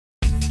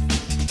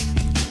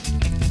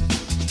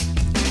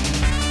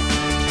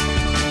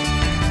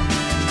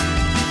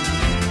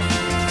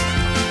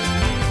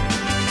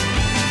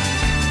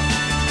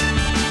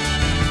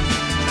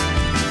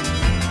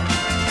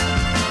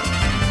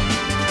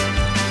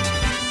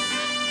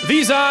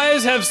These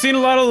eyes have seen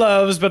a lot of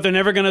loves, but they're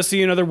never going to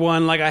see another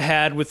one like I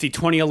had with the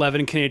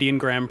 2011 Canadian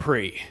Grand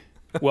Prix.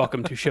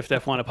 Welcome to Shift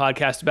F1, a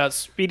podcast about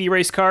speedy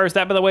race cars.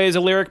 That, by the way, is a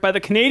lyric by the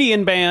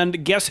Canadian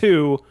band Guess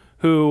Who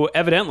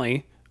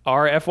evidently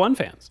are F1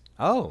 fans.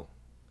 Oh,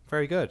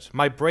 very good.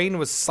 My brain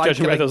was cycling.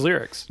 Judging by those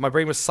lyrics. My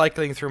brain was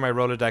cycling through my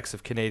Rolodex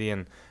of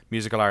Canadian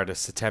musical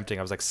artists attempting.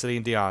 I was like,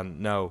 Celine Dion,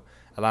 no.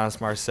 Alanis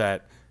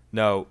Morissette,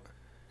 no.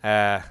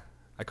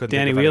 I couldn't.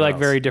 Danny, think of we like else.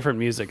 very different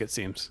music, it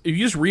seems. If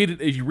you just read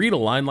it, if you read a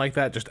line like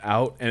that just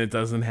out and it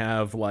doesn't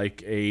have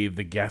like the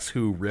Guess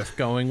Who riff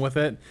going with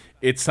it,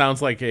 it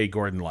sounds like a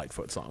Gordon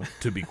Lightfoot song,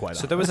 to be quite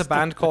honest. So there was a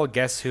band called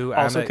Guess Who,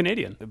 Also and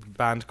Canadian. a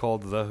band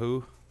called The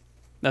Who.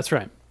 That's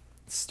right.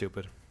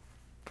 Stupid.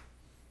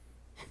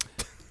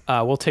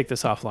 We'll take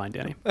this offline,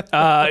 Danny.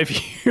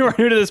 If you are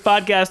new to this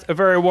podcast, a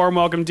very warm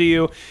welcome to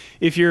you.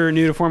 If you're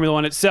new to Formula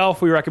One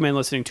itself, we recommend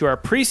listening to our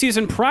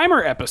preseason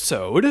primer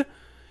episode,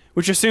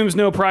 which assumes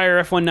no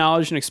prior F1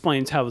 knowledge and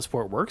explains how the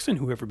sport works and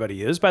who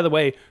everybody is. By the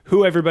way,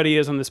 who everybody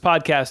is on this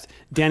podcast,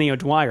 Danny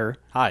O'Dwyer.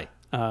 Hi.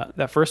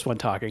 That first one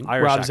talking.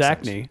 Irish Rob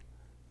accent. Zachney,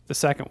 the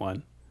second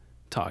one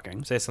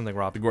talking. Say something,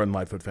 Rob. the Gordon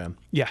Lightfoot fan.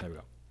 Yeah. There we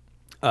go.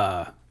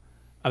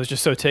 I was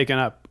just so taken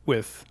up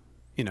with,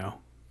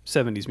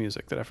 70s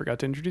music that I forgot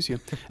to introduce you.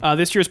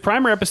 This year's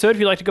primer episode, if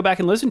you'd like to go back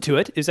and listen to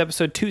it, is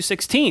episode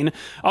 216.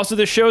 Also,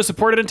 this show is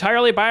supported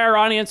entirely by our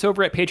audience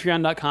over at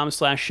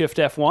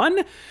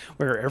patreon.com/shiftf1,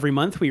 where every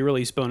month we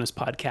release bonus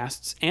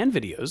podcasts and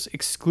videos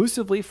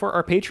exclusively for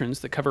our patrons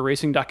that cover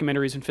racing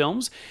documentaries and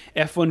films,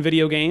 F1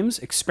 video games,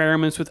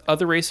 experiments with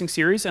other racing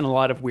series, and a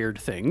lot of weird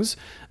things.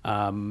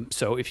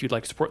 So if you'd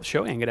like to support the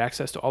show and get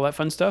access to all that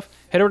fun stuff,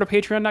 head over to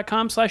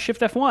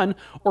patreon.com/shiftf1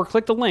 or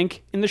click the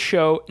link in the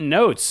show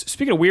notes.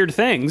 Speaking of weird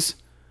things,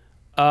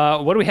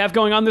 what do we have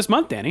going on this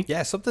month, Danny?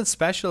 Yeah, something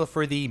special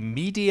for the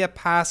Media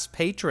Pass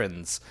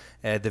patrons,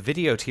 the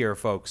video tier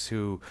folks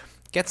who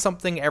get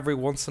something every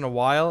once in a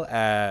while.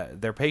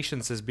 Their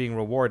patience is being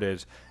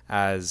rewarded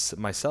as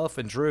myself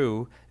and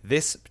Drew,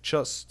 this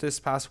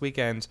past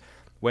weekend,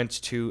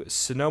 went to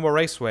Sonoma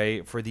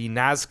Raceway for the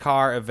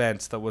NASCAR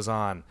event that was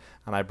on.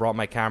 And I brought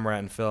my camera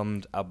and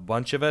filmed a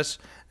bunch of it.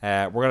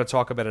 We're going to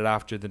talk about it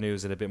after the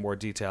news in a bit more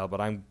detail,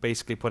 but I'm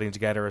basically putting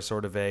together a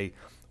sort of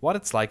what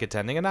it's like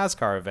attending a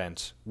NASCAR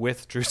event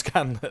with Drew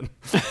Scanlon.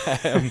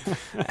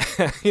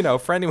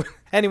 For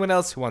anyone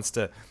else who wants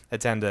to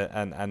attend a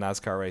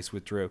NASCAR race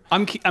with Drew.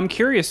 I'm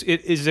curious.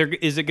 Is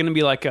it going to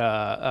be like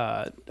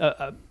a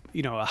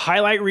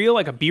highlight reel,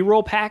 like a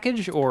B-roll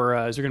package, or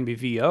is there going to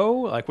be VO?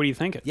 Like, what are you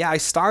thinking? Yeah, I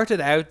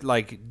started out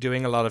like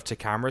doing a lot of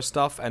to-camera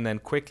stuff, and then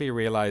quickly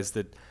realized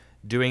that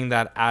doing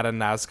that at a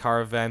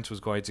NASCAR event was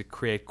going to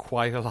create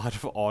quite a lot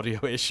of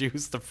audio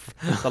issues the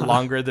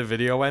longer the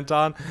video went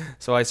on.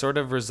 So I sort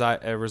of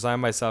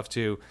resigned myself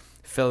to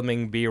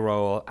filming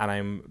B-roll, and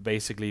I'm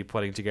basically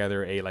putting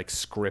together a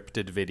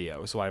scripted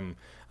video. So I'm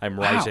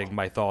writing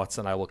my thoughts,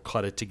 and I will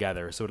cut it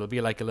together. So it'll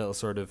be like a little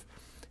sort of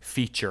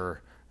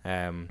feature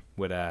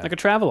with a like a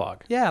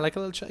travelogue. Yeah, like a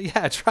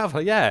little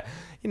travel. Yeah,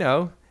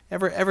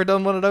 ever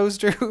done one of those,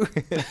 Drew?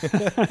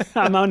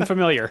 I'm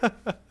unfamiliar.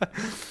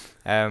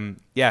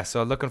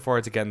 So looking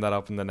forward to getting that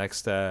up in the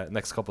next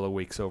couple of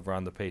weeks over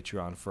on the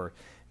Patreon for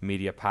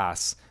Media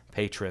Pass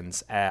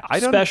patrons.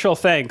 Special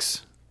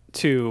thanks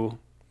to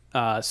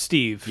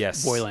Steve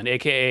Boylan,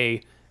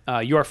 aka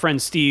your friend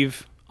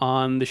Steve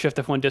on the Shift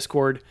F1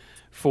 Discord,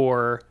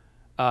 for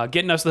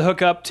getting us the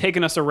hookup,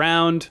 taking us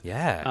around.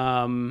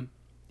 Yeah.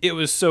 It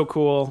was so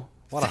cool.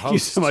 What a Thank you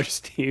so much,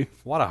 Steve.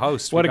 What a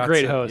host. What a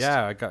great host.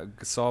 Yeah, I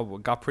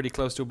got pretty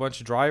close to a bunch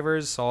of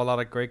drivers, saw a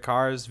lot of great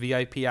cars,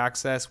 VIP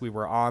access. We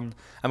were on.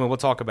 I mean, we'll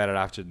talk about it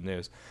after the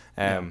news.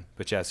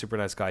 But yeah, super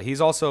nice guy.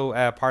 He's also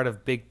part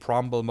of Big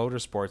Promble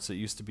Motorsports that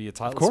used to be a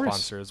title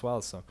sponsor as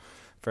well. So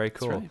very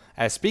cool.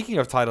 Right. Speaking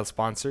of title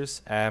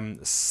sponsors,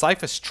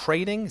 Cyphus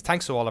Training.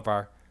 Thanks to all of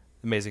our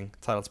amazing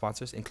title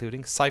sponsors,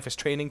 including Cyphus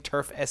Training,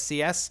 Turf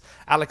SCS,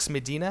 Alex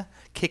Medina,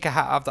 Kick a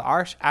Hat of the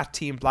Art at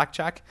Team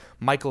Blackjack,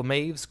 Michael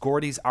Maves,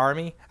 Gordy's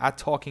Army at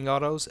Talking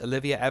Autos,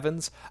 Olivia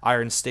Evans,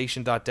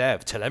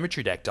 IronStation.dev,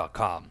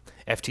 TelemetryDeck.com,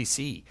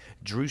 FTC,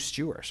 Drew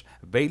Stewart,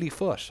 Bailey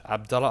Foot,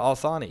 Abdullah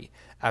Al-Thani,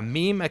 a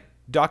meme, a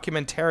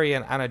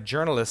documentarian, and a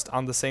journalist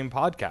on the same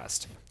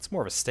podcast. It's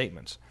more of a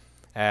statement.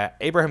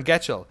 Abraham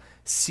Getchell,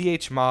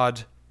 CH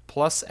Mod,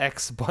 Plus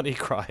X Bunny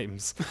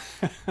Crimes.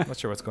 Not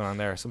sure what's going on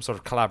there. Some sort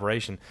of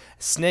collaboration.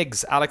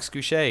 Snigs, Alex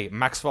Goucher,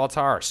 Max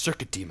Valtar,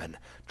 Circuit Demon,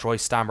 Troy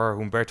Stammer,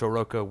 Humberto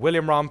Roca,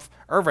 William Rompf,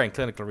 Irvine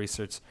Clinical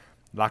Research,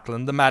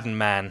 Lachlan the Madden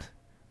Man,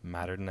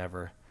 madder than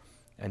ever,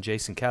 and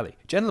Jason Kelly.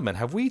 Gentlemen,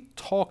 have we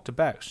talked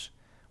about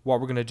what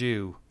we're going to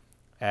do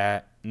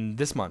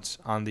this month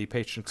on the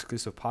Patreon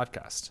exclusive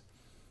podcast?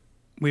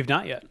 We've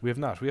not yet. We have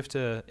not. We have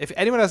to. If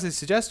anyone has any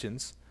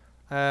suggestions,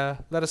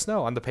 let us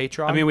know on the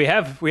Patreon. I mean, we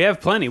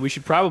have plenty. We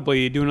should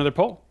probably do another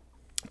poll.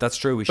 That's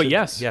true. We should.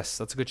 Yes,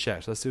 that's a good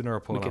shout. Let's do another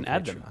poll. We can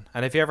add them.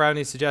 And if you ever have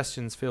any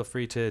suggestions, feel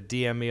free to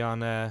DM me on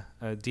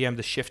DM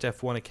the Shift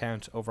F1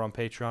 account over on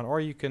Patreon, or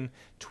you can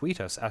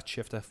tweet us at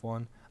Shift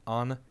F1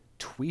 on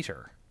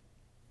Twitter.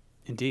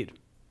 Indeed.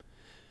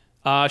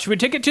 Should we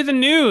take it to the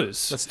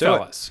news, Let's do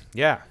fellas? it.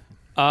 Yeah.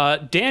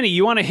 Danny,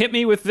 you want to hit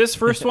me with this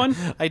first one?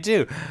 I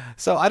do.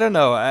 So I don't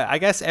know. I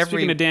guess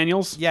Speaking of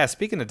Daniels. Yeah,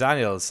 speaking of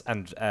Daniels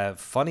and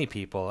funny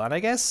people, and I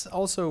guess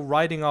also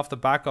riding off the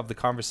back of the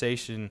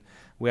conversation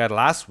we had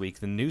last week,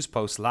 the news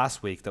post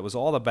last week that was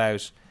all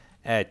about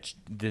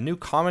the new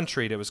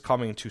commentary that was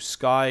coming to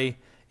Sky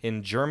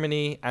in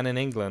Germany and in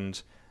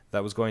England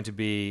that was going to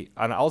be,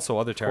 and also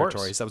other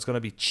territories, that was going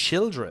to be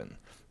children,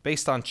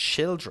 based on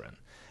children.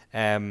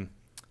 Now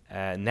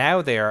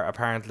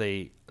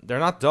they're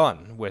not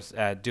done with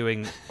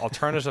doing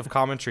alternative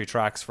commentary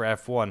tracks for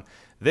F1.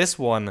 This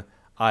one,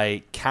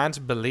 I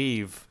can't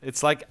believe.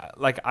 It's like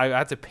I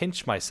had to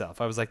pinch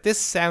myself. I was like, this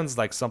sounds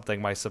like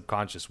something my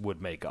subconscious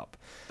would make up.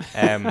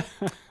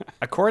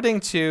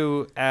 According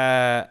to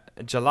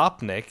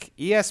Jalopnik,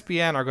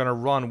 ESPN are going to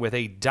run with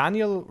a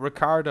Daniel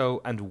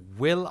Ricciardo and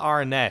Will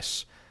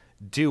Arnett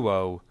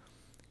duo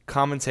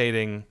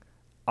commentating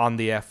on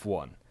the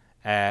F1.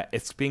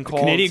 It's being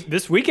called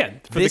this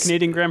weekend for the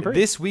Canadian Grand Prix.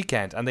 This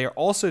weekend, and they are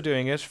also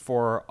doing it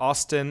for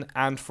Austin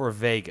and for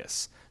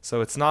Vegas.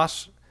 So it's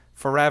not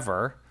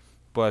forever,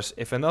 but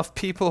if enough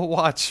people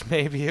watch,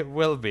 maybe it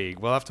will be.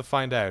 We'll have to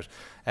find out.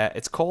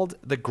 It's called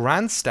The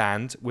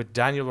Grandstand with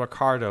Daniel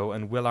Ricciardo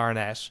and Will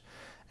Arnett.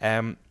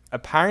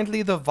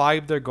 Apparently the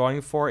vibe they're going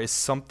for is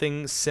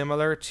something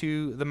similar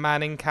to the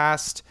Manning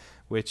cast,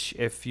 which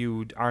if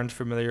you aren't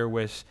familiar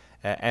with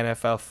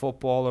NFL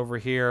football over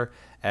here,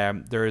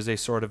 there is a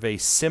sort of a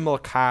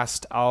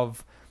simulcast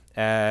of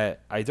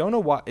I don't know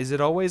what is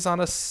it always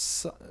on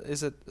is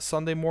it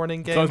Sunday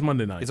morning game? It's always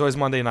Monday night. It's always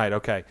Monday night.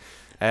 Okay,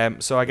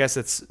 so I guess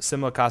it's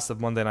simulcast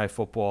of Monday Night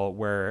Football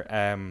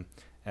where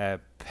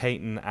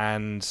Peyton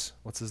and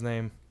what's his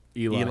name,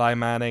 Eli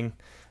Manning.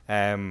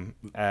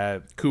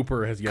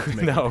 Cooper has yet to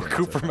make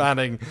Cooper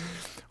Manning.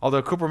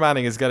 Although Cooper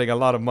Manning is getting a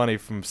lot of money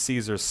from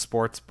Caesar's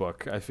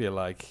Sportsbook, I feel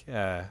like.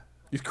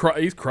 He's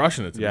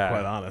crushing it, to be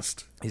quite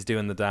honest. He's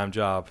doing the damn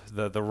job.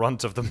 The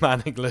runt of the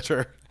Manning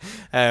litter.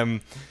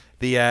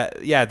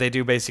 They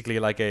do basically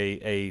like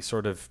a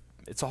sort of,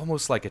 it's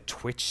almost like a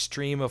Twitch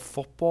stream of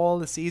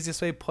football. It's the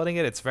easiest way of putting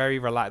it. It's very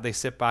relaxed. They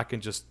sit back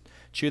and just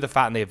chew the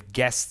fat, and they have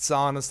guests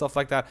on and stuff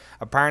like that.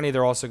 Apparently,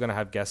 they're also going to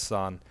have guests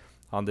on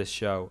this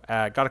show.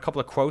 Got a couple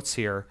of quotes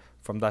here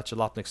from that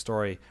Jalopnik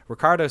story.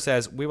 Ricardo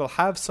says, "We will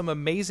have some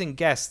amazing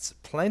guests,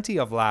 plenty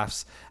of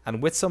laughs,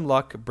 and with some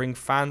luck, bring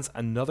fans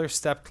another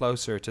step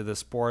closer to the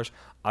sport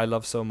I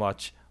love so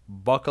much.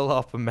 Buckle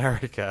up,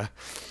 America."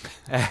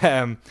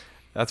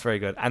 That's very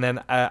good. And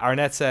then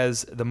Arnett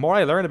says, "The more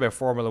I learn about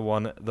Formula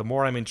One, the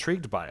more I'm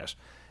intrigued by it.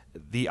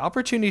 The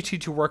opportunity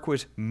to work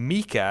with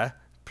Mika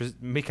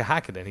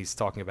Hakkinen, he's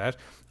talking about,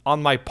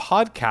 on my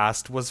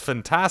podcast was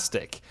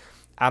fantastic.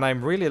 And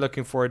I'm really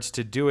looking forward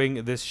to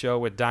doing this show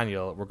with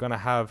Daniel. We're going to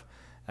have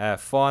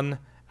fun,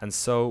 and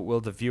so will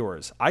the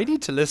viewers." I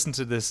need to listen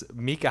to this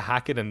Mika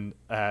Hakkinen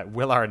and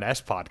Will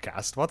Arnett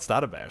podcast. What's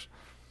that about?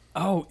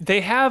 Oh,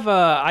 they have.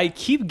 I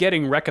keep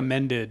getting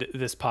recommended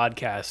this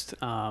podcast.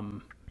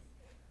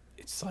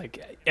 It's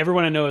like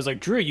everyone I know is like,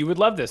 "Drew, you would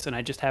love this," and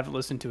I just haven't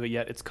listened to it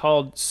yet. It's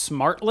called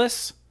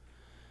Smartless.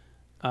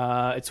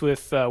 It's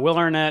with Will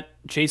Arnett,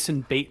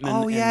 Jason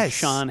Bateman, and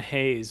Sean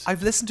Hayes.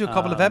 I've listened to a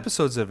couple of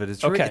episodes of it.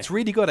 It's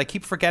really good. I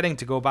keep forgetting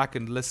to go back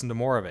and listen to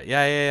more of it.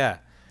 Yeah.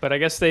 But I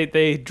guess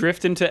they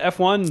drift into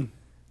F1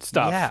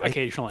 stuff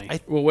occasionally.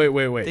 Well,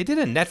 wait. They did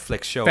a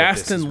Netflix show.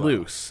 Fast and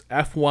Loose,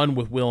 F1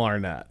 with Will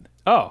Arnett.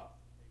 Oh.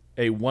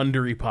 A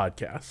Wondery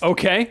podcast.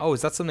 Okay. Oh,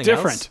 is that something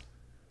different? Else?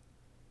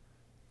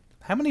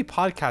 How many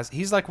podcasts?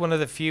 He's like one of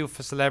the few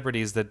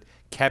celebrities that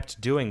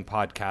kept doing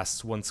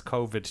podcasts once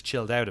COVID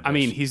chilled out a bit. I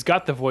mean, he's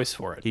got the voice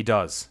for it. He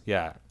does,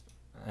 yeah.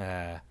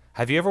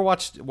 Have you ever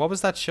watched, what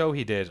was that show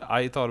he did?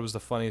 I thought it was the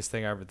funniest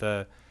thing ever.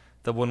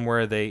 The one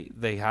where they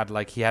had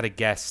like, he had a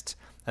guest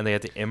and they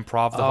had to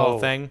improv the whole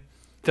thing.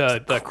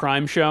 The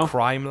crime show?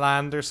 Crime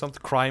Land or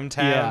something, Crime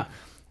Town. Yeah.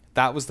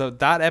 That was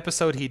that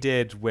episode he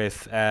did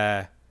with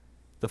the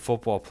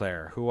football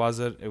player. Who was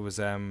it? It was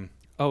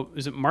Oh,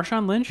 is it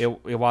Marshawn Lynch?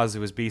 It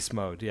was Beast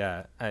Mode.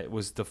 Yeah, it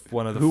was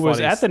one of the. Who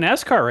was at the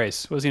NASCAR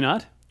race? Was he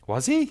not?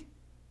 Was he?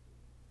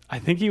 I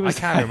think he was. I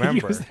can't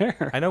remember. He was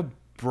there. I know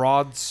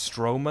Braun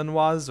Strowman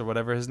was, or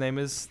whatever his name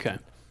is. Okay.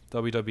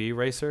 WWE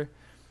racer.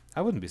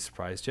 I wouldn't be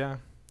surprised.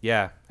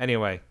 Yeah.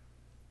 Anyway,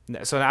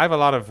 so I have a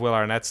lot of Will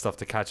Arnett stuff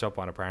to catch up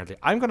on. Apparently,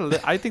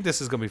 I think this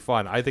is gonna be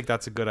fun. I think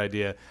that's a good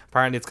idea.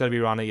 Apparently, it's gonna be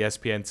on at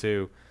ESPN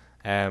too.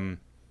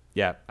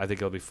 Yeah, I think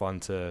it'll be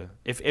fun to,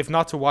 if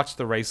not to watch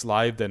the race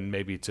live, then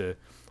maybe to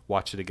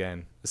watch it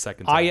again the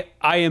second time.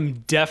 I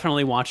am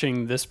definitely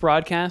watching this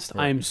broadcast.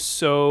 Right. I am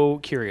so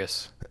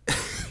curious.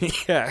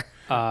 Yeah.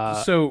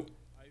 So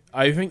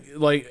I think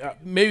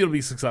maybe it'll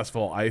be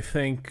successful. I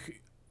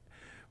think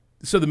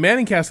so. The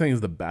Manning cast thing is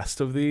the best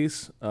of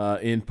these,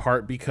 in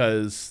part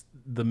because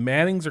the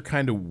Mannings are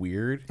kind of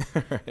weird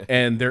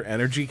and their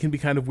energy can be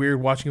kind of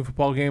weird watching a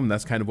football game. And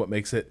that's kind of what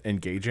makes it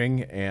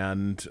engaging.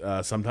 And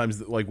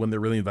sometimes like when they're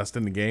really invested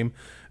in the game,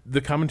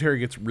 the commentary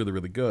gets really,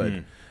 really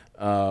good,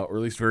 or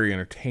at least very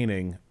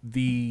entertaining.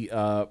 The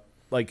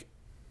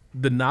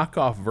the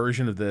knockoff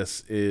version of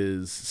this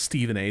is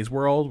Stephen A's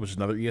World, which is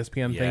another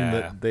ESPN thing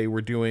that they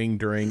were doing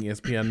during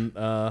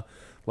ESPN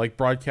like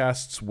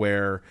broadcasts,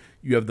 where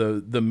you have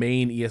the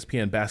main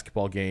ESPN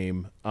basketball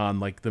game on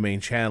like the main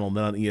channel, and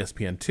then on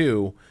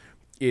ESPN2,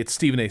 it's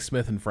Stephen A.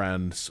 Smith and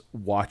friends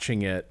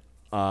watching it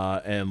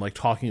and like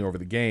talking over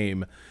the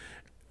game.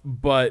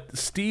 But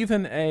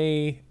Stephen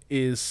A.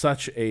 is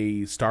such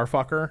a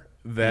starfucker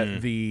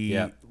that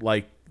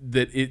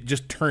that it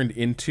just turned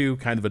into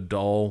kind of a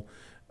dull,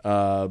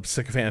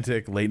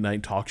 sycophantic late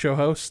night talk show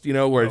host, you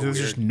know, where there's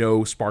just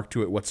no spark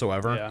to it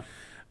whatsoever. Yeah.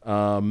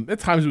 At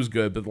times it was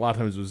good, but a lot of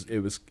times it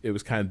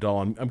was kind of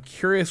dull. I'm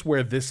curious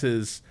where this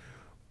is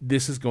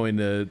going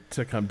to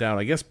come down.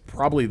 I guess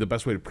probably the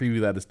best way to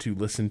preview that is to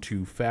listen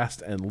to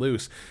Fast and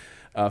Loose.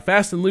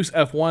 Fast and Loose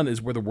F1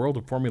 is where the world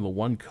of Formula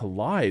One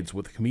collides,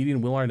 with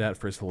comedian Will Arnett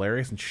for his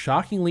hilarious and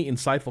shockingly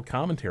insightful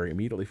commentary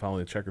immediately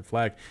following the checkered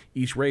flag.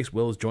 Each race,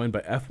 Will is joined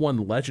by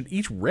F1 legend.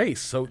 Each race,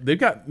 so they've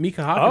got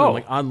Mika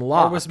Hakkinen on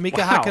lock. Or was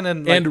Mika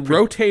Hakkinen and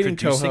rotating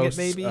producing co-hosts?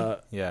 It maybe.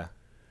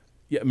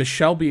 Yeah,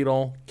 Michelle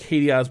Beadle,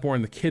 Katie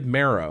Osborne, the Kid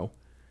Marrow,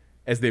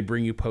 as they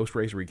bring you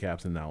post-race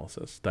recaps and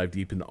analysis. Dive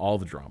deep into all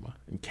the drama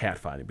and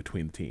catfighting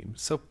between the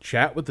teams. So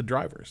chat with the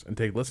drivers and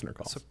take listener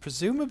calls. So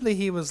presumably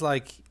he was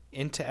like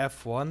into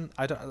F1.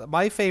 I don't.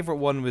 My favorite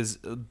one was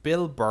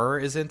Bill Burr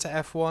is into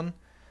F1,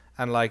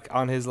 and like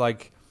on his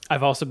like.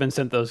 I've also been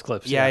sent those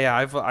clips. Yeah.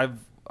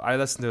 I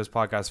listened to his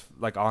podcast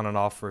like on and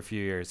off for a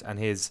few years, and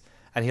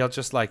he'll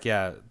just like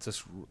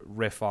just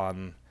riff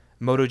on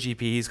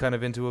MotoGP. He's kind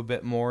of into a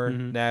bit more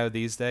now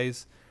these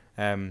days.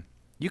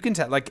 You can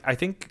tell. Like I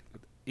think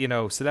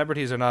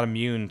celebrities are not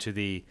immune to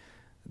the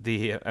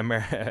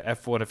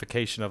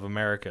F1ification of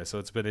America. So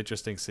it's been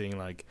interesting seeing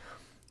like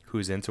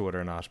who's into it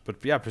or not.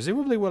 But yeah,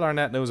 presumably Will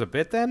Arnett knows a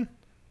bit then.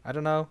 I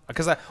don't know.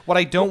 Because what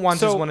I don't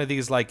want is one of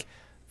these like,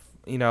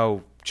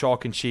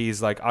 chalk and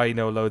cheese, like I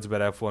know loads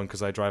about F1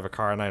 because I drive a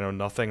car and I know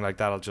nothing. Like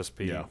that'll just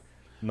be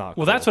not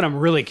cool. That's what I'm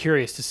really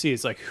curious to see.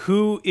 Is like,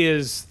 who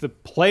is the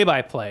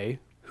play-by-play?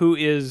 Who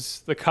is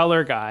the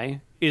color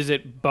guy? Is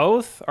it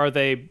both? Are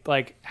they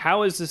like,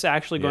 how is this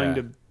actually going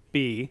to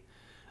be?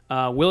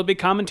 Will it be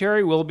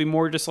commentary? Will it be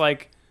more just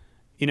like,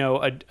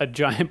 a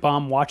giant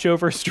bomb watch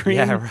over stream?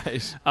 Yeah,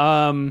 right.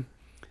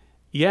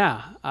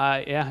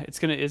 It's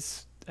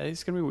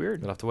gonna be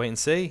weird. We'll have to wait and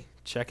see.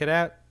 Check it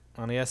out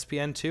on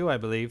ESPN2, I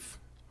believe.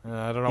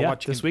 I don't know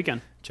what this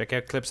weekend. Check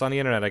out clips on the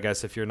internet, I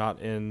guess, if you're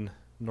not in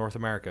North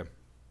America.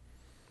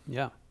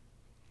 Yeah.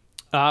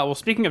 Well,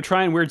 speaking of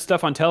trying weird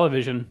stuff on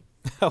television.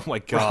 Oh my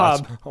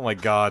god! Rob. Oh my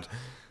god!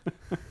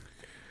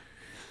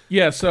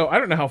 Yeah, so I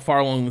don't know how far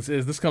along this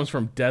is. This comes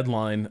from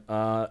Deadline.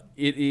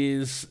 It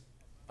is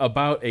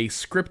about a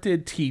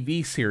scripted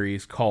TV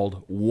series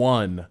called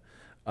One,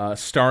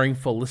 starring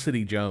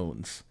Felicity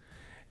Jones.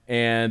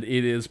 And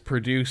it is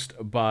produced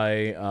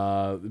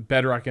by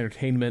Bedrock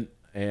Entertainment.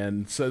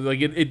 And so like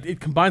it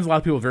combines a lot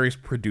of people with various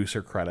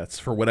producer credits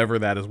for whatever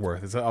that is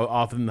worth. It's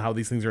often how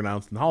these things are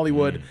announced in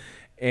Hollywood.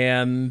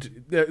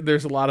 And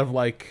there's a lot of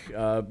like,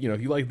 if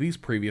you like these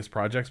previous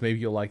projects, maybe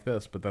you'll like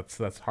this, but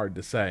that's hard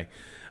to say.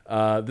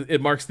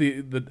 It marks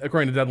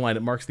according to Deadline,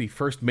 it marks the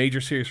first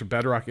major series for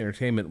Bedrock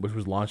Entertainment, which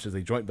was launched as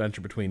a joint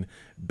venture between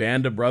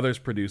Band of Brothers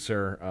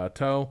producer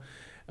Toe,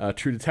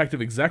 True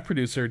Detective exec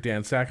producer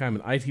Dan Sackheim,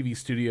 and ITV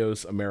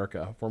Studios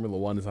America. Formula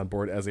One is on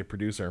board as a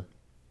producer.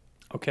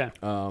 Okay.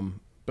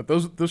 But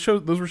those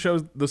shows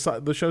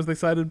the shows they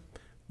cited,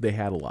 they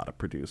had a lot of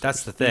producers.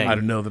 That's the thing. I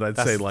don't know that I'd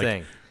say like.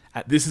 Thing.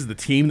 This is the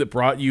team that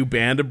brought you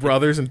Band of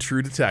Brothers and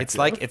True Detective.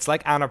 It's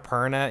like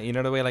Annapurna. You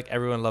know the way like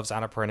everyone loves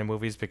Annapurna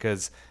movies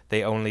because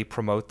they only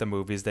promote the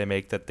movies they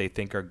make that they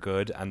think are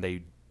good, and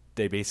they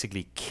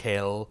basically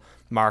kill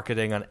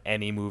marketing on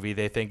any movie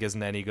they think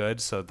isn't any good.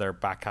 So their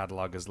back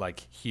catalog is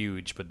like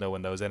huge, but no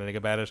one knows anything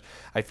about it.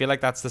 I feel like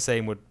that's the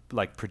same with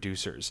like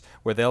producers,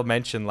 where they'll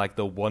mention like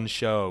the one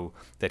show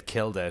that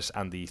killed it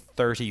and the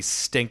 30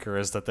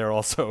 stinkers that they're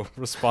also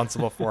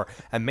responsible for,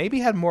 and maybe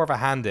had more of a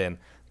hand in.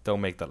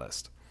 Don't make the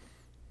list.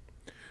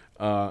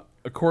 So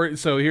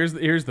here's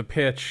the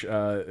pitch.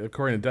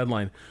 According to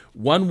Deadline,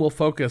 One will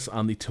focus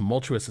on the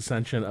tumultuous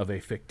ascension of a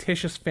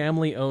fictitious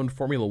family-owned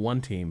Formula One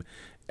team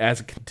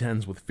as it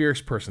contends with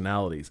fierce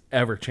personalities,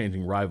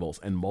 ever-changing rivals,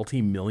 and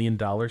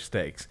multi-million-dollar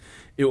stakes.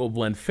 It will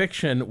blend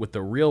fiction with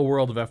the real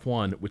world of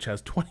F1, which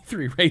has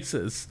 23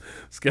 races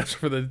scheduled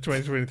for the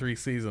 2023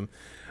 season.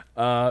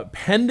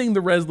 Pending the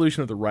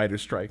resolution of the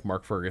writers' strike,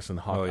 Mark Ferguson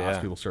and Hawk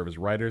Ospey will serve as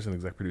writers and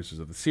exec producers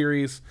of the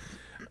series.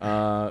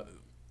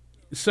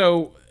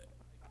 So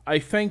I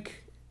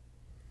think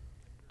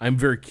I'm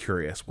very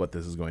curious what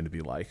this is going to be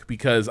like,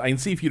 because I can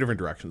see a few different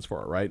directions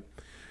for it, right?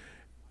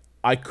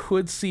 I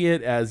could see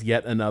it as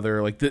yet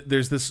another, like,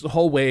 there's this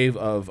whole wave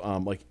of,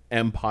 like,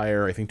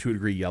 Empire, I think to a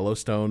degree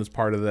Yellowstone is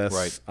part of this.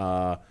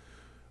 Right.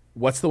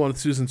 What's the one with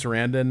Susan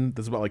Sarandon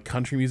that's about, like,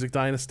 country music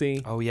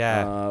dynasty? Oh,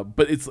 yeah.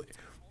 But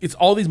it's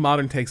all these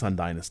modern takes on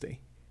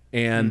dynasty.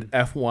 And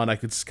F1, I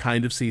could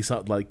kind of see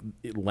something like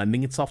it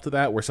lending itself to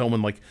that, where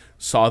someone, like,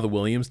 saw the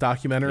Williams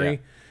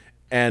documentary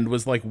and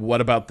was like, what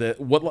about this?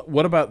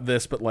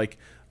 But like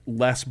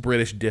less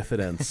British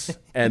diffidence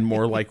and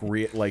more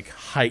like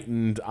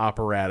heightened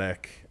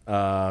operatic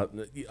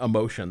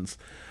emotions.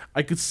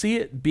 I could see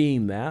it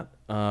being that.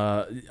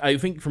 I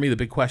think for me the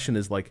big question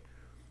is like,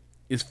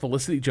 is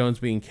Felicity Jones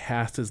being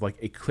cast as like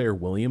a Claire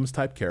Williams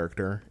type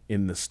character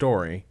in the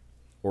story,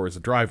 or as a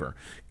driver?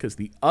 Because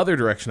the other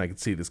direction I could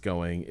see this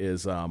going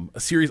is a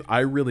series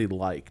I really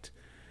liked,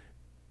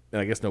 and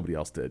I guess nobody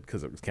else did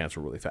because it was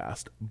canceled really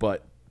fast.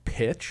 But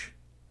Pitch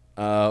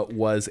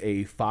was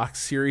a Fox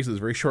series. It was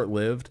very short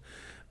lived,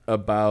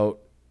 about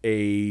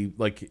the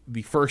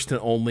first and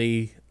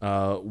only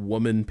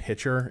woman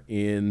pitcher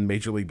in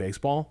Major League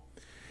Baseball,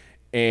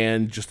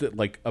 and just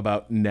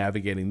about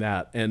navigating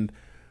that. And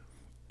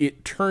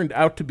it turned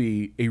out to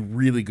be a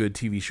really good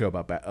TV show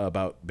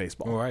about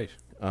baseball. All right.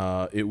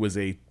 It was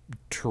a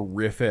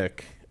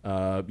terrific,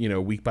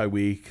 week by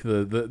week,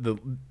 the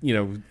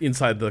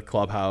inside the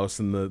clubhouse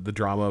and the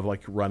drama of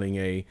like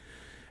running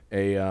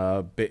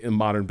a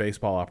modern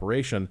baseball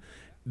operation.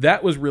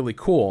 That was really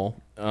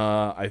cool.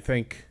 I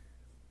think,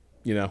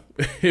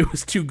 it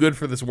was too good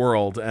for this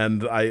world,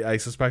 and I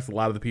suspect a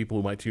lot of the people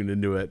who might tune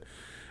into it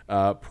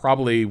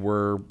probably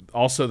were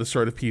also the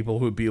sort of people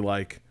who would be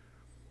like,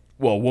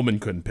 well, a woman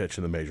couldn't pitch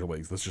in the major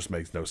leagues. This just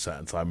makes no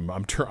sense.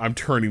 I'm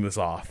turning this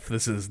off.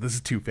 This is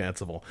too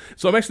fanciful.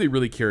 So I'm actually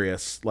really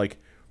curious.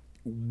 Like,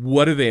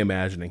 what are they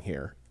imagining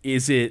here?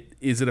 Is it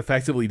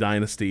effectively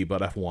Dynasty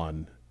but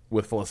F1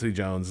 with Felicity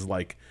Jones as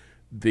like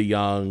the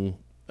young,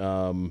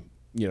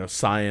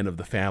 scion of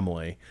the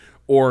family,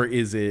 or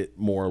is it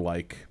more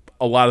like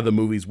a lot of the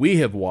movies we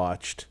have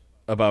watched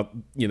about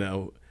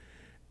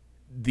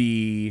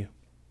the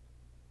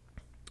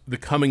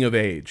coming of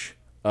age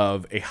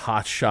of a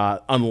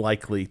hotshot,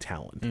 unlikely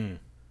talent?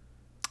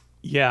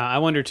 Yeah, I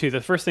wonder too.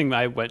 The first thing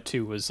I went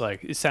to was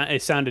like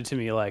it sounded to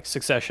me like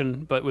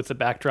Succession, but with the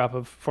backdrop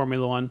of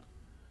Formula One.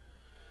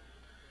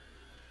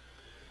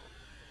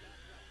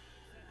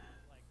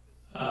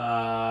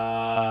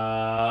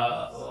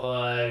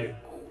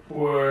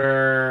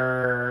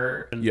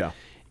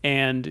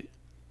 And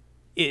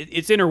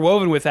it's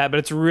interwoven with that, but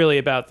it's really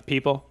about the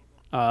people.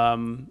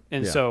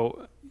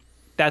 So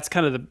that's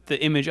kind of the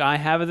image I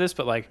have of this.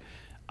 But like,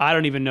 I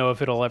don't even know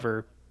if it'll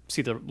ever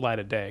see the light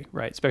of day,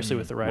 right? Especially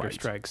with the writer's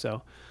strike.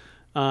 So,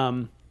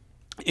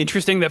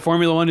 interesting that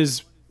Formula One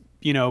is,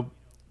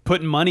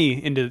 putting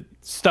money into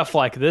stuff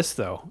like this,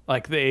 though.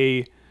 Like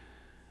they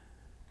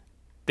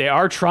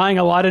are trying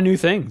a lot of new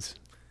things.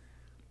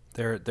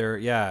 There's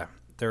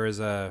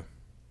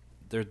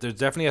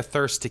definitely a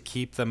thirst to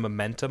keep the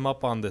momentum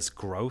up on this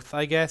growth,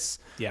 I guess.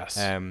 Yes.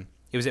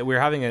 We were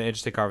having an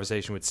interesting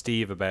conversation with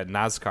Steve about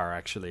NASCAR,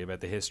 actually, about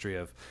the history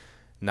of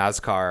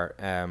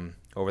NASCAR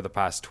over the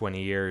past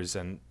 20 years,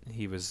 and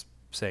he was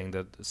saying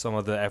that some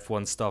of the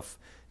F1 stuff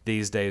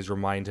these days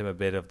remind him a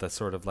bit of the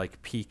sort of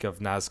like peak of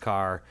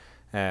NASCAR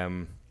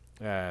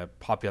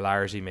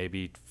popularity,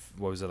 maybe,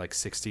 what was it, like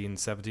 16,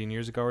 17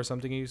 years ago or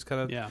something. He was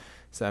kind of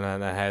saying,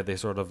 and how they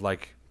sort of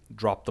like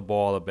dropped the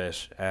ball a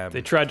bit.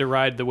 They tried to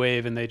ride the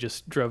wave and they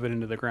just drove it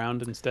into the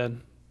ground instead.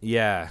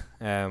 Yeah.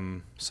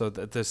 So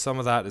there's some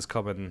of that is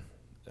coming.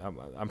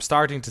 I'm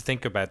starting to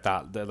think about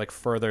that, like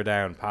further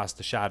down past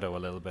the shadow a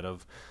little bit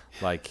of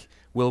like,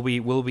 will we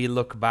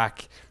look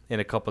back in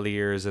a couple of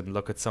years and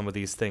look at some of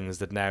these things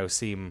that now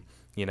seem,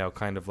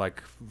 kind of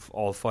like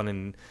all fun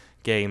and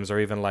games, or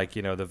even like,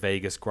 the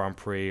Vegas Grand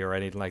Prix or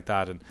anything like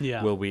that, and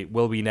will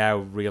we now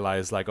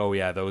realize like, oh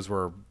yeah, those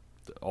were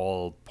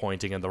all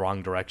pointing in the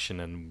wrong direction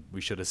and we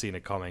should have seen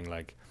it coming?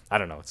 Like, I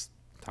don't know, it's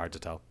hard to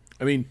tell.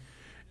 I mean,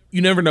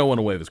 you never know when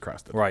a wave is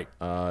crested, right?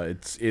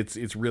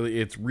 It's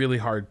really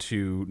hard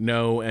to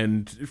know,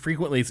 and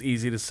frequently it's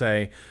easy to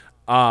say,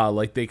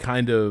 like they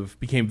kind of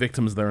became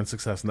victims of their own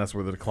success, and that's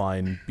where the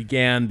decline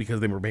began because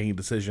they were making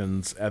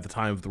decisions at the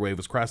time the wave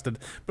was crested.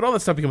 But all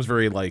that stuff becomes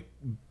very like,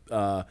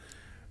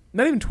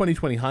 not even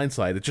 20/20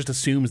 hindsight. It just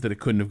assumes that it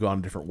couldn't have gone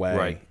a different way,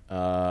 right?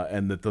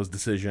 And that those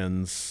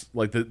decisions,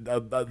 like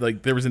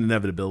like there was an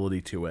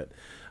inevitability to it,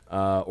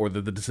 or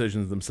that the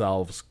decisions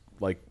themselves,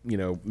 like,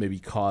 maybe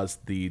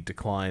caused the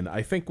decline.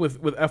 I think with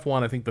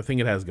F1, I think the thing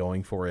it has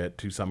going for it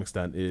to some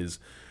extent is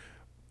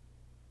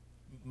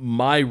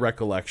my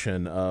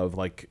recollection of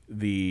like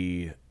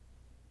the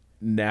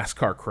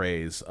NASCAR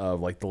craze of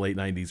like the late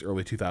 90s,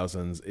 early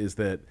 2000s is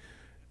that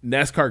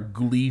NASCAR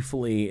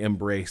gleefully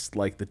embraced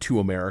like the two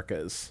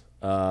Americas,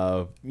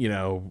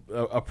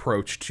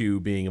 approach to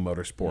being a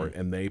motorsport,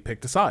 and they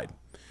picked a side.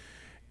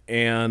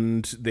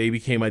 And they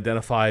became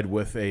identified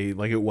with it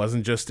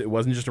wasn't just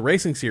a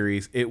racing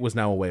series. It was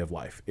now a way of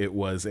life. It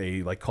was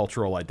a like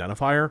cultural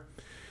identifier,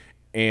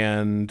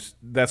 and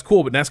that's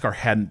cool. But NASCAR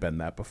hadn't been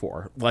that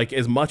before. Like,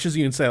 as much as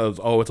you can say, it's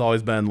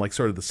always been like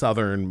sort of the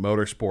Southern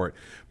motorsport.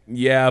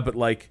 Yeah, but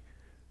like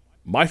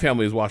my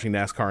family was watching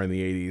NASCAR in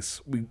the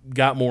 80s. We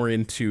got more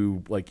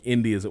into like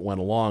Indy as it went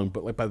along,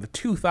 but like by the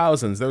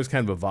 2000s, there was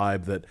kind of a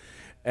vibe that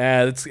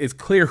it's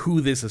clear who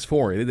this is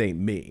for. It ain't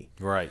me.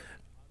 Right.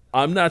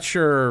 I'm not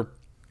sure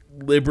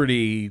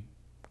Liberty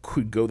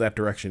could go that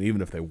direction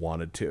even if they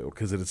wanted to,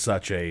 because it is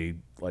such a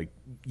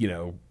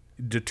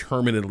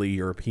determinedly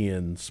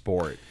European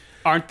sport.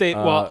 Aren't they?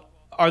 Well,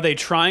 are they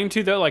trying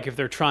to though? Like if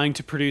they're trying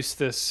to produce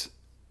this,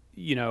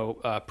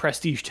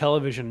 prestige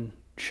television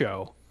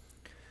show.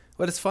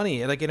 But it's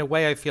funny, like in a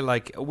way I feel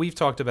like we've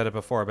talked about it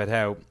before about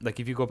how like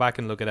if you go back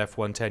and look at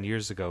F1 10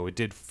 years ago, it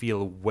did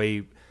feel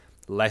way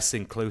less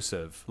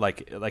inclusive.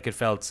 Like it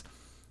felt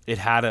it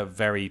had a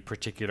very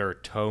particular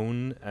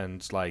tone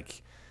and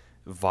like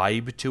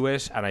vibe to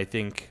it, and I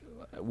think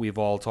we've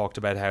all talked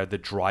about how the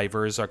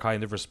drivers are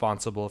kind of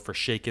responsible for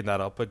shaking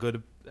that up a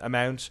good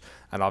amount,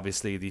 and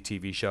obviously the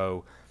TV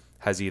show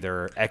has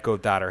either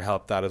echoed that or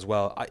helped that as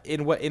well.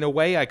 In a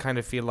way I kind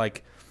of feel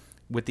like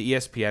with the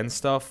ESPN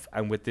stuff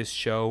and with this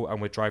show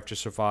and with Drive to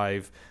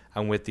Survive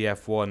and with the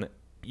F1,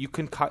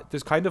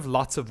 there's kind of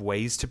lots of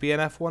ways to be an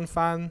F1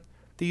 fan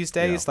these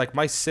days. Yeah. Like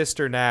my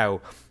sister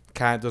now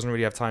doesn't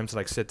really have time to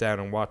like sit down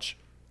and watch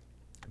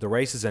the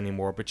races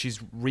anymore, but she's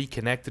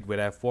reconnected with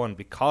F1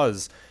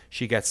 because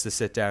she gets to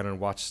sit down and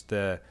watch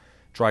the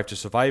Drive to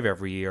Survive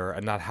every year,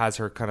 and that has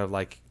her kind of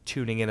like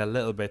tuning in a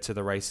little bit to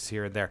the races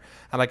here and there.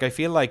 And like I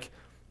feel like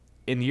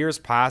in years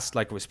past,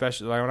 like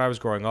especially when I was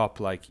growing up,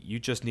 like you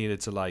just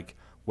needed to like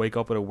wake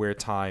up at a weird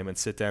time and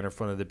sit down in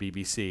front of the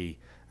BBC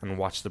and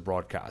watch the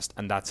broadcast,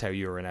 and that's how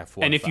you were an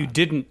F1 And if fan. you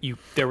didn't,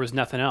 there was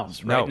nothing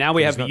else, right? No, now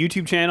we have a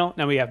YouTube channel.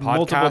 Now we have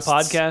multiple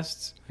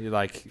podcasts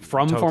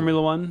from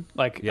Formula One,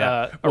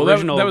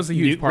 original that was a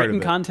huge part written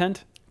of it.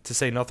 Content. To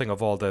say nothing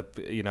of all the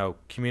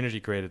community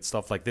created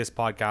stuff like this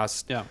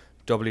podcast,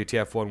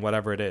 WTF1,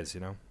 whatever it is,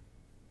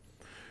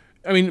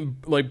 I mean,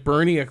 like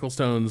Bernie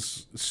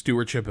Ecclestone's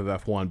stewardship of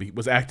F1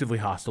 was actively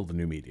hostile to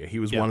new media. He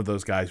was one of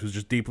those guys who was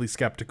just deeply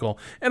skeptical.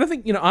 And I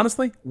think,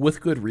 honestly, with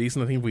good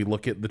reason. I think if we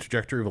look at the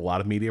trajectory of a lot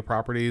of media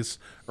properties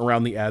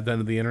around the advent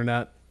of the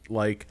internet,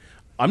 like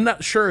I'm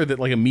not sure that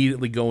like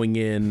immediately going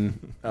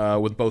in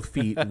with both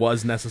feet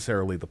was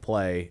necessarily the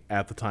play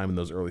at the time in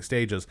those early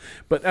stages.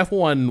 But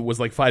F1 was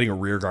like fighting a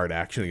rearguard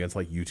action against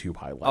like YouTube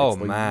highlights. Oh,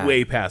 like, man.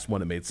 Way past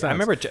when it made sense. I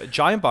remember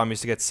Giant Bomb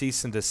used to get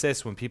cease and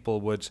desist when people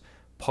would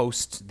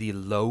post the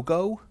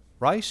logo,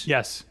 right?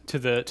 Yes, to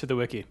the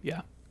wiki.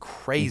 Yeah.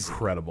 Crazy.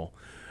 Incredible.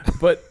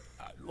 But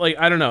like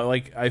I don't know,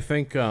 like I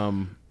think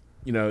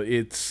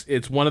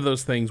it's one of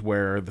those things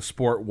where the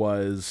sport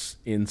was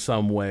in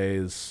some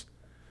ways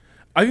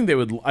I think they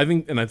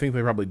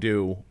probably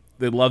do.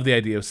 They love the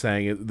idea of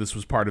saying this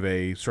was part of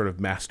a sort of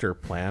master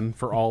plan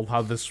for all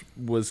how this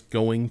was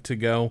going to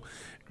go.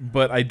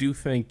 But I do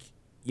think,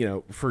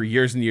 for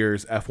years and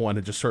years F1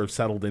 had just sort of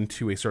settled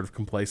into a sort of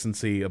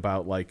complacency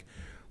about like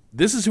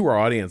this is who our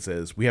audience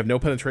is. We have no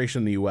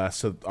penetration in the U.S.,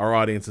 so our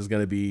audience is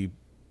going to be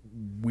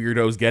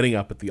weirdos getting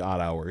up at the odd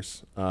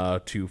hours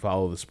to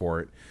follow the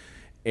sport,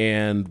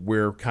 and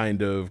we're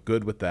kind of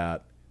good with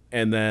that.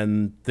 And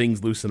then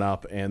things loosen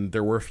up, and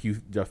there were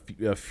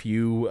a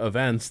few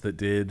events that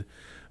did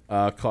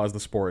cause the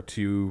sport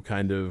to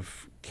kind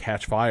of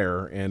catch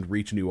fire and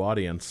reach a new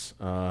audience,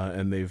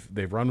 and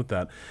they've run with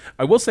that.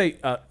 I will say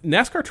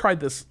NASCAR tried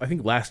this, I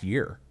think, last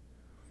year.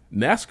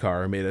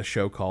 NASCAR made a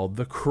show called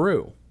The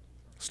Crew,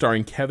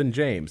 starring Kevin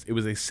James. It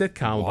was a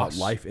sitcom about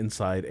life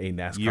inside a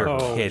NASCAR.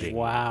 You're kidding.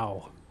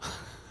 Wow.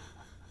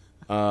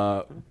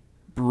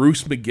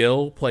 Bruce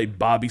McGill played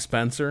Bobby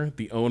Spencer,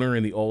 the owner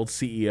and the old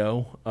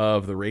CEO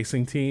of the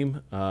racing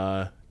team.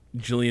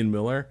 Jillian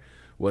Miller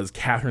was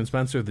Catherine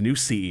Spencer, the new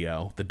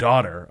CEO, the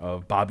daughter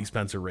of Bobby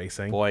Spencer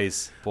Racing.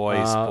 Boys.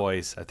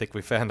 I think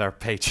we found our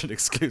patron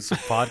exclusive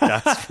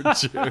podcast for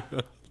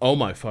June. Oh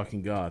my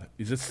fucking God.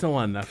 Is it still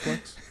on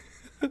Netflix?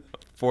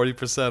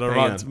 40% on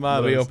Rotten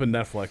Tomatoes. Let me open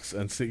Netflix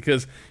and see,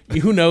 because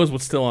who knows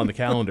what's still on the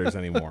calendars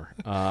anymore.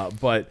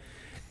 But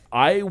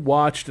I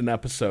watched an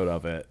episode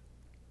of it,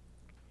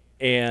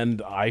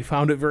 and I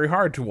found it very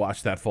hard to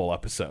watch that full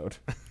episode.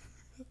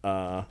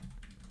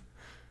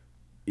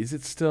 Is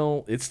it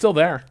still? It's still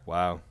there.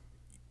 Wow.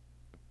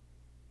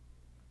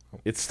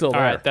 It's still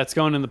there. All right, that's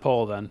going in the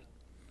poll then.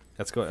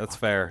 That's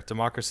fair.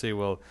 Democracy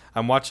will.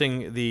 I'm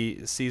watching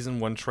the season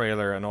 1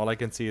 trailer, and all I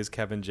can see is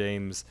Kevin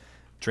James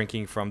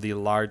drinking from the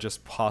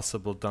largest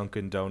possible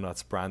Dunkin'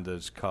 Donuts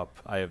branded cup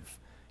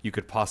you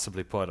could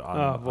possibly put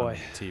on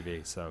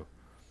TV. So,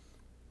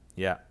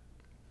 yeah.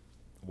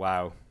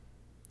 Wow.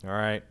 All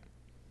right.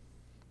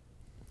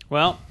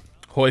 Well,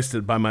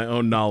 hoisted by my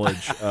own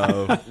knowledge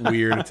of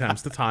weird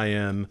attempts to tie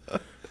in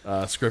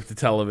scripted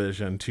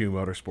television to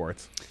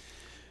motorsports.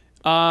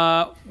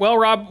 Well,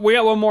 Rob, we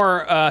got one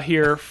more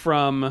here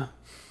from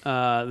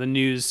the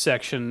news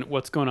section.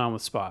 What's going on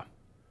with Spa?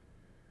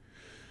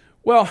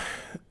 Well,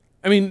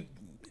 I mean,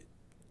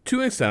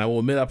 to an extent, I will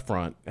admit up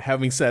front,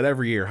 having said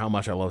every year how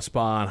much I love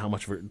Spa and how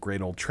much of a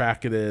great old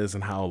track it is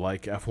and how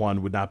like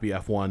F1 would not be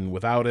F1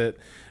 without it,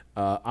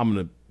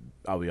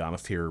 I'll be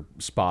honest here,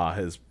 Spa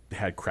has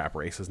had crap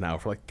races now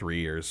for like 3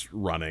 years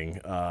running.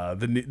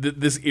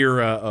 This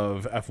era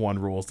of F1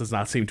 rules does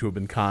not seem to have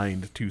been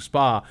kind to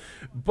Spa.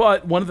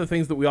 But one of the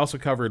things that we also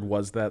covered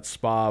was that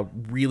Spa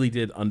really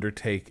did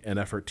undertake an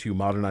effort to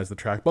modernize the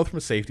track, both from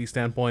a safety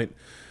standpoint,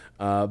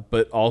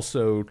 but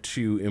also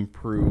to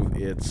improve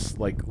its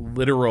like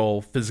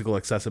literal physical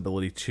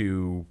accessibility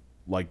to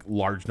like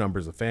large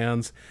numbers of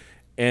fans,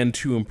 and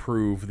to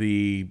improve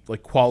the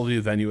like quality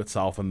of the venue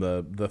itself and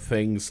the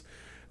things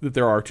that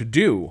there are to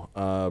do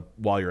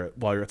while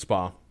you're at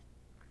Spa.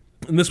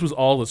 And this was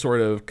all to sort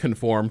of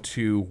conform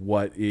to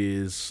what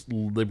is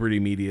Liberty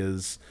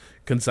Media's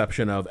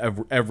conception of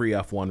every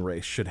F1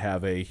 race should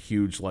have a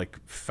huge like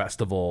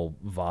festival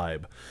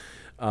vibe.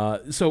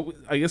 So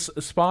I guess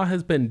Spa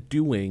has been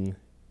doing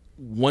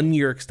 1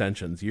 year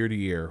extensions year to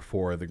year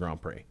for the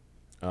Grand Prix.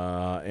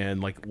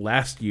 And like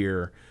last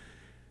year,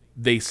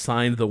 they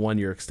signed the 1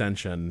 year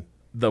extension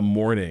the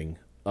morning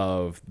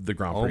of the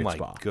Grand Prix at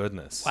Spa. Oh my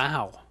goodness.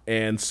 Wow.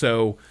 And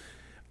so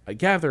I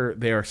gather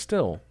they are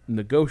still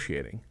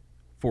negotiating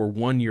for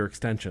 1 year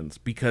extensions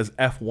because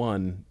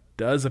F1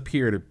 does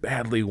appear to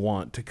badly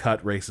want to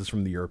cut races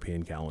from the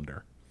European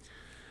calendar.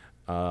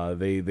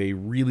 They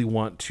really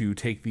want to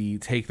take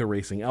the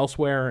racing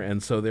elsewhere,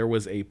 and so there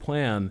was a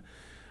plan.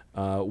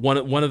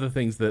 One of the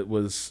things that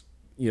was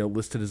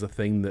listed as a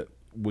thing that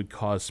would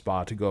cause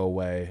Spa to go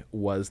away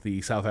was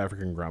the South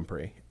African Grand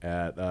Prix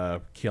at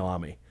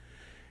Kyalami,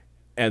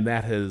 and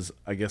that has,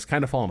 I guess,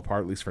 kind of fallen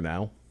apart, at least for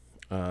now.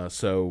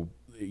 So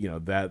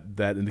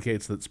that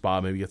indicates that Spa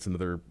maybe gets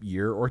another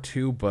year or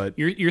two. But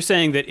You're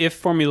saying that if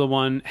Formula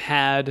One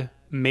had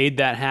made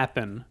that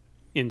happen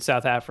in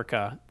South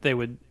Africa, they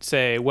would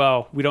say,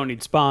 well, we don't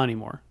need Spa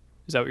anymore.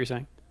 Is that what you're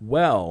saying?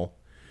 Well,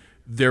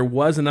 there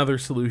was another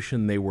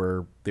solution they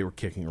were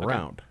kicking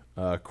around.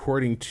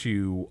 According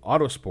to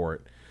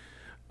Autosport,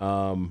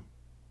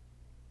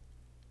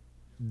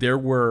 there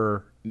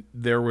were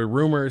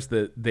rumors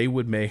that they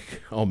would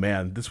make, oh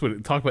man, this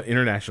would talk about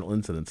international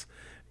incidents.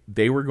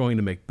 They were going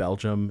to make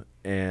Belgium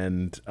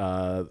and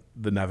the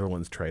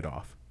Netherlands trade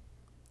off.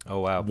 Oh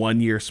wow.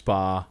 1 year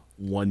Spa,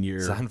 1 year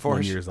Zandvoort?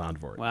 1 year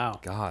Zandvoort. Wow.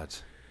 God.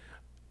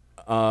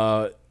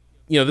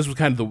 This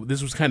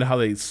was kind of how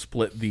they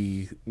split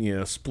the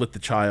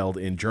child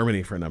in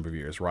Germany for a number of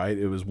years, right?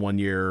 It was 1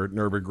 year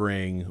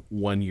Nürburgring,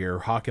 1 year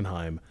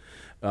Hockenheim.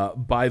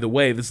 By the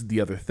way, this is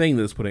the other thing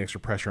that is putting extra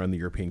pressure on the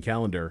European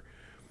calendar.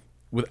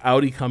 With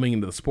Audi coming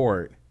into the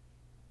sport,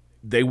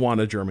 they want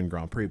a German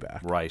Grand Prix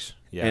back, Right.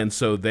 Yeah. and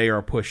so they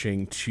are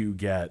pushing to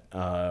get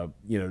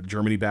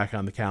Germany back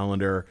on the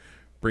calendar,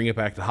 bring it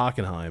back to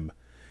Hockenheim,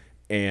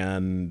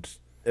 and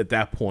at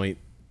that point,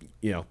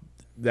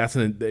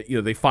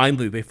 they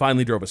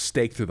finally drove a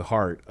stake through the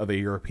heart of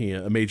a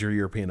major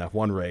European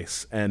F1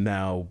 race, and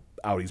now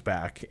Audi's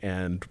back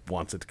and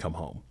wants it to come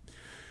home.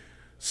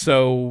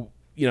 So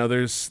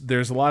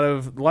there's a lot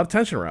of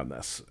tension around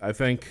this. I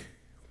think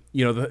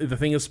the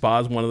thing is, Spa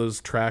is one of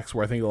those tracks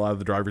where I think a lot of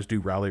the drivers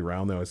do rally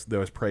around. They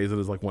always praise it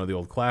as like one of the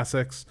old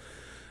classics,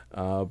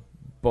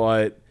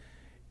 but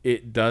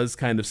it does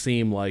kind of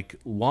seem like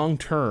long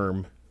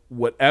term,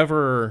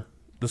 whatever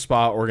the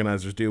Spa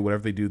organizers do,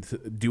 whatever they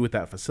do with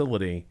that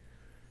facility,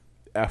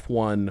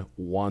 F1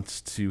 wants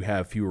to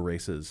have fewer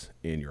races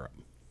in Europe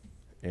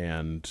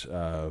and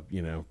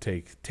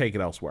take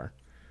it elsewhere.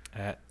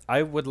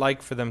 I would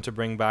like for them to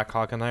bring back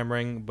Hockenheim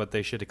Ring, but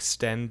they should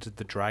extend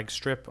the drag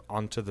strip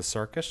onto the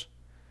circuit,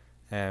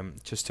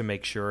 just to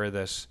make sure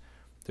that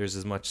there's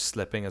as much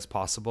slipping as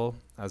possible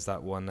as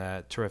that one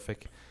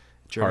terrific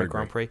German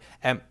Grand Prix.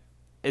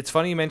 It's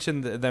funny you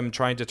mentioned them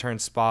trying to turn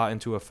Spa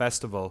into a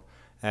festival.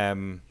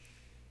 Do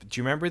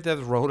you remember the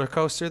roller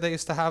coaster they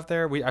used to have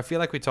there? I feel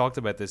like we talked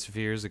about this a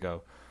few years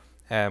ago.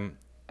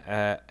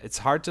 It's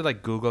hard to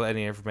like Google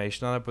any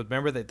information on it, but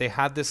remember that they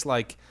had this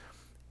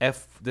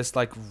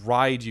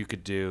ride you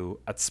could do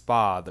at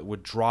Spa that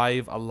would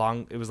drive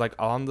along. It was like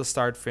on the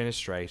start finish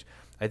straight.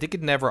 I think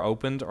it never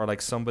opened, or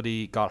like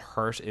somebody got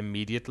hurt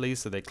immediately,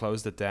 so they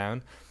closed it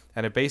down,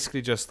 and it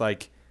basically just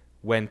like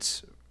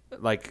went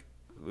like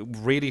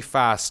really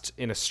fast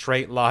in a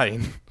straight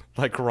line.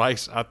 Like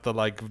right at the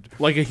like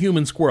a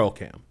human squirrel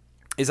cam.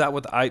 Is that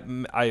what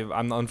I'm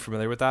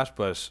unfamiliar with that,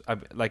 but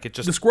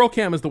the squirrel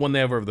cam is the one they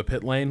have over the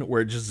pit lane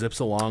where it just zips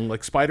along.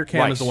 Like spider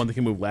cam is the one that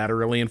can move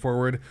laterally and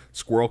forward.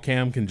 Squirrel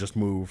cam can just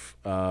move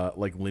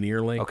like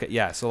linearly. Okay,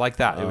 yeah, so like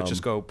that, it would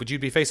just go, but you'd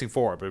be facing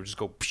forward, but it would just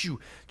go pew,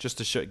 just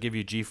to give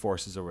you G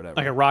forces or whatever.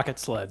 Like a rocket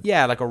sled.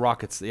 Yeah, like a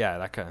rocket, yeah,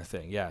 that kind of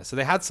thing. Yeah, so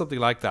they had something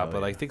like that,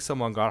 but I think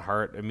someone got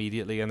hurt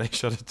immediately and they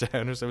shut it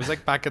down. Or so it was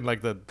like back in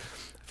like I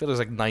feel it was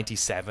like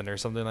 97 or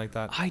something like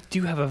that. I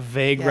do have a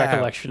vague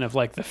recollection of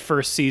like the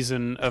first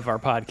season of our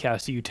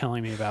podcast, you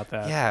telling me about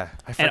that. Yeah.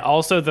 And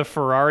also the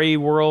Ferrari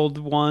World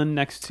one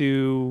next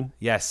to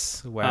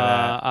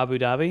Abu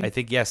Dhabi. I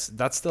think, yes,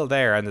 that's still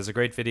there. And there's a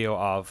great video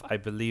of, I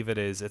believe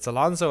it's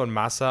Alonso and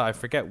Massa. I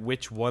forget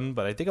which one,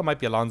 but I think it might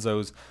be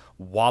Alonso's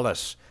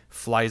wallet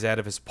flies out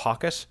of his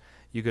pocket.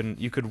 You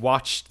could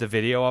watch the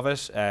video of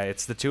it.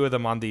 It's the two of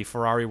them on the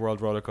Ferrari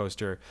World roller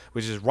coaster,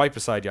 which is right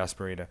beside Yas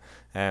Marina.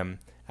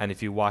 And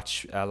if you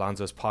watch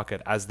Alonso's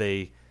pocket as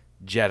they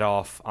jet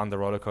off on the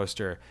roller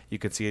coaster, you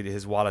could see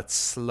his wallet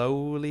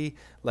slowly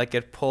like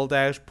get pulled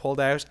out,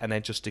 and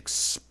then just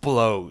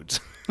explode,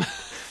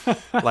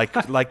 like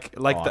awesome.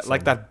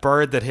 Like that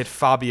bird that hit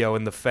Fabio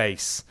in the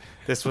face.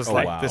 This was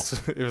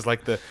It was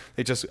like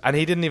and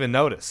he didn't even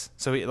notice.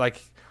 So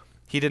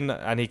He didn't,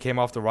 and he came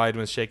off the ride and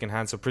was shaking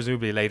hands. So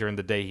presumably later in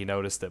the day he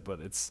noticed it,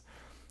 but it's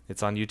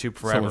on YouTube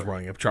forever. Someone's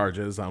running up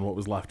charges on what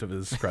was left of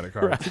his credit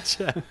card.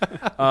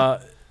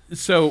 Right.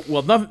 So,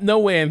 well, no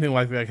way anything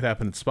like that could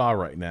happen at Spa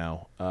right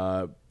now,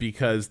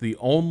 because the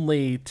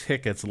only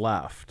tickets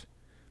left,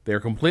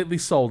 they're completely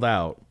sold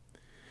out,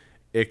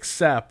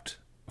 except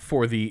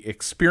for the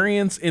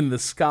Experience in the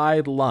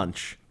Sky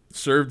lunch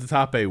served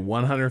atop a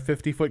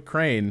 150-foot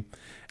crane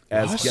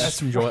as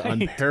guests enjoy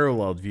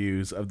unparalleled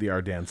views of the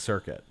Ardennes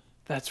circuit.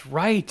 That's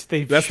right.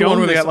 That's the one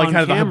where they got like kind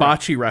of the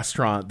hibachi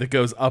restaurant that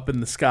goes up in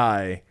the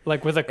sky,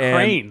 like with a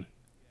crane.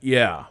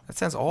 Yeah, that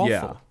sounds awful.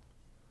 Yeah.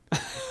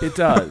 It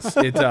does.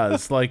 It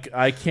does. Like,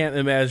 I can't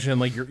imagine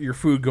like your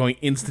food going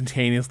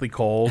instantaneously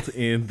cold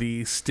in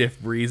the stiff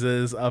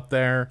breezes up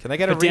there. Can I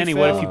get a But Danny,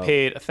 refill? what if you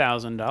paid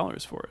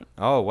 $1,000 for it?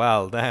 Oh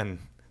well, then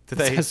did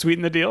Does they that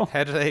sweeten the deal?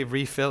 How do they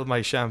refill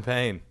my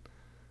champagne?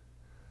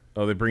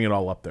 Oh, they bring it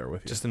all up there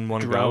with you. Just in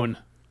one Drone.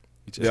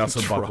 go. They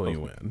also buckle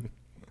you in.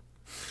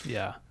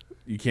 Yeah.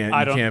 You can't. I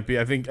You don't- can't be.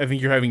 I think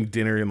you're having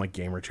dinner in like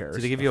gamer chairs.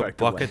 Did they give you a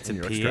effectively, bucket to and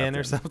you're pee in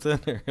or strapped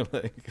something, or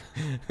like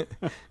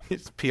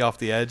just pee off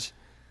the edge?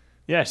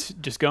 Yes,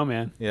 just go,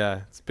 man.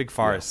 Yeah, it's big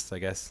forests, I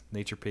guess.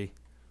 Nature pee.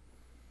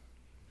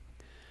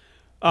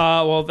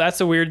 Well,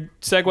 that's a weird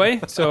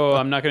segue, so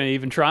I'm not going to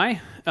even try.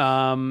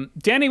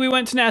 Danny, we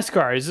went to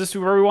NASCAR. Is this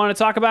where we want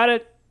to talk about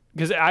it?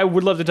 Because I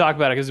would love to talk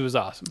about it because it was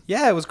awesome.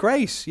 Yeah, it was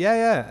great.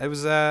 Yeah. It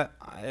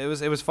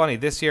was funny.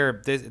 This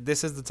year,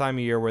 this is the time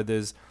of year where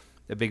there's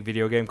a big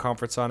video game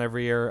conference on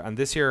every year, and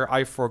this year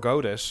I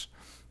forgoed it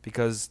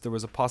because there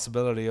was a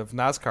possibility of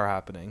NASCAR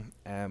happening.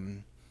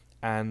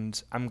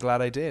 And I'm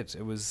glad I did.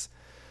 It was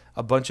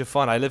a bunch of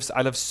fun. I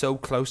live so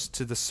close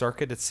to the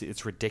circuit.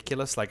 It's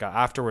ridiculous. Like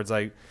afterwards,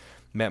 I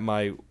met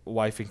my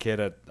wife and kid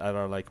at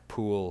our like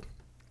pool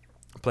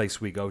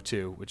place we go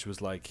to, which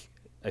was like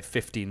a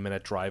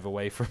 15-minute drive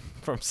away from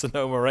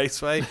Sonoma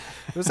Raceway.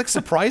 It was like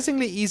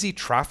surprisingly easy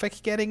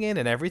traffic getting in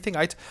and everything.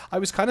 I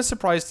was kind of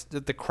surprised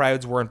that the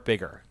crowds weren't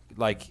bigger.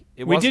 Like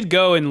We did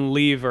go and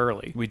leave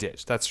early. We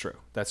did. That's true.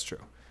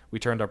 We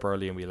turned up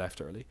early and we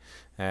left early.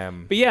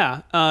 But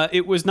yeah,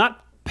 it was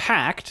not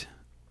packed,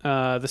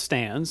 the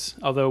stands,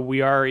 although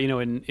we are,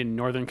 in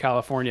Northern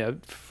California,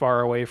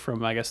 far away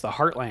from, I guess, the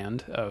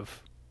heartland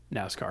of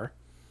NASCAR.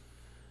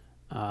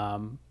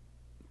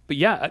 But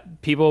yeah,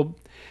 people,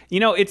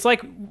 it's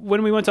like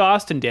when we went to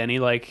Austin, Danny,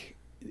 like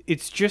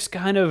it's just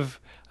kind of,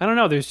 I don't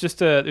know, there's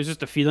just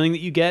a feeling that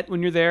you get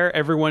when you're there.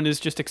 Everyone is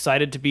just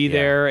excited to be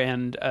there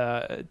and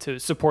to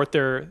support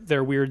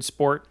their weird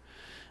sport.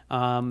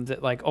 That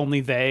like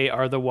only they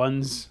are the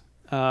ones.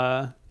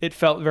 It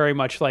felt very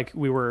much like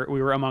we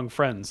were among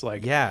friends.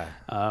 Like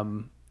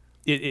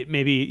it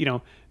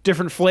maybe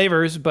different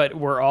flavors, but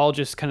we're all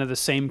just kind of the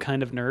same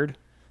kind of nerd.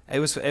 I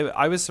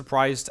was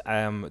surprised.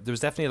 There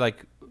was definitely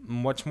like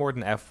much more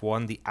than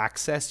F1. The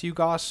access you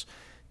got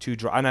to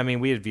drive, and I mean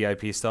we had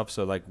VIP stuff,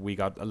 so like we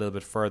got a little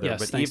bit further. Yes,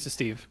 but thanks to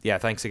Steve. Yeah,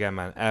 thanks again,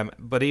 man.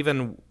 But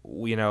even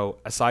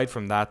aside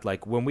from that,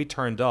 like when we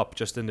turned up,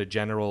 just in the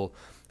general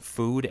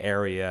food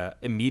area,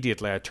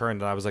 immediately I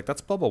turned and I was like,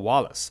 "That's Bubba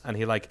Wallace," and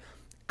he like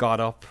got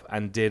up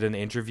and did an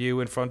interview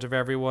in front of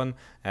everyone.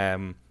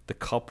 The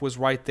Cup was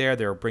right there.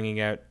 They were bringing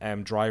out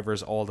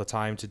drivers all the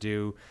time to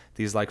do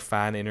these like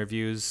fan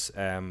interviews.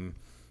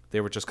 They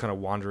were just kind of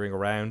wandering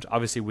around.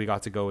 Obviously, we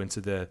got to go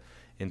into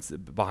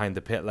behind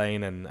the pit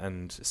lane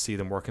and see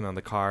them working on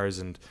the cars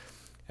and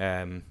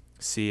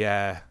see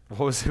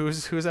whose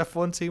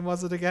F1 team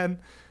was it again?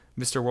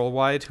 Mr.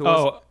 Worldwide. Who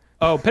was?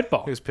 Oh,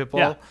 Pitbull. Who's Pitbull?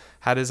 Yeah.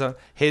 Had his own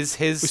his.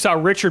 We saw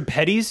Richard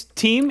Petty's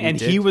team, and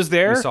he was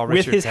there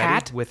with his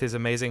hat, with his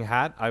amazing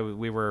hat.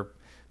 We were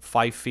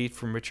 5 feet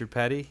from Richard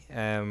Petty.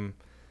 Who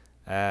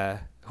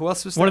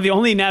else was there? One of the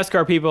only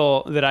NASCAR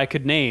people that I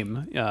could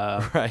name.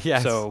 Right,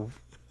 yes. So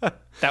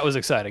that was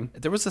exciting.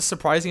 There was a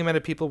surprising amount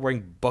of people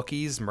wearing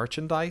Buc-ee's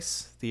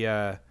merchandise.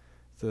 The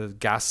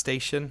gas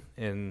station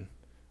in,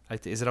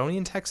 is it only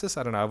in Texas?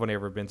 I don't know. I've only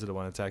ever been to the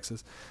one in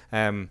Texas.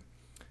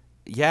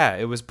 Yeah,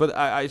 it was. But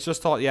I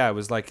just thought, it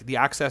was like the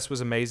access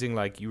was amazing.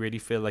 Like you really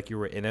feel like you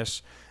were in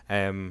it.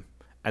 And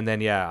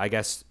then I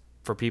guess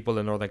for people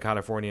in Northern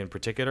California in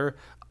particular,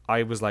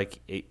 I was like,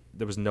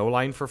 there was no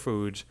line for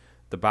food.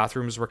 The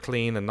bathrooms were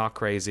clean and not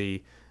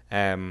crazy.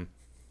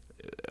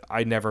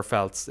 I never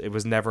felt, it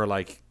was never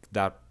like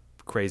that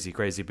crazy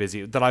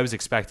busy that I was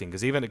expecting.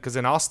 Because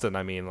in Austin,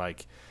 I mean,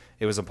 like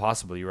it was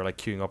impossible. You were like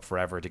queuing up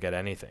forever to get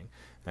anything.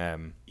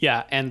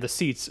 Yeah, and the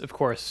seats, of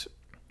course,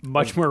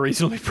 much more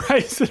reasonably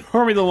priced than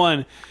Formula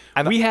One.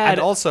 And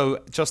also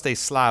just a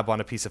slab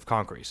on a piece of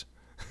concrete.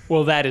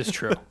 Well, that is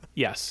true.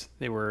 Yes,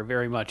 they were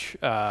very much,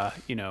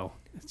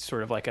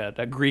 sort of like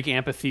a Greek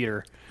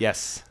amphitheater.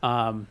 Yes.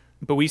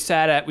 But we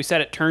sat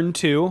at turn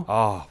 2.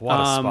 Oh, what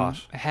a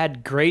spot!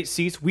 Had great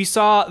seats. We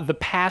saw the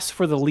pass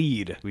for the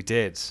lead. We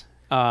did.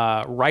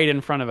 Right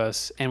in front of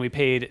us, and we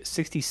paid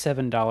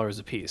 $67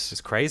 a piece.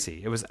 It's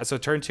crazy. It was so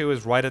turn 2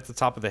 is right at the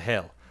top of the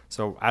hill.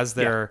 So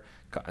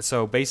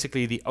so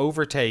basically the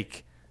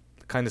overtake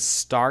kind of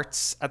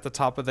starts at the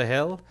top of the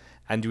hill,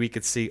 and we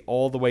could see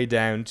all the way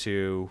down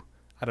to,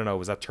 I don't know,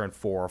 was that turn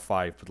 4 or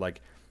 5, but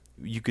like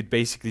you could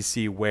basically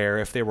see where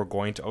if they were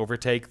going to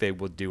overtake, they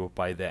would do it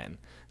by then.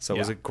 So it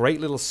was a great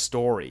little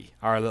story.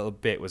 Our little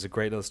bit was a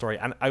great little story.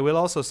 And I will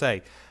also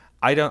say,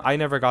 I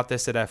never got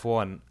this at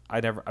F1.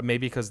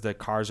 Maybe because the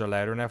cars are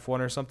louder in F1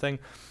 or something,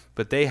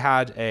 but they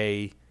had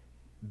a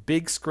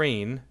big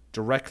screen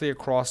directly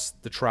across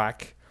the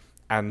track,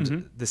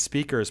 and the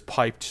speakers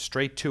piped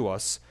straight to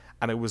us,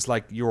 and it was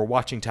like you were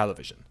watching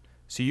television.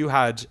 So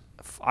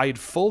I had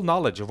full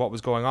knowledge of what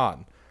was going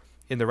on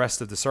in the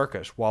rest of the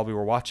circuit while we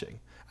were watching,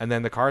 and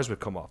then the cars would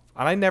come up.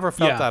 And I never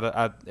felt that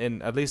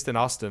at least in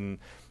Austin.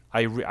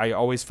 I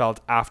always felt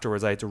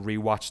afterwards I had to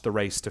rewatch the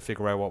race to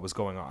figure out what was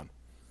going on.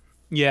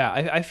 Yeah,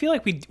 I feel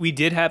like we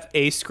did have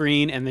a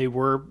screen, and they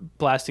were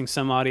blasting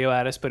some audio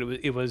at us, but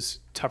it was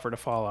tougher to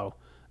follow.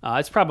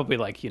 It's probably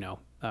like,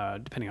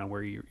 depending on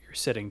where you're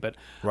sitting. But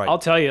Right. I'll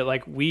tell you,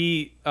 like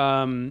we,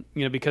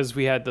 because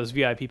we had those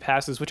VIP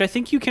passes, which I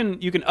think you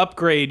can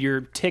upgrade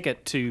your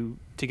ticket to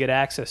get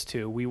access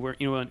to. We were,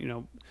 there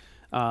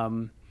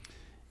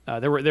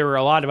were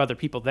a lot of other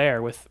people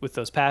there with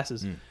those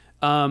passes.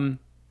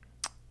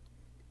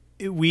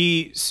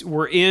 We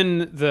were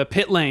in the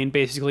pit lane,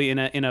 basically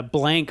in a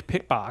blank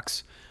pit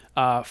box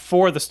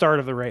for the start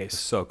of the race.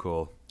 So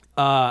cool.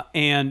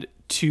 And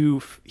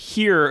to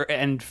hear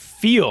and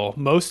feel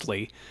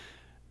mostly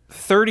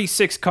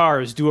 36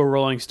 cars do a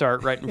rolling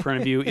start right in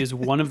front of you is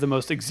one of the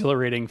most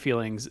exhilarating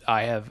feelings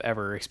I have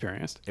ever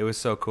experienced. It was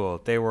so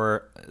cool. They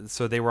were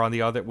on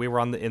the other, we were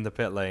in the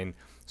pit lane.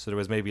 So there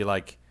was maybe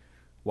like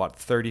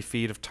 30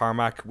 feet of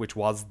tarmac, which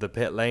was the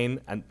pit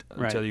lane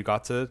until you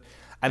got to it.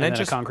 And then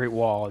just a concrete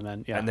wall,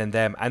 and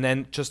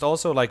then just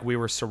also like we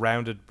were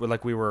surrounded,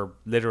 like we were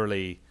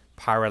literally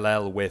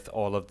parallel with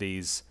all of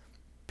these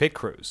pit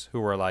crews who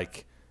were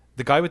like,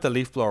 the guy with the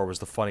leaf blower was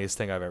the funniest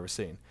thing I've ever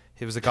seen.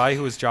 He was a guy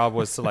whose job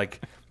was to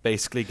like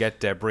basically get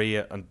debris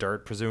and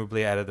dirt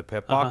presumably out of the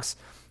pit box,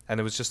 and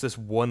it was just this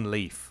one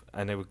leaf,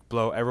 and it would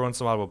blow every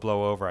once in a while, it would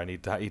blow over, and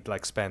he'd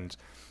like spend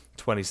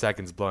 20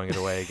 seconds blowing it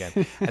away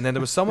again. And then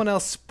there was someone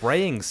else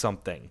spraying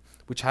something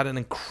which had an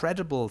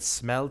incredible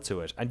smell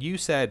to it. And you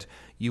said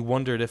you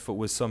wondered if it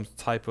was some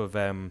type of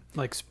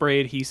like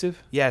spray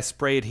adhesive. Yeah,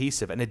 spray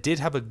adhesive, and it did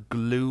have a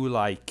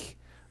glue-like,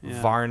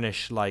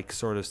 varnish-like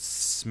sort of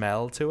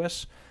smell to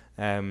it.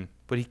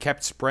 But he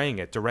kept spraying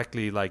it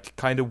directly, like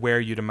kind of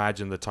where you'd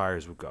imagine the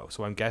tires would go.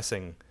 So I'm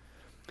guessing,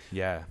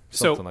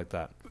 something like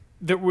that.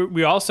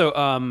 We also,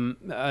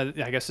 I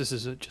guess this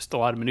is just a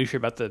lot of minutia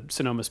about the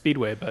Sonoma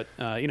Speedway, but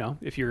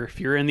if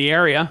you're in the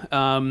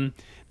area,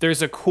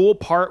 there's a cool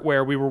part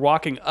where we were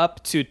walking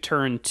up to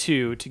turn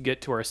 2 to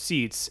get to our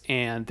seats,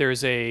 and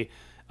there's an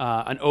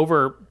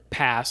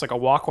overpass, like a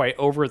walkway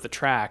over the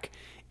track,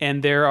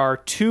 and there are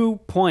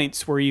 2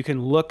 points where you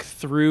can look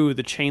through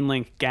the chain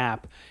link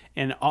gap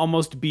and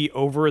almost be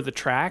over the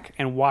track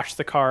and watch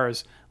the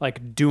cars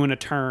like doing a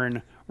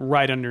turn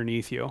right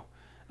underneath you.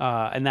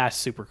 And that's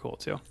super cool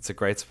too. It's a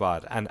great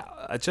spot. And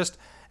just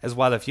as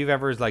well, if you've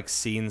ever like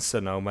seen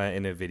Sonoma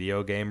in a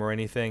video game or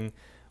anything,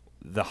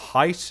 the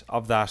height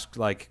of that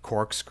like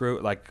corkscrew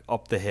like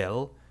up the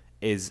hill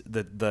is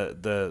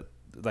the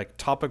like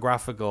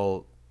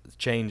topographical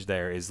change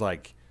there is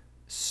like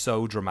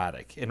so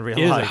dramatic in real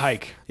life. It is a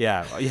hike.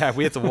 Yeah,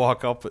 we had to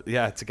walk up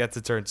to get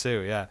to turn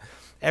 2. Yeah.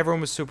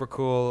 Everyone was super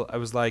cool. I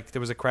was like, there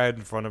was a crowd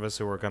in front of us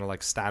who were kind of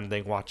like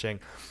standing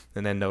watching,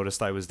 and then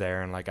noticed I was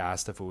there and like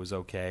asked if it was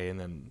okay, and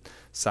then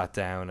sat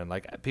down, and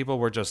like people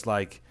were just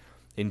like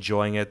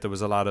enjoying it. There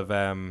was a lot of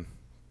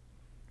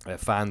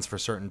fans for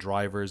certain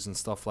drivers and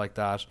stuff like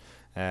that.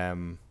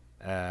 A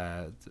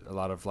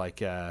lot of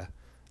like I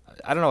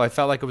don't know, I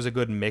felt like it was a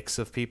good mix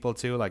of people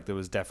too. Like there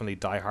was definitely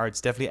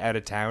diehards, definitely out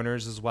of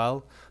towners as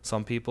well.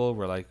 Some people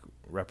were like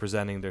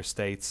representing their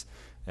states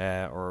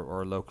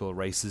or local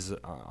races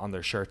on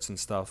their shirts and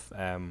stuff.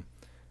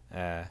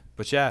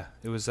 But yeah,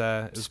 it was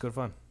good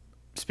fun.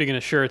 Speaking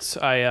of shirts,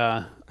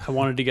 I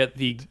wanted to get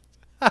the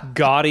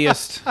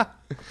gaudiest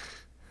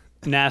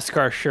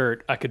NASCAR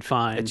shirt I could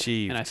find.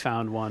 Achieved. And I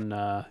found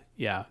one.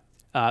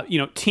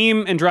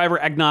 Team and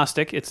driver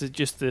agnostic. It's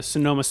just the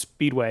Sonoma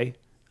Speedway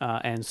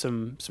and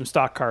some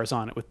stock cars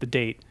on it with the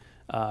date.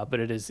 But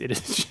it is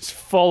just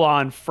full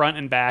on front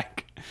and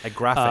back. A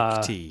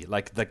graphic tee,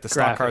 like the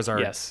stock cars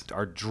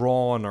are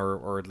drawn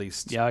or at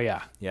least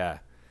yeah.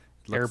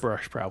 Looks,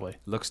 airbrush probably.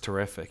 Looks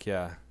terrific.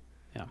 Yeah.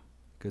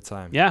 Good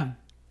time. Yeah,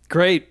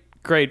 great,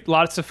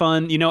 lots of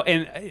fun.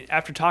 And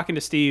after talking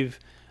to Steve,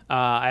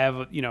 I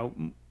have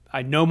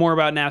I know more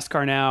about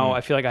NASCAR now.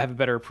 I feel like I have a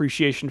better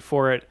appreciation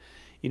for it.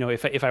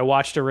 If I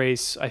watched a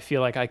race, I feel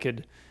like I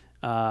could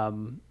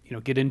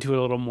get into it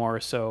a little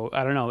more. So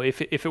I don't know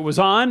if it was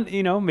on,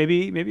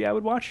 maybe I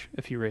would watch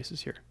a few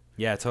races here.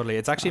 Yeah, totally.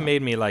 It's actually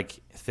made me like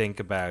think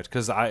about,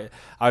 because I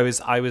was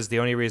the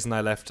only reason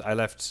I left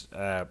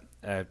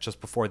just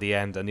before the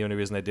end, and the only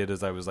reason I did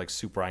is I was like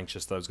super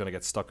anxious that I was going to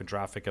get stuck in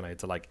traffic and I had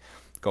to like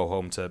go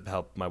home to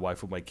help my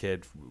wife with my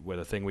kid with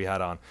a thing we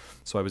had on.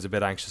 So I was a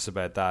bit anxious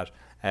about that.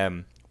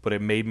 but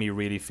it made me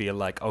really feel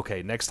like,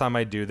 okay, next time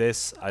I do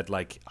this, I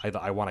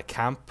want to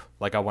camp.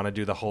 Like, I want to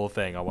do the whole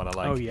thing. I want to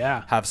Oh,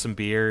 yeah. have some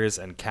beers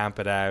and camp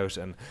it out.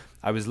 And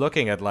I was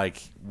looking at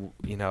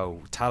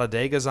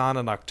Talladega's on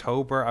in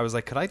October. I was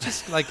like, could I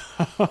just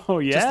Oh,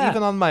 yeah. just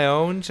even on my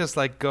own, just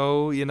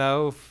go,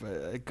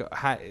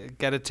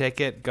 get a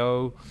ticket,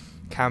 go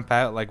camp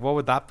out. Like, what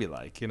would that be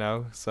like,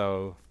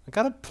 So I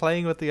got it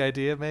playing with the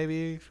idea.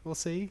 Maybe we'll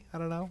see. I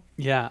don't know.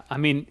 Yeah. I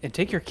mean, and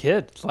take your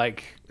kid.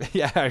 Like,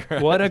 Yeah.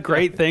 what a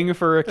great thing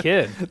for a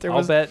kid.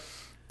 I'll bet.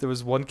 There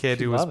was one kid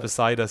She'd who was love it.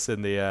 beside us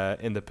in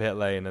the pit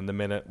lane, and the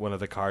minute one of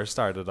the cars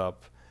started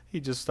up, he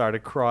just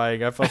started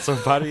crying. I felt so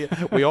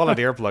bad. We all had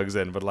earplugs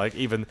in, but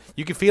even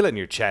you can feel it in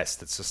your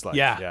chest. It's just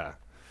Yeah.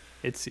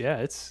 It's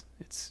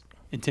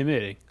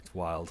intimidating. it's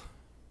wild.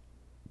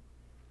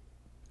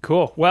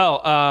 Cool.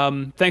 Well,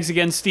 thanks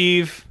again,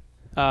 Steve.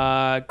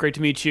 Great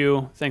to meet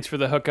you. Thanks for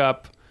the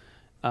hookup.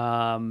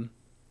 And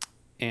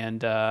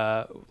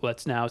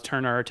let's now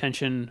turn our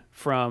attention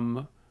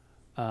from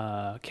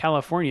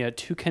California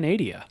to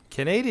Canada.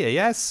 Canada,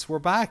 yes, we're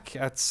back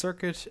at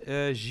Circuit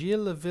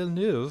Gilles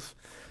Villeneuve.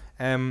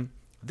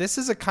 This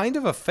is a kind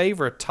of a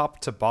favorite top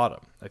to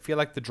bottom. I feel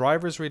like the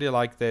drivers really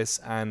like this,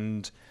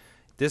 and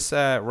this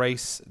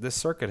this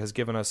circuit has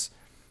given us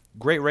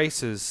great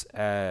races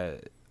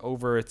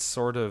over its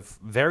sort of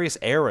various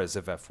eras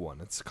of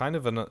F1. It's kind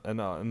of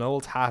an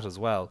old hat as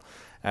well.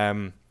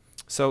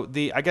 So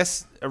the, I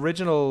guess,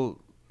 original,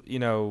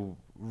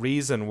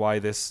 reason why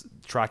this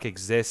track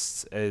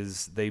exists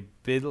is they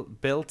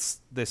built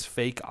this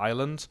fake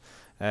island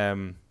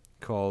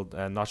called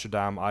Notre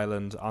Dame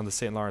Island on the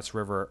St. Lawrence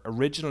River,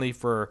 originally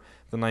for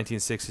the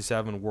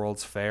 1967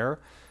 World's Fair.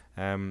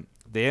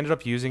 They ended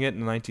up using it in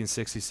the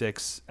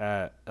 1966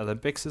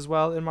 Olympics as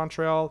well in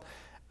Montreal,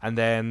 and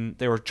then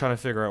they were trying to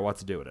figure out what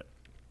to do with it.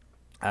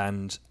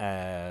 And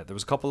there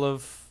was a couple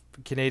of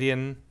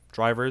Canadian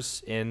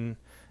drivers in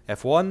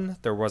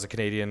F1. There was a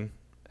Canadian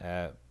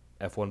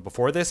F1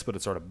 before this, but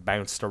it sort of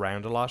bounced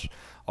around a lot,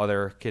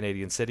 other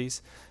Canadian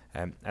cities.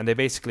 And they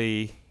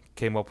basically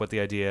came up with the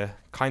idea,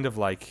 kind of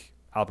like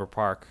Albert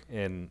Park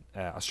in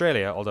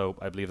Australia, although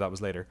I believe that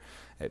was later,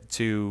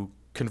 to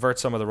convert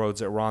some of the roads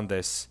that were on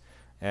this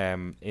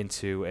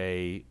into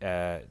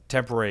a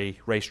temporary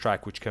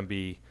racetrack, which can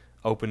be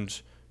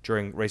opened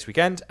during race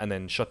weekend and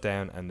then shut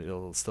down, and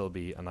it'll still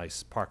be a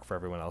nice park for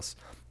everyone else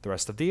the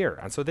rest of the year.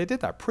 And so they did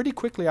that pretty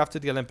quickly after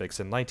the Olympics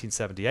in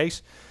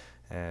 1978.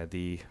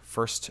 The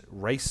first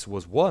race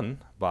was won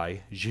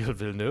by Gilles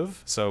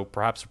Villeneuve, so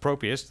perhaps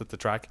appropriate that the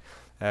track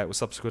was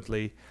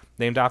subsequently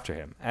named after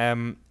him.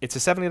 It's a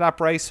 70-lap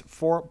race,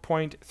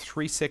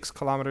 4.36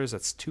 kilometers.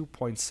 That's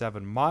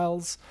 2.7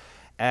 miles.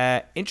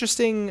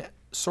 Interesting,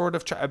 sort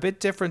of a bit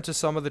different to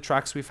some of the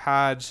tracks we've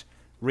had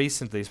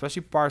recently,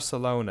 especially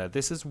Barcelona.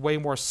 This is way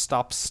more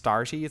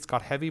stop-starty. It's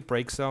got heavy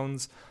brake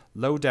zones,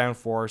 low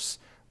downforce,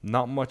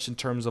 not much in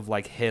terms of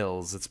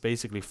hills. It's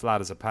basically flat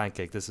as a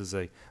pancake. This is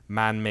a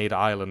man-made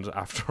island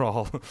after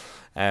all.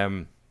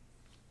 And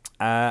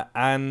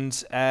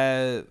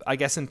I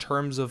guess in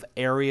terms of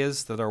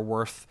areas that are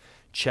worth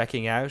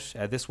checking out,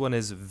 this one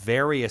is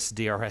various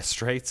DRS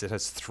straights. It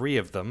has 3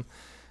 of them.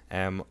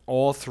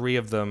 All 3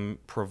 of them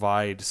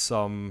provide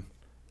some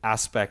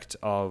aspect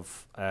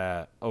of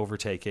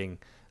overtaking.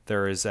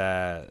 There is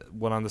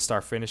one on the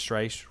start-finish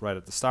straight right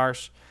at the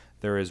start.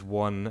 There is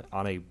one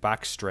on a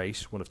back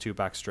straight, one of 2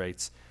 back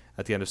straights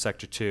at the end of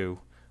Sector 2,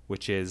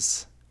 which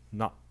is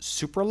not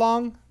super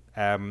long.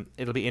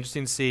 It'll be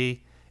interesting to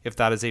see if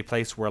that is a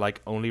place where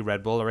only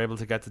Red Bull are able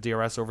to get the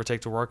DRS overtake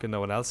to work and no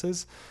one else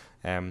is.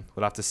 We'll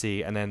have to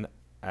see. And then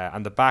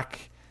on the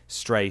back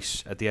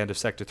straight at the end of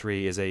Sector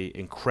 3 is a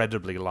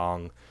incredibly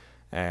long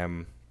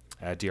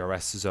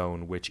DRS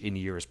zone, which in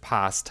years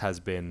past has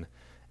been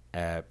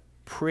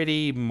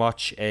pretty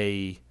much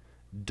a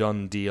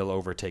done deal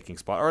overtaking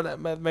spot,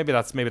 or maybe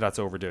that's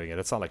overdoing it.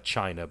 It's not like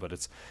China, but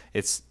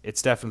it's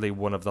definitely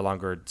one of the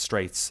longer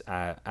straights,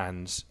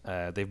 and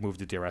they've moved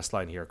the DRS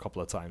line here a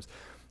couple of times.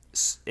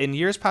 In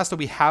years past, though,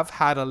 we have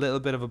had a little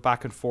bit of a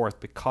back and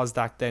forth, because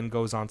that then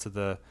goes on to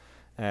the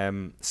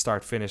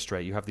start-finish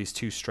straight. You have these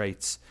 2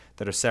 straights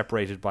that are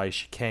separated by a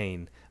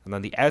chicane, and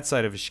on the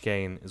outside of a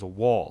chicane is a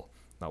wall.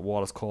 That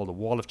wall is called the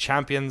Wall of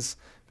Champions,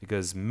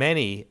 because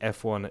many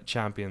F1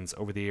 champions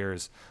over the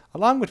years,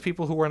 along with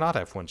people who were not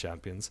F1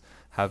 champions,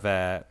 have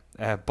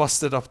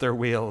busted up their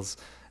wheels,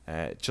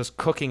 just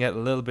cooking it a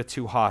little bit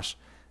too hot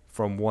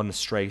from one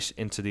straight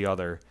into the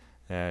other,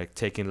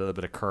 taking a little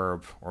bit of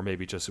curb, or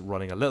maybe just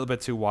running a little bit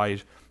too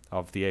wide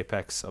of the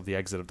apex of the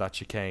exit of that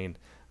chicane,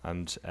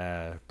 and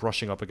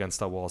brushing up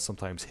against that wall,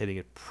 sometimes hitting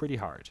it pretty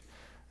hard.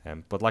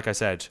 But like I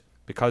said,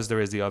 because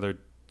there is the other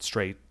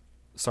straight,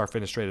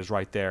 start-finish straight is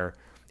right there,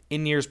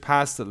 in years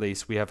past, at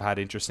least, we have had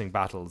interesting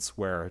battles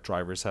where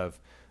drivers have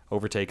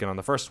overtaken on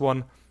the first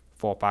one,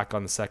 fought back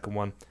on the second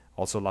one.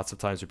 Also, lots of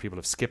times where people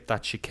have skipped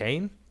that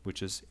chicane, which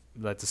has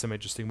led to some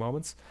interesting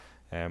moments.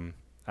 And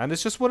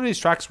it's just one of these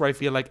tracks where I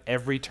feel like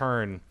every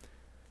turn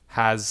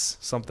has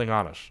something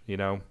on it,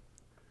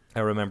 I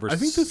remember. I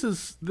think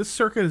this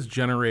circuit has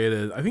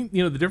generated. I think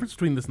the difference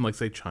between this and like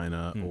say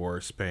China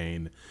or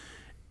Spain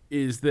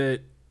is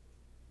that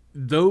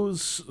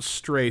those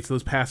straights,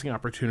 those passing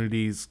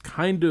opportunities,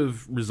 kind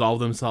of resolve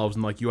themselves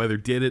in like you either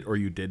did it or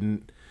you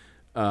didn't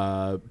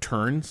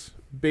turns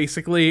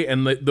basically,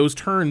 and those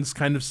turns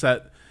kind of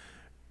set.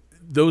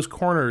 Those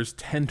corners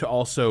tend to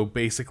also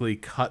basically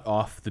cut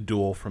off the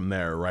duel from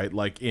there, right?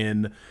 Like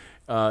in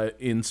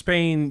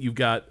Spain, you've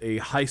got a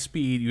high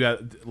speed, you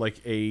got like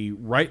a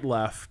right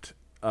left,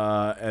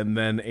 and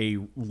then a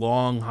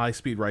long high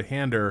speed right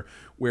hander,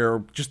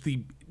 where just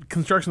the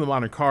construction of the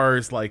modern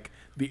cars, like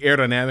the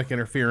aerodynamic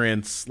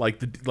interference, like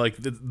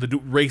the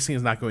racing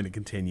is not going to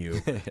continue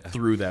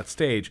through that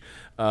stage.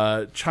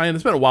 China,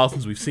 it's been a while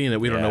since we've seen it.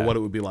 We don't know what it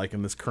would be like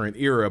in this current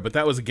era, but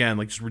that was again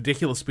like just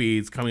ridiculous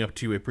speeds coming up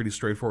to a pretty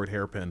straightforward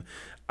hairpin.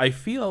 I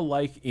feel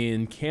like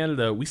in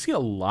Canada we see a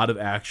lot of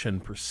action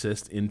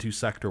persist into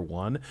Sector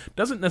 1.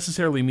 Doesn't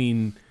necessarily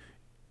mean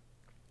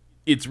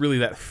it's really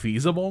that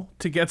feasible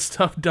to get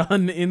stuff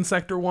done in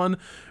Sector 1,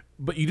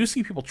 but you do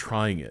see people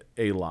trying it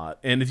a lot.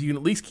 And if you can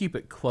at least keep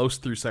it close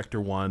through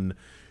Sector 1,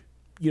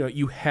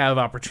 you have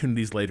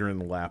opportunities later in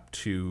the lap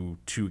to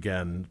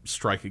again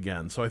strike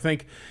again. So I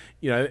think,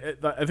 I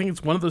think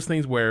it's one of those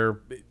things where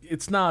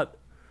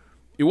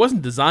it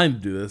wasn't designed to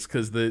do this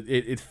because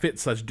it fit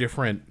such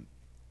different.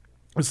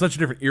 It's such a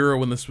different era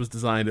when this was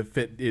designed. It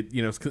fit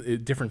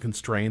different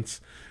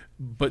constraints,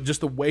 but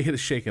just the way it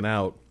is shaken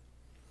out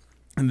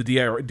in the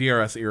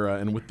DRS era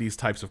and with these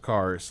types of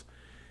cars,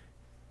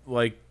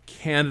 like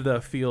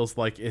Canada feels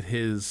like it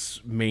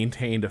has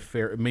maintained a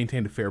fair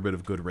bit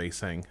of good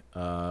racing,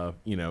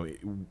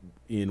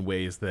 in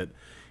ways that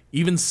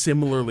even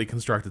similarly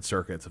constructed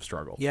circuits have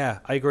struggled. Yeah,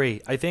 I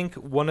agree. I think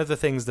one of the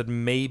things that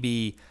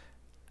maybe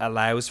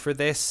allows for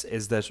this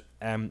is that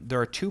there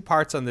are two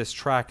parts on this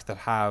track that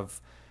have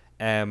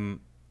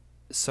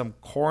some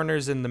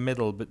corners in the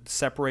middle, but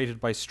separated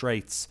by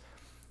straights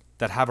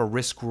that have a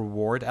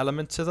risk-reward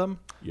element to them.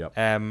 Yep.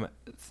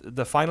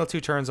 The final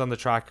two turns on the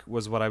track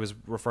was what I was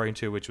referring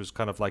to, which was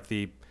kind of like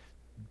the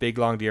big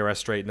long DRS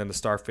straight and then the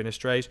start-finish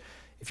straight.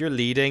 If you're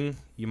leading,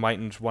 you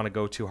mightn't want to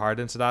go too hard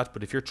into that,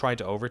 but if you're trying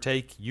to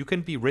overtake, you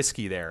can be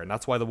risky there, and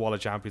that's why the Wall of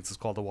Champions is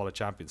called the Wall of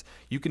Champions.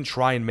 You can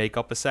try and make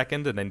up a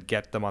second and then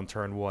get them on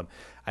turn 1.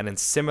 And then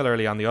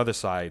similarly on the other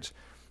side,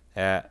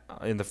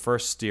 in the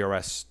first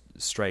DRS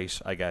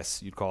straight, I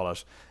guess you'd call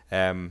it,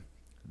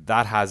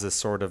 that has a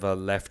sort of a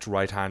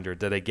left-right-hander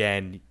that,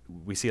 again,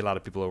 we see a lot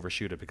of people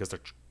overshoot it because they're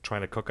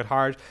trying to cook it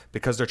hard,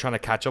 because they're trying to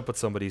catch up with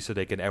somebody so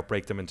they can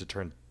outbrake them into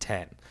turn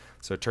 10.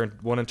 So turn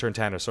 1 and turn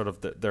 10 are sort of,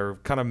 they're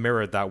kind of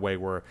mirrored that way,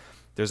 where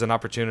there's an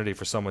opportunity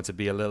for someone to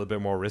be a little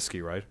bit more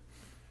risky, right?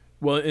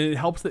 Well, it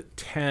helps that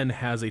 10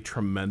 has a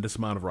tremendous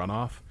amount of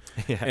runoff.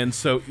 Yeah. And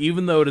so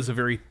even though it is a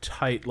very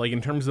tight, like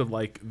in terms of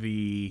like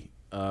the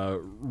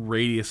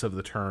radius of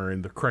the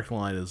turn, the correct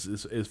line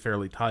is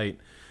fairly tight.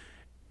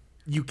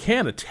 You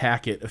can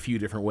attack it a few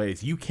different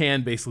ways. You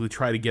can basically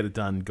try to get it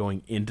done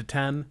going into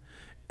 10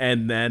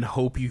 and then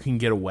hope you can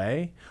get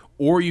away.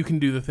 Or you can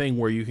do the thing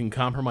where you can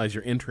compromise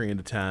your entry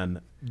into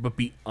 10, but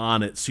be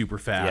on it super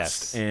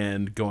fast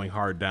and going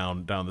hard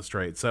down the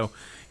straight. So,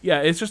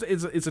 yeah, it's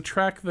a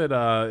track that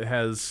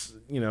has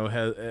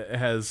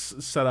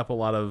set up a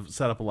lot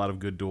of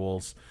good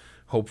duels.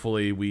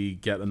 Hopefully we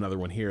get another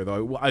one here,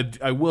 though.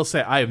 I will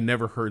say I have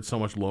never heard so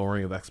much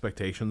lowering of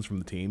expectations from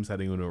the teams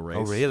heading into a race.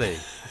 Oh, really?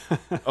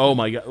 Oh,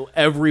 my God.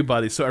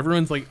 Everybody. So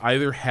everyone's like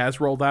either has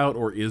rolled out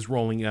or is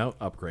rolling out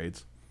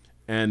upgrades.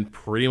 And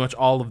pretty much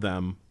all of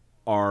them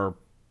are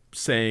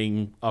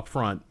saying up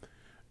front,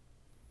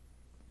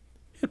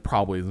 it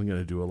probably isn't going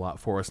to do a lot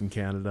for us in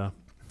Canada.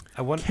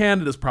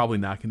 Canada's probably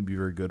not going to be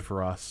very good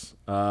for us.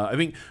 I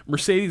think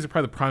Mercedes are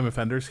probably the prime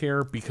offenders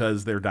here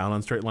because they're down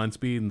on straight line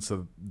speed, and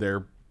so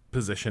their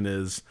position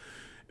is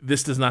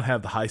this does not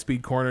have the high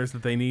speed corners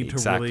that they need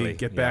to really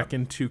get back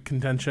into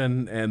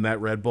contention, and that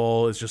Red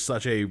Bull is just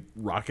such a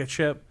rocket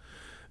ship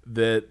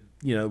that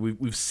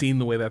we've seen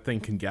the way that thing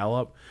can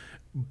gallop.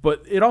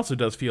 But it also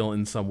does feel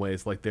in some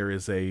ways like there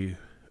is a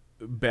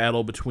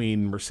battle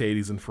between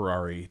Mercedes and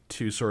Ferrari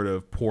to sort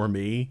of pour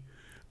me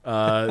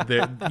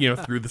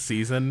through the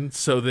season,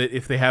 so that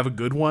if they have a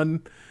good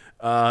one,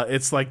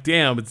 it's like,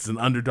 damn, it's an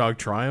underdog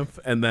triumph.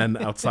 And then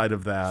outside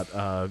of that,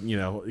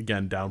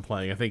 again,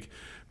 downplaying. I think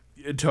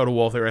Toto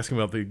Wolff, they were asking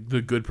about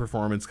the good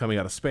performance coming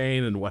out of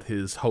Spain and what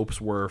his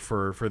hopes were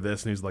for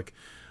this. And he's like,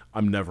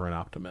 I'm never an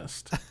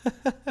optimist.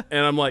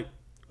 And I'm like,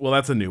 well,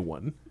 that's a new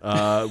one.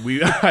 I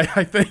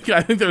think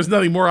there's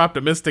nothing more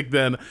optimistic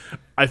than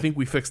I think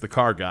we fixed the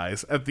car,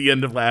 guys, at the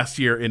end of last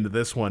year into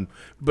this one.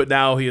 But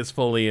now he is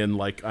fully in,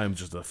 like, I'm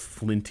just a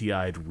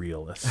flinty-eyed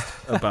realist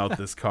about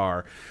this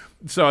car.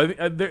 So I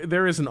think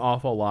there is an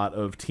awful lot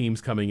of teams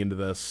coming into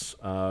this,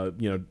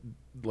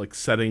 like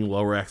setting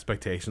lower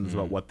expectations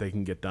about what they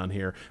can get done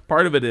here.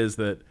 Part of it is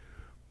that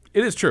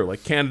It is true.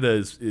 Like, Canada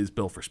is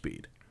built for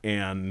speed.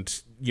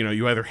 And,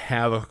 you either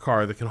have a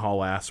car that can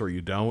haul ass or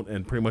you don't,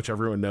 and pretty much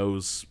everyone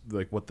knows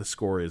like what the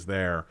score is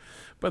there.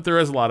 But there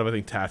is a lot of, I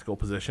think, tactical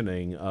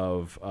positioning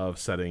of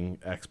setting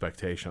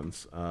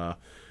expectations. I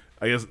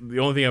guess the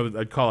only thing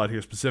I'd call out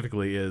here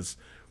specifically is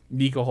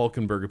Nico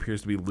Hülkenberg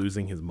appears to be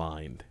losing his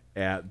mind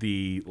at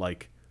the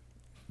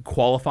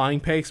qualifying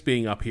pace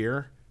being up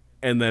here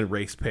and then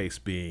race pace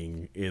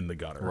being in the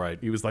gutter. Right.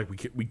 He was like,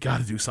 we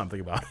got to do something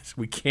about it.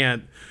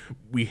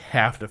 We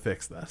have to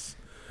fix this.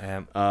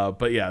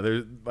 But yeah,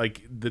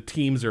 the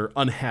teams are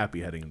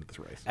unhappy heading into this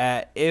race.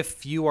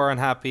 If you are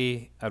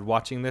unhappy at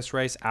watching this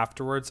race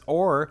afterwards,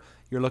 or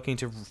you're looking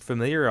to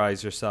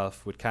familiarize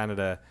yourself with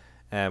Canada,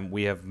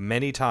 we have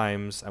many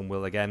times, and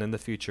will again in the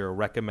future,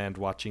 recommend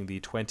watching the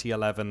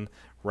 2011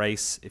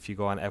 race. If you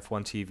go on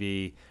F1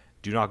 TV,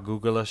 do not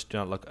Google it, do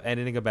not look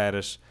anything about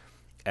it.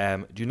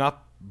 Do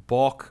not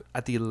balk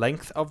at the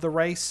length of the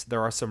race.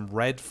 There are some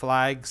red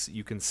flags.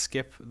 You can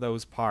skip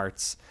those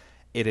parts.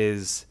 It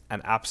is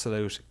an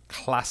absolute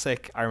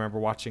classic. I remember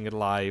watching it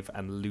live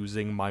and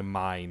losing my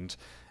mind.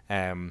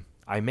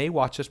 I may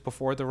watch it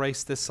before the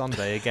race this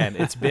Sunday again.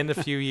 It's been a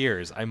few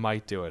years. I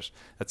might do it.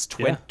 That's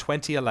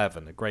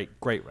 2011, a great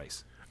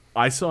race.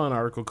 I saw an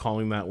article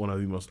calling that one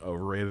of the most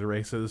overrated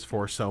races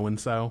for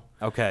so-and-so.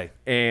 Okay.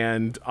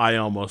 And I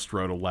almost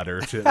wrote a letter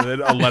to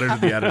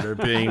the editor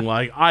being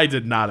like, I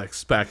did not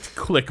expect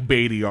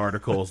clickbaity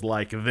articles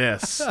like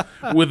this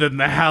within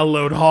the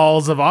hallowed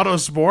halls of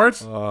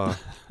autosport.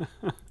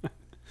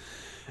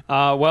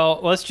 Well,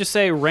 let's just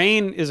say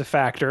rain is a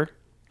factor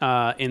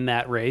in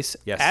that race,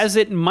 as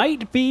it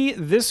might be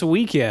this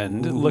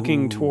weekend. Ooh.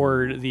 Looking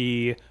toward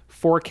the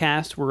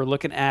forecast, we're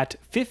looking at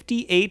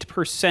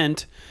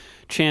 58%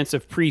 chance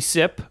of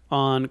precip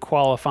on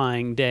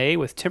qualifying day,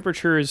 with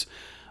temperatures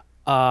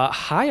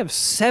high of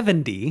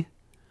 70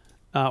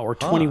 or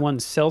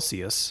 21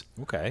 Celsius.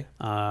 Okay.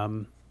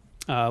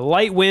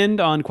 Light wind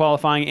on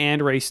qualifying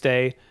and race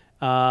day.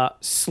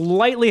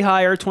 Slightly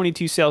higher,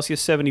 22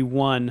 Celsius,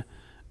 71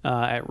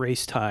 at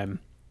race time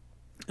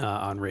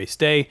on race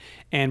day.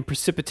 And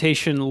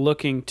precipitation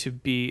looking to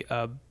be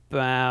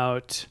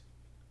about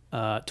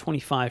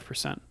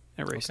 25%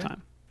 at race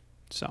time.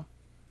 So,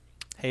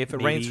 hey, if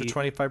it rains for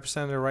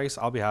 25% of the race,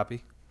 I'll be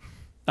happy.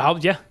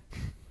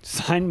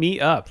 Sign me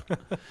up.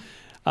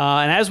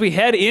 And as we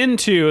head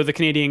into the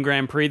Canadian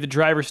Grand Prix, the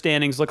driver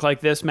standings look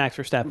like this. Max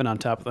Verstappen on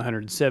top with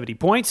 170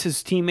 points.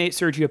 His teammate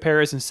Sergio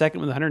Perez in second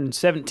with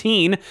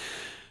 117.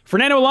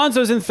 Fernando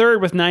Alonso's in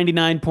third with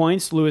 99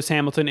 points. Lewis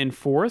Hamilton in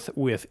fourth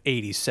with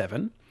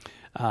 87.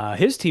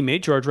 His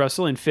teammate George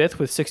Russell in fifth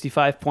with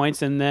 65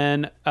 points. And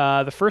then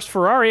the first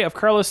Ferrari of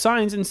Carlos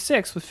Sainz in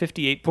sixth with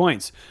 58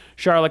 points.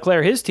 Charles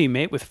Leclerc, his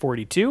teammate, with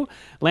 42.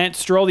 Lance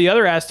Stroll, the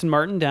other Aston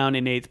Martin, down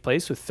in 8th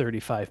place with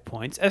 35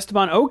 points.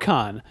 Esteban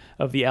Ocon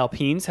of the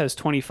Alpines has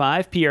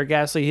 25. Pierre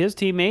Gasly, his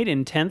teammate,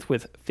 in 10th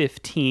with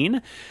 15.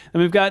 Then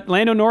we've got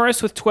Lando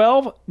Norris with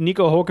 12.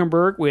 Nico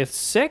Hülkenberg with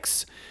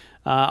 6.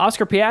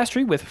 Oscar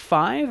Piastri with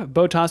 5.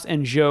 Bottas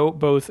and Zhou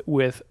both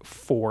with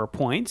 4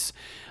 points.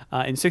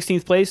 In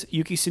 16th place,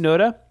 Yuki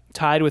Tsunoda,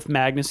 tied with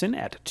Magnussen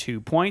at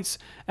 2 points.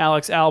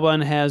 Alex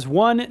Albon has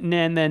 1,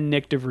 and then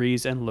Nick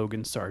DeVries and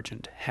Logan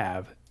Sargent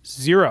have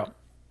 0.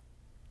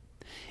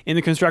 In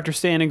the constructor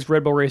standings,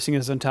 Red Bull Racing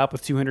is on top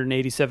with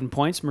 287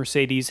 points.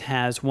 Mercedes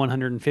has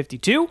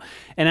 152,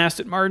 and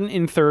Aston Martin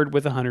in third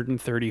with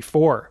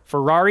 134.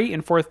 Ferrari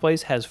in fourth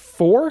place has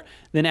 4,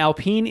 then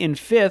Alpine in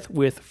fifth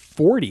with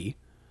 40.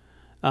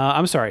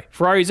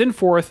 Ferrari's in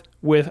fourth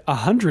with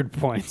 100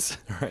 points.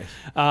 Right.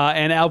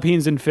 And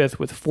Alpine's in fifth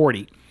with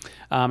 40.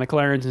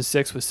 McLaren's in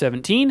sixth with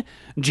 17.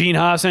 Gene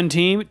Haas and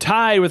team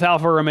tied with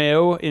Alfa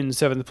Romeo in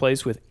seventh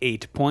place with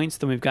 8 points.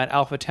 Then we've got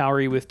Alfa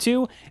Tauri with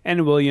 2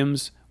 and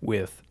Williams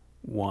with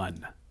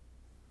 1.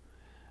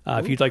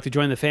 If you'd like to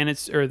join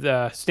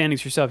the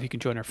standings yourself, you can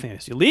join our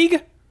fantasy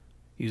league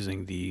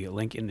using the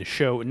link in the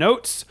show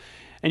notes.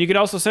 And you can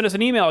also send us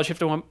an email at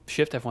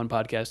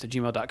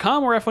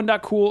shiftf1podcast@gmail.com or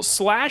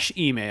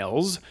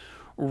f1.cool/emails.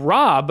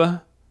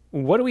 Rob,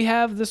 what do we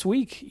have this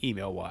week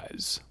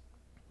email-wise?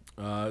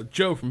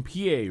 Joe from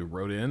PA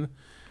wrote in,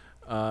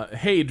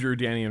 hey, Drew,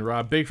 Danny, and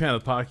Rob, big fan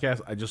of the podcast.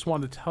 I just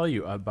wanted to tell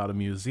you about a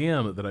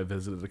museum that I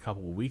visited a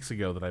couple of weeks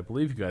ago that I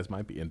believe you guys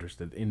might be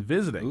interested in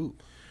visiting.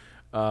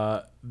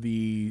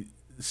 The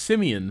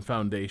Simeon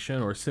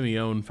Foundation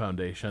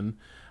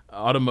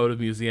Automotive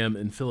Museum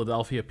in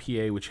Philadelphia,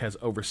 PA, which has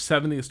over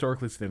 70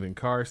 historically significant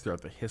cars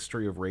throughout the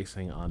history of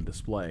racing on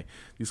display.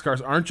 These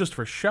cars aren't just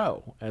for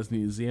show, as the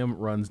museum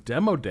runs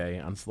demo day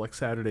on select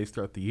Saturdays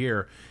throughout the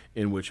year,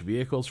 in which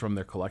vehicles from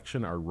their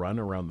collection are run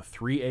around the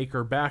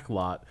 3-acre back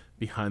lot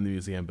behind the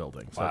museum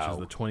building, such as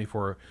the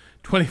 24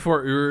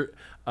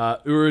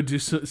 Euro du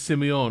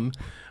Simeon,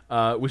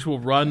 which will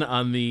run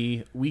on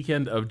the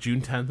weekend of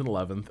June 10th and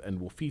 11th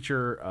and will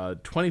feature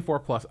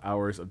 24-plus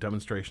hours of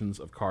demonstrations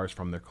of cars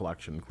from their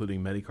collection,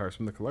 including many cars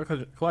from the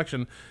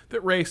collection that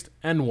raced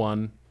and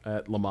won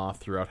at Le Mans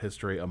throughout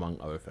history,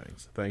 among other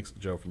things. Thanks,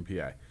 Joe from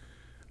PA.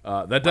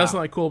 That does sound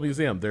like a cool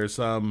museum. There's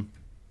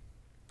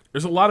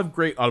There's a lot of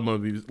great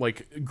automobiles.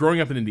 Like growing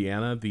up in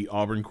Indiana, the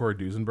Auburn Core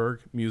Duesenberg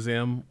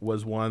Museum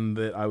was one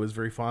that I was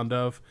very fond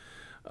of.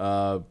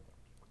 That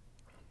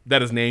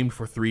is named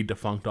for 3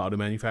 defunct auto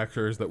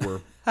manufacturers that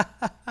were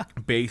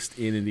based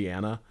in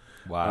Indiana.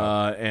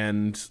 Wow.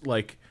 And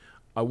like,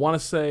 I want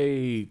to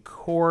say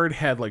Cord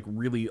had like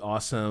really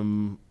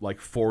awesome,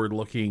 like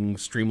forward-looking,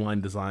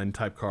 streamlined design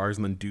type cars,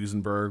 and then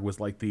Duesenberg was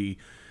like the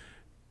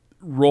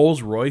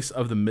Rolls Royce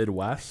of the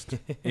Midwest.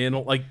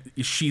 And like,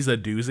 she's a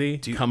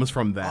doozy comes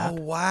from that.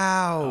 Oh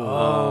wow.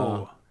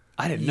 Oh,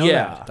 I didn't know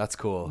yeah. that. That's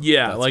cool.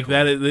 Yeah, That's like cool.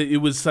 that. It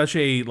was such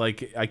a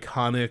like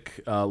iconic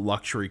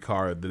luxury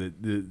car that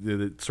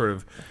it sort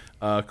of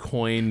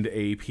coined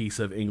a piece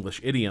of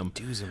English idiom.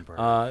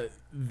 Duesenberg.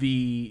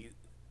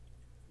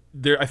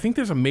 I think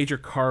there's a major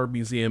car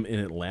museum in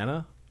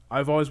Atlanta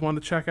I've always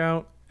wanted to check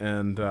out,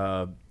 and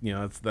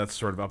that's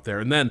sort of up there.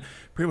 And then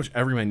pretty much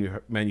every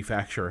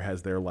manufacturer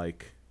has their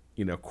like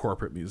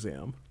corporate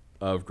museum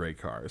of great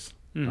cars,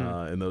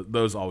 and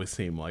those always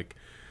seem like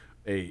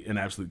an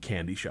absolute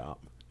candy shop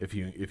if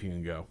you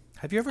can go.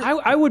 Have you ever?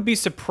 I would be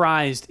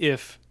surprised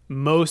if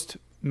most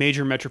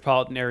major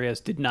metropolitan areas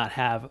did not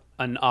have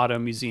an auto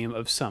museum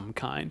of some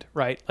kind,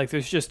 right? Like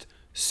there's just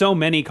so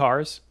many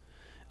cars.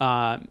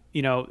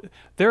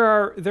 There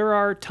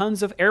are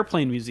tons of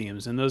airplane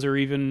museums, and those are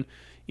even,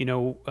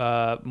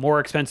 more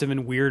expensive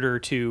and weirder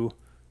to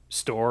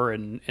store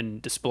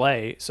and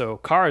display. So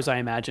cars, I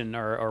imagine,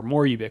 are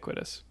more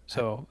ubiquitous.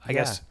 So I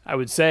guess I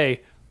would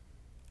say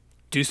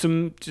do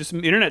some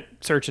internet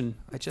searching.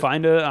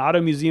 Find an auto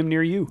museum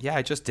near you. Yeah,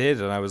 I just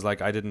did, and I was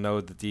like, I didn't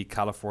know that the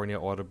California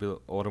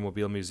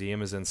Automobile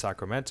Museum is in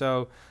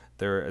Sacramento.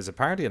 There is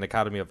apparently an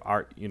Academy of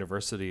Art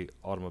University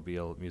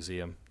Automobile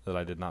Museum that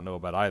I did not know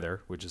about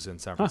either, which is in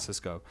San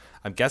Francisco.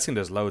 I'm guessing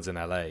there's loads in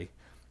LA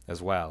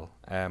as well.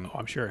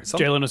 I'm sure.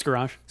 Jay Leno's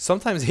garage.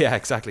 Sometimes, yeah,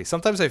 exactly.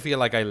 Sometimes I feel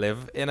like I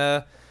live in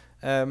a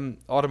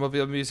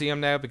automobile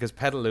museum now because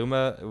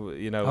Petaluma,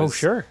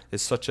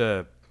 is such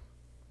a.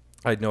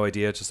 I had no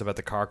idea just about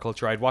the car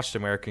culture. I'd watched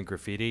American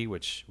Graffiti,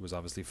 which was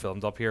obviously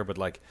filmed up here, but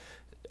like.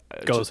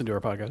 Go listen to our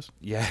podcast.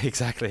 Yeah,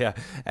 exactly. Yeah,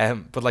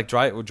 but like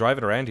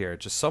driving around here,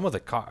 just some of the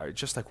car,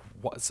 just like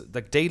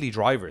like daily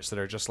drivers that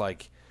are just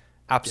like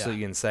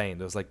absolutely insane.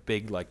 Those like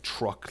big like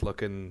truck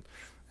looking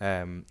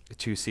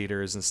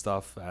 2-seaters and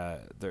stuff.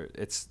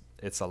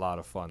 It's a lot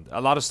of fun.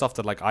 A lot of stuff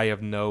that like I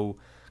have no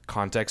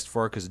context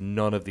for because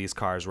none of these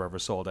cars were ever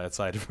sold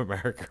outside of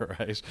America,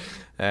 right?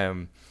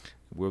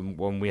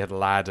 When we had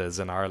Ladas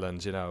in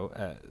Ireland,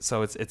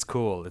 so it's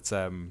cool. It's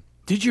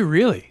Did you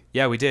really?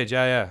 Yeah, we did.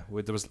 Yeah.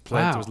 There was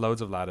Wow. there was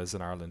loads of Ladas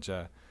in Ireland.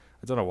 Yeah,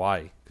 I don't know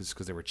why,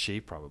 because they were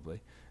cheap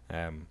probably.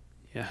 I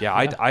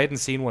hadn't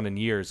seen one in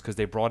years because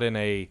they brought in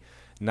a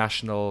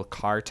national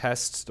car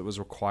test that was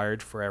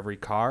required for every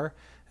car,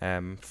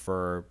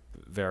 for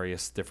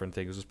various different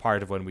things. It was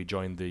part of when we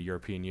joined the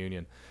European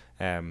Union,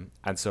 and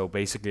so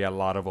basically a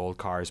lot of old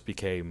cars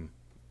became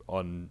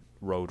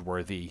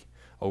unroadworthy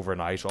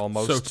overnight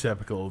almost. So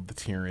typical of the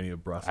tyranny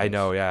of Brussels. I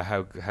know. Yeah,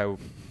 how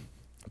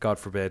God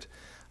forbid.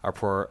 Our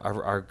poor,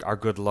 our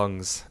good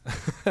lungs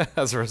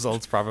as a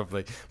result,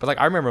 probably. But like,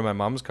 I remember my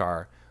mom's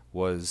car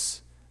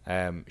was,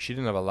 she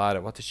didn't have a Lada.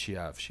 What did she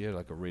have? She had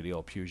like a really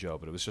old Peugeot,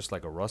 but it was just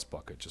like a rust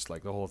bucket. Just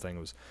like the whole thing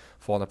was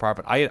falling apart.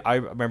 But I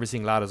remember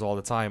seeing Ladas all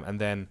the time.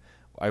 And then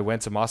I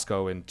went to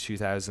Moscow in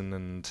 2000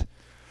 and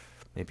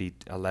maybe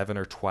 11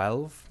 or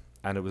 12.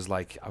 And it was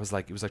like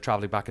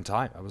traveling back in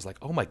time. I was like,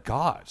 oh my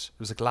God. It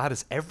was like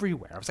Ladas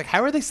everywhere. I was like,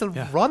 how are they still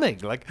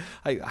running? Like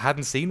I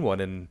hadn't seen one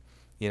in,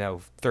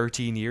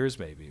 13 years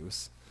maybe. It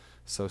was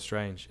so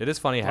strange. It is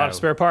funny A how lot of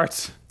spare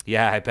parts.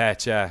 Yeah, I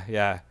bet.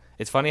 Yeah.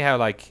 It's funny how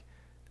like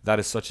that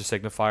is such a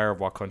signifier of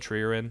what country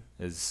you're in,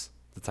 is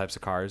the types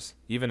of cars.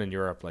 Even in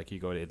Europe, like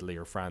you go to Italy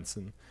or France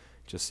and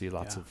just see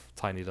lots of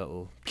tiny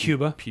little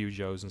Cuba.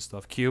 Peugeots and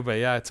stuff. Cuba,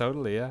 yeah,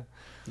 totally, yeah.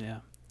 Yeah.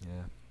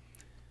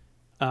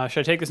 Yeah. Should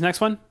I take this next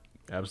one?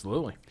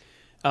 Absolutely.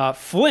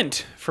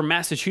 Flint from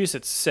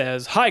Massachusetts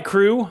says, "Hi,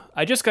 crew.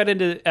 I just got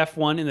into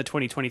F1 in the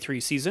 2023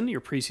 season. Your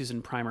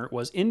preseason primer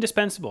was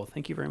indispensable.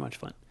 Thank you very much,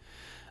 Flint.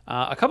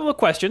 A couple of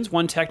questions,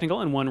 one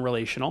technical and one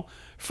relational.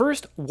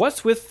 First,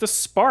 what's with the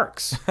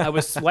sparks? I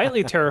was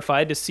slightly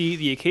terrified to see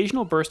the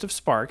occasional burst of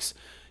sparks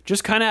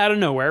just kind of out of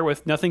nowhere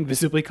with nothing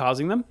visibly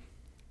causing them.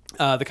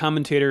 The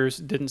commentators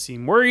didn't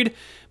seem worried,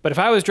 but if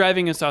I was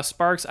driving and saw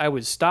sparks, I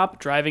would stop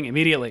driving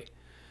immediately.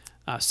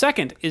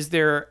 Second, is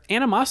there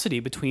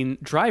animosity between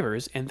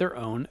drivers and their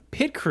own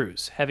pit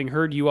crews? Having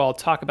heard you all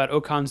talk about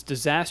Ocon's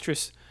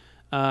disastrous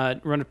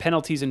run of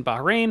penalties in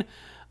Bahrain,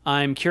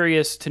 I'm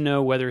curious to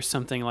know whether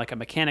something like a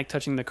mechanic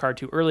touching the car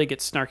too early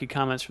gets snarky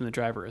comments from the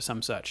driver or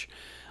some such.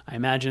 I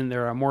imagine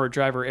there are more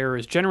driver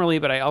errors generally,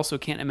 but I also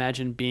can't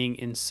imagine being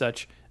in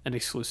such an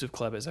exclusive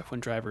club as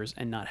F1 drivers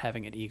and not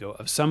having an ego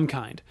of some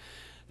kind.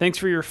 Thanks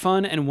for your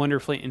fun and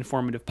wonderfully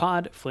informative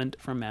pod, Flint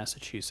from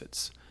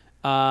Massachusetts."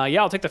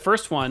 I'll take the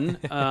first one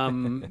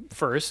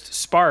first.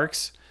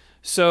 Sparks.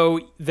 So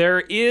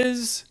there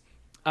is,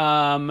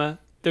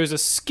 there's a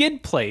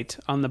skid plate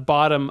on the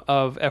bottom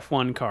of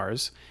F1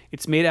 cars.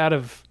 It's made out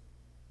of,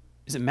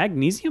 is it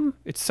magnesium?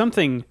 It's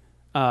something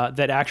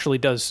that actually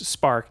does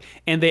spark.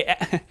 And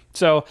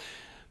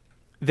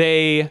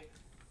they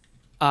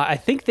I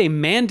think they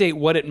mandate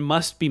what it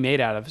must be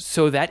made out of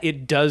so that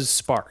it does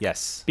spark.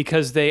 Yes.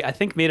 Because they, I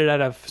think, made it out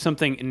of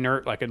something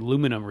inert like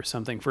aluminum or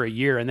something for a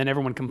year, and then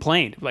everyone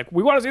complained. Like,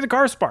 we want to see the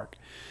car spark.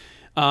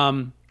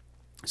 So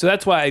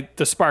that's why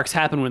the sparks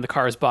happen when the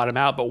cars bottom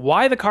out. But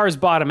why the cars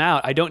bottom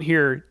out, I don't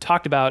hear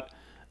talked about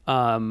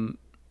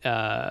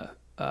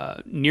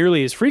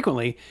nearly as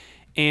frequently.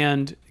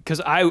 And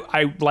because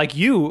I like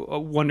you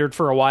wondered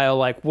for a while,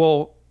 like,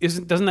 well,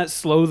 doesn't that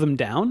slow them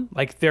down?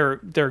 Like they're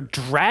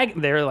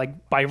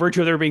like, by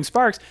virtue of there being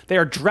sparks, they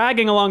are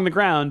dragging along the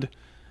ground.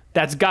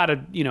 That's got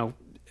to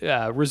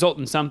result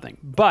in something.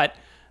 But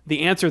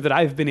the answer that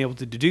I've been able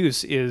to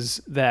deduce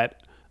is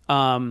that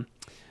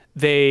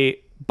they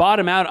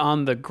bottom out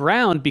on the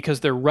ground because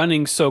they're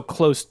running so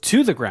close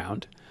to the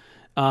ground,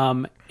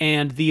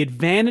 and the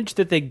advantage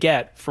that they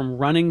get from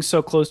running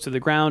so close to the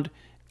ground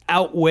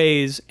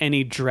outweighs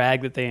any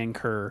drag that they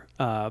incur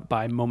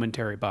by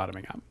momentary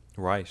bottoming out.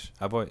 Right.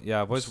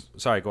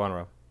 Sorry, go on,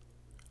 Rob.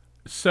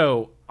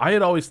 So I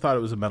had always thought it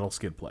was a metal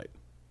skid plate.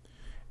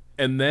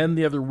 And then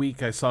the other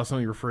week I saw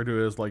something referred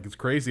to as like, it's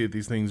crazy that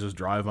these things just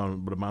drive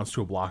on what amounts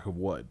to a block of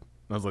wood.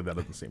 And I was like, that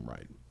doesn't seem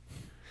right.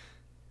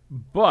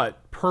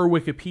 But per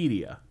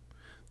Wikipedia,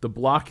 the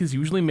block is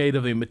usually made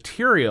of a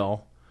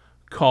material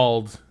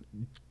called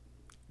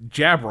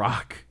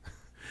jabrock.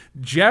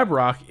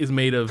 Jabrock is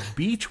made of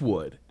beech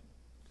wood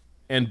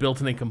and built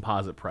in a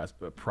composite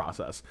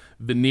process.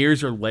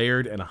 Veneers are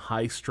layered, and a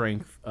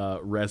high-strength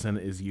resin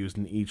is used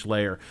in each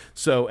layer.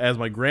 So, as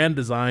my Grand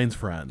Designs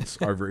friends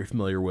are very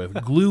familiar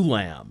with, glue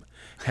lamb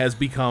has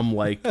become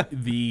like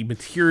the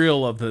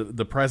material of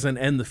the present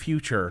and the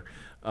future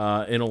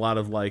in a lot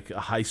of like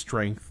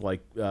high-strength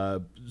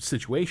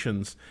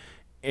situations.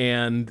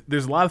 And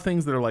there's a lot of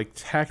things that are like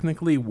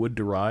technically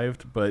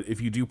wood-derived, but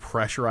if you do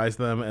pressurize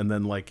them and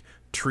then like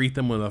treat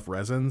them with enough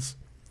resins,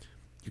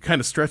 you're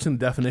kind of stretching the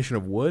definition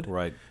of wood.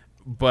 Right.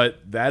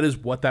 But that is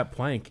what that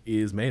plank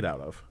is made out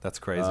of. That's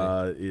crazy.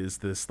 Is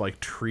this like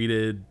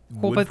treated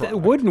Well, wood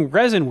but wood and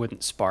resin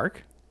wouldn't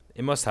spark.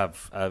 It must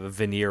have a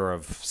veneer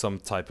of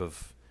some type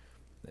of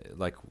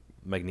like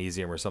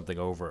magnesium or something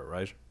over it,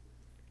 right?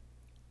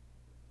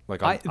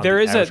 Like on there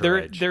the is outer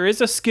edge. there is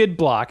a skid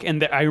block,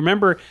 and I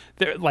remember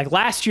like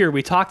last year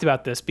we talked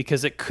about this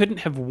because it couldn't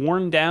have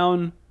worn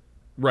down.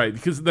 Right,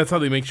 because that's how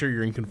they make sure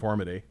you're in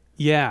conformity.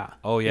 Yeah.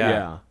 Oh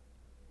yeah.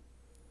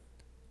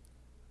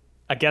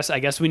 I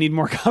guess we need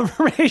more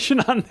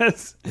confirmation on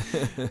this.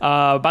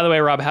 By the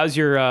way, Rob, how's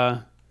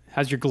your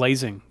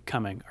glazing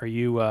coming? Are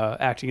you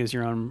acting as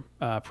your own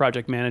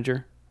project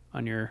manager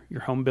on your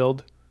home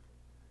build?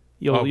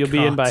 You'll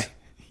be in by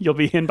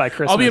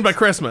Christmas. I'll be in by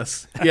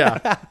Christmas.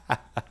 Yeah.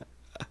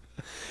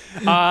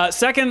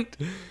 Second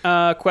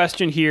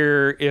question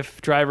here: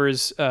 if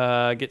drivers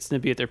get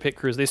snippy at their pit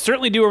crews, they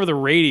certainly do over the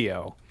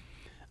radio,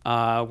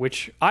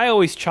 which I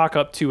always chalk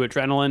up to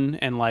adrenaline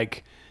and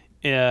like.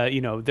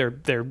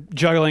 They're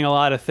juggling a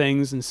lot of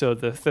things, and so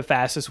the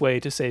fastest way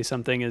to say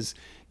something is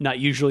not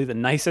usually the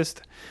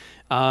nicest.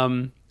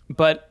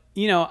 But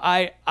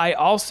I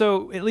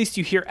also, at least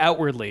you hear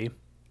outwardly,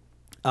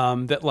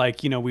 that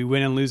like we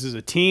win and lose as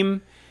a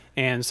team,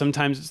 and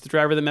sometimes it's the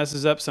driver that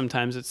messes up,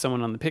 sometimes it's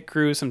someone on the pit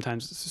crew,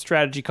 sometimes it's a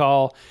strategy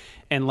call,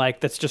 and like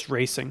that's just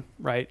racing,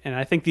 right? And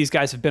I think these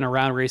guys have been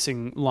around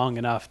racing long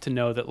enough to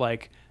know that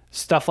like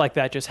stuff like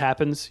that just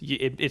happens.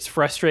 It's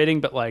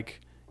frustrating, but like.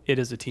 It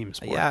is a team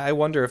sport. Yeah, I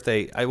wonder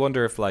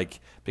if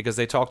like, because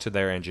they talk to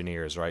their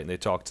engineers, right? And they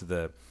talk to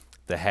the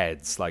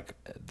heads, like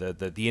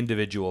the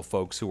individual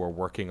folks who are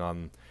working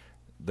on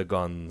the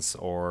guns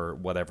or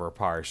whatever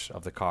part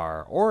of the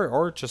car,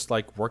 or just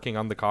like working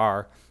on the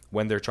car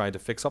when they're trying to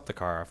fix up the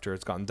car after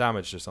it's gotten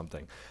damaged or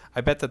something.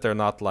 I bet that they're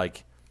not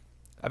like,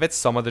 I bet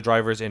some of the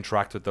drivers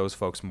interact with those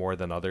folks more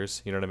than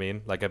others. You know what I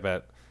mean? Like I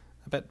bet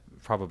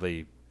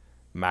probably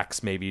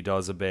Max maybe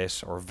does a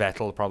bit, or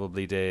Vettel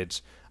probably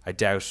did. I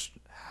doubt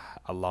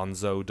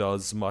Alonso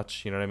does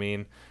much, you know what I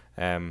mean?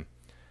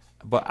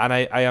 But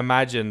I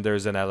imagine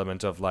there's an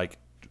element of like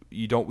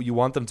you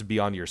want them to be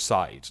on your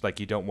side, like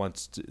you don't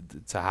want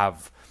to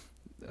have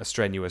a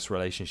strenuous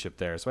relationship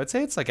there. So I'd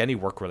say it's like any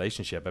work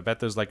relationship. I bet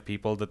there's like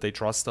people that they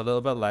trust a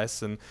little bit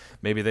less, and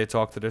maybe they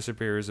talk to their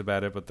superiors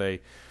about it, but they,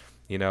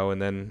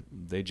 and then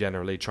they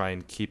generally try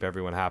and keep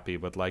everyone happy.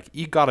 But like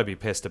you gotta be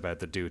pissed about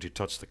the dude who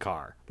touched the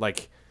car.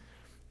 Like,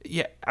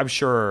 yeah, I'm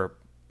sure.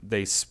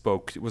 They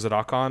spoke. Was it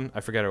Ocon? I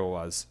forget who it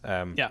was.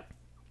 Yeah.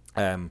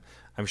 I'm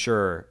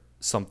sure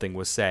something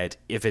was said,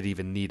 if it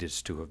even needed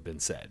to have been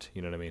said.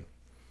 You know what I mean?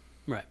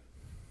 Right.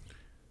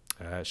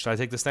 Should I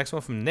take this next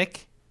one from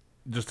Nick?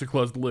 Just to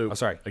close the loop. Oh,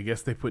 sorry. I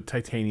guess they put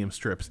titanium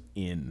strips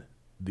in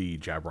the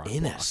Jabrock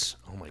In block. it.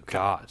 Oh my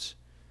god.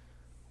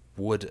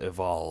 Wood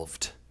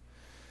evolved.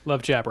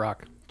 Love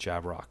Jabrock.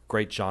 Jabrock.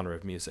 Great genre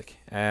of music.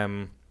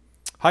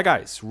 Hi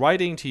guys.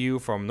 Writing to you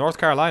from North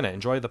Carolina.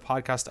 Enjoy the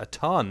podcast a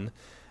ton.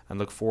 and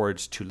look forward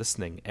to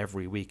listening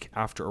every week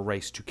after a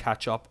race to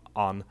catch up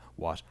on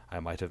what I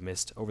might have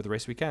missed over the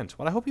race weekend.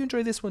 Well, I hope you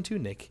enjoy this one too,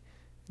 Nick.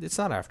 It's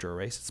not after a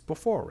race, it's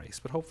before a race,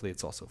 but hopefully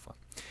it's also fun.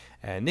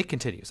 Nick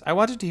continues, I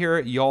wanted to hear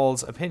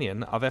y'all's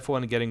opinion of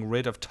F1 getting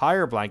rid of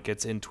tire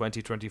blankets in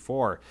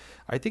 2024.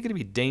 I think it'd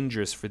be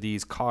dangerous for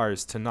these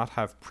cars to not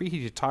have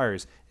preheated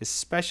tires,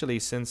 especially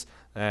since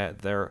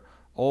there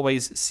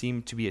always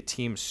seem to be a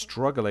team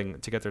struggling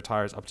to get their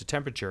tires up to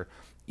temperature,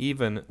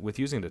 even with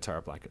using the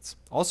tire blankets.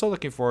 Also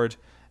looking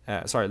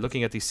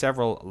at the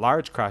several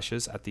large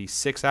crashes at the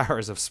 6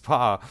 hours of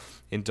Spa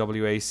in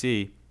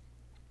WAC,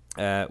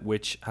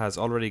 which has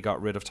already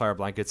got rid of tire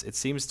blankets. It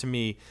seems to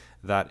me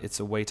that it's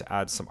a way to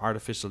add some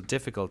artificial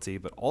difficulty,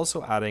 but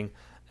also adding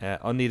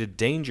unneeded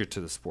danger to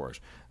the sport.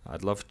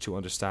 I'd love to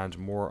understand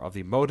more of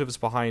the motives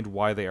behind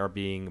why they are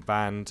being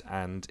banned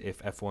and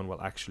if F1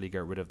 will actually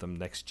get rid of them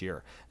next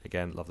year.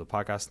 Again, love the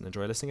podcast and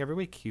enjoy listening every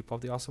week. Keep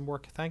up the awesome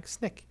work. Thanks,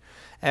 Nick.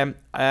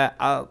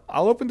 I'll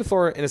open the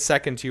floor in a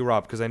second to you,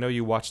 Rob, because I know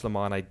you watched Le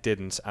Mans. I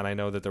didn't, and I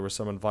know that there were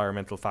some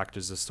environmental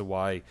factors as to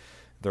why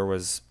there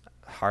was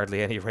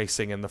hardly any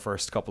racing in the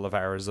first couple of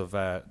hours of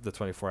the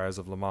 24 hours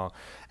of Le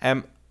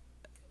Mans.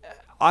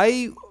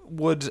 I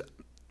would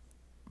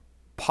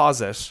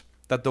posit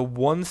that the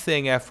one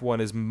thing F1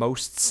 is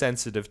most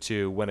sensitive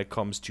to when it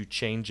comes to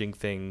changing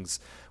things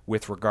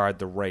with regard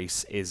to the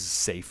race is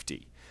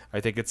safety.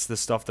 I think it's the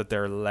stuff that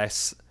they're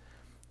less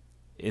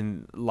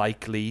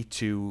likely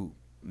to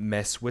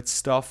mess with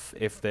stuff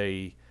if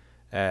they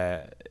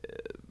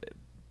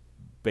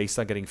based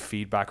on getting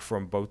feedback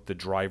from both the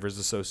Drivers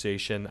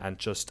Association and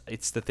just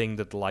it's the thing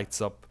that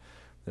lights up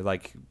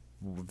like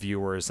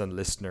viewers and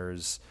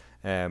listeners.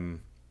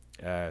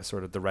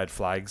 Sort of the red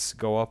flags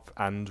go up,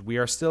 and we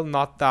are still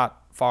not that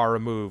far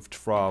removed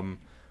from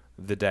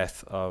the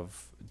death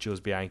of Jules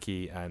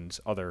Bianchi and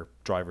other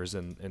drivers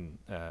in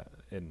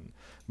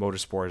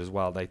motorsport as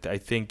well. I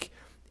think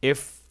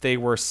if they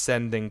were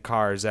sending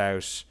cars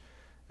out,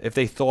 if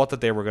they thought that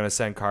they were going to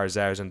send cars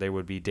out and they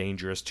would be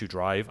dangerous to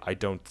drive, I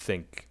don't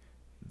think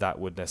that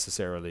would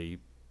necessarily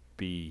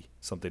be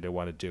something they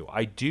want to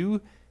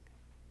do.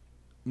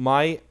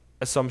 My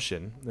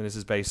assumption, and this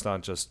is based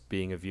on just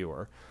being a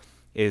viewer,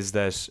 is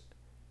that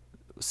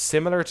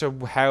similar to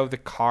how the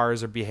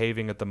cars are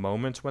behaving at the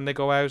moment when they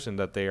go out and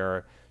that they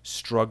are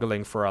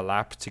struggling for a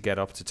lap to get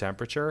up to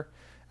temperature,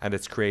 and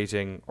it's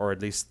creating, or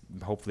at least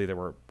hopefully they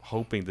were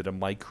hoping that it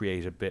might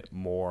create a bit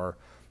more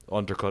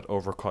undercut,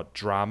 overcut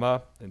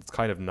drama, and it's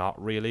kind of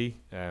not really,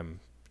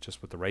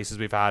 just with the races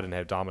we've had and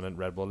how dominant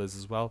Red Bull is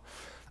as well.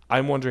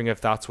 I'm wondering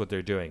if that's what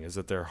they're doing, is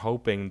that they're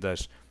hoping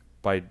that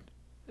by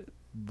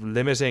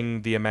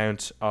limiting the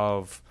amount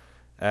of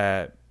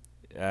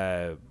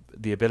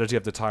the ability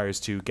of the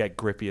tires to get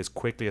grippy as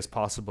quickly as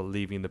possible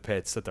leaving the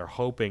pits, that they're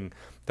hoping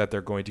that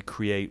they're going to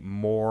create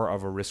more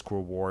of a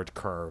risk-reward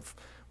curve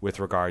with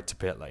regard to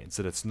pit lanes.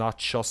 That it's not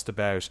just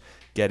about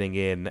getting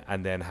in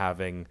and then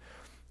having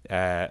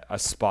a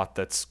spot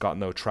that's got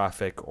no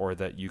traffic or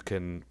that you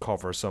can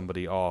cover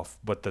somebody off,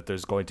 but that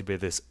there's going to be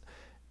this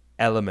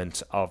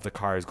element of the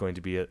car is going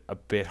to be a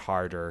bit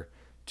harder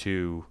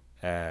to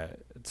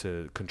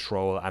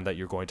control, and that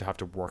you're going to have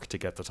to work to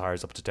get the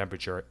tires up to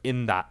temperature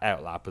in that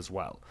outlap as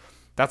well.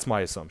 That's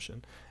my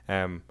assumption.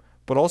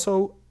 But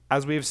also,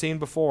 as we've seen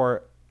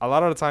before, a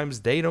lot of the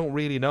times they don't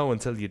really know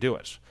until you do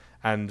it.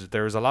 And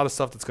there's a lot of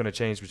stuff that's going to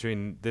change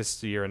between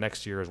this year and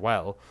next year as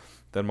well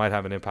that might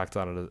have an impact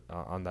on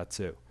that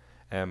too.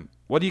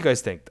 What do you guys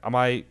think? Am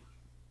I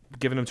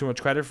giving them too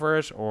much credit for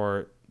it,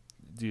 or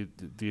do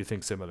you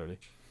think similarly?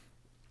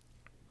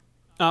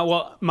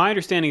 Well, my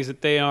understanding is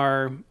that they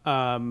are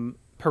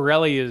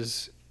Pirelli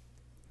is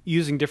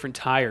using different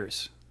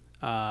tires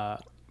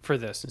for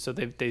this, and so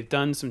they've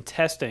done some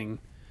testing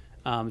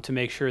to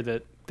make sure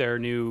that their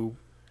new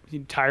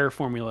tire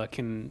formula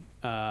can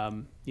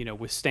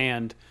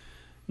withstand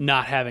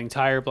not having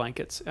tire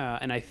blankets.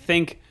 And I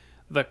think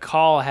the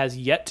call has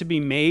yet to be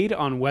made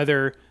on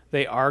whether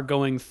they are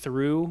going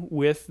through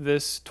with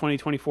this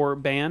 2024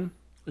 ban.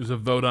 There's a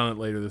vote on it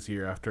later this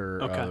year after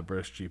the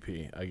British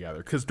GP, I gather.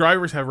 Because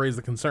drivers have raised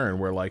the concern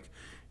where, like,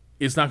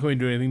 it's not going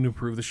to do anything to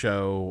improve the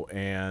show,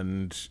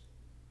 and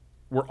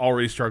we're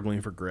already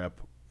struggling for grip.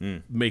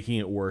 Making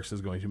it worse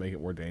is going to make it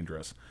more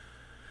dangerous.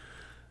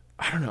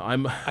 I don't know.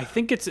 I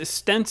think it's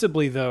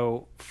ostensibly,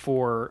 though,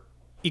 for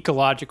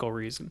ecological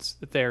reasons,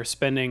 that they are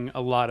spending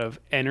a lot of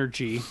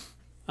energy,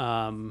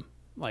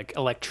 like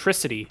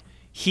electricity,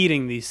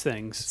 heating these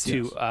things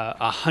to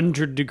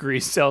 100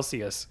 degrees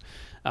Celsius.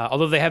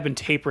 Although they have been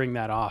tapering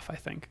that off, I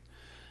think.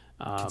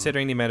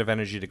 Considering the amount of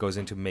energy that goes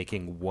into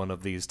making one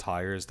of these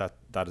tires, that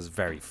is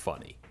very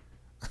funny.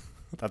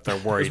 That they're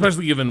worried.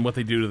 Especially given what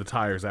they do to the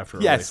tires after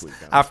a race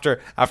weekend.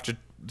 After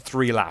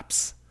 3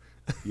 laps.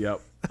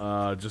 Yep.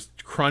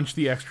 Just crunch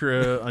the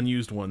extra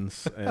unused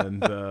ones,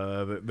 and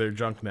they're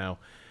junk now.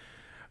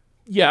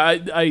 Yeah,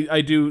 I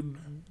do.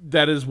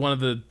 That is one of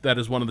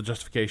the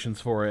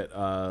justifications for it.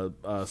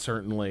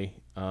 Certainly.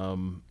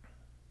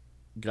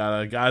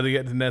 Gotta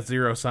get to net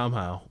zero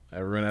somehow.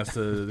 Everyone has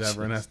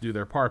to do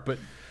their part. But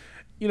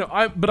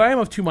But I am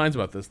of two minds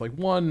about this. Like,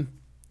 one,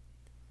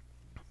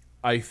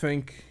 I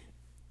think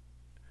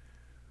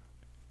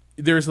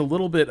there's a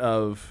little bit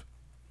of,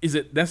 is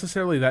it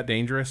necessarily that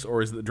dangerous,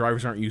 or is it that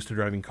drivers aren't used to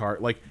driving car?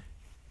 Like,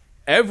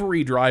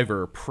 every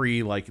driver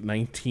pre like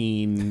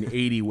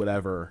 1980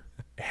 whatever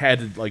had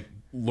to like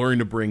learn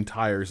to bring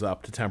tires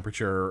up to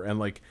temperature and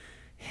like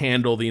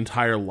handle the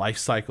entire life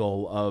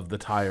cycle of the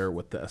tire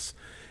with this.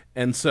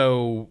 And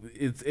so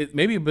it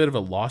may be a bit of a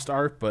lost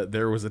art, but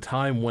there was a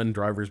time when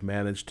drivers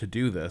managed to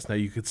do this. Now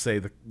you could say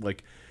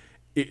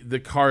the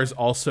cars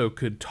also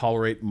could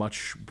tolerate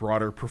much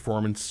broader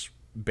performance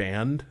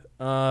band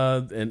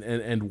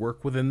and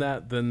work within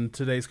that than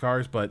today's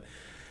cars. But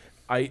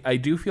I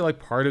do feel like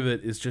part of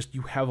it is just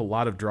you have a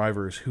lot of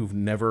drivers who've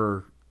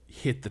never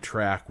hit the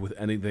track with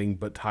anything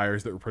but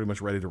tires that were pretty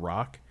much ready to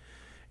rock.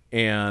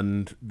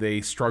 And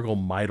they struggle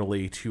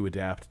mightily to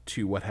adapt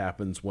to what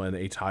happens when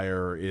a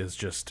tire is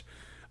just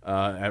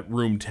at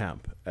room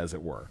temp, as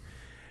it were.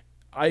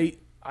 I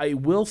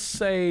will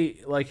say,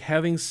 like,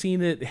 having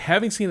seen it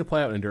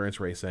play out in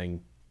endurance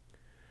racing,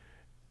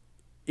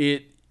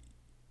 it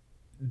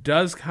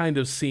does kind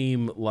of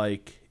seem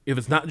like if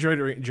it's not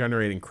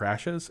generating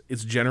crashes,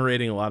 it's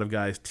generating a lot of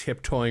guys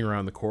tiptoeing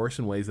around the course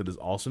in ways that is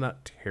also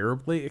not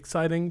terribly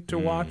exciting to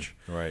watch.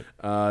 Right.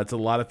 It's a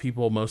lot of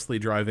people mostly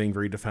driving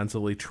very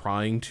defensively,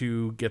 trying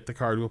to get the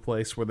car to a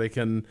place where they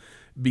can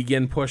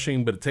begin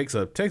pushing, but it takes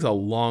a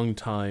long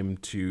time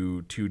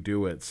to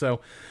do it.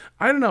 So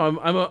I don't know.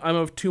 I'm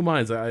of two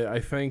minds.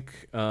 I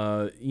think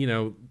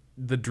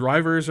the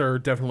drivers are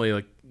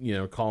definitely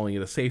calling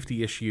it a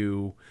safety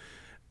issue.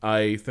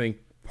 I think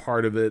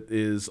part of it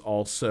is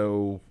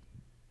also,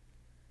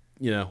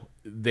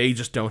 they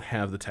just don't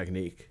have the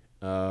technique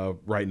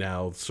right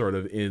now, sort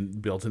of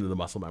built into the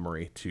muscle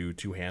memory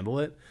to handle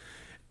it,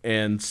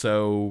 and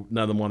so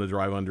none of them want to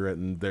drive under it,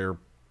 and they're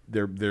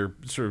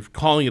sort of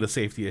calling it a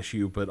safety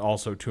issue, but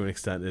also to an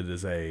extent it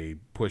is a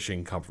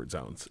pushing comfort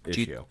zones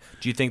issue.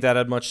 Do you think that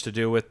had much to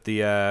do with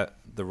the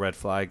red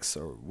flags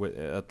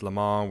at Le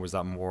Mans? Was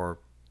that more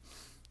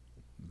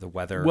the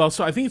weather? Well,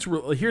 so I think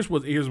here's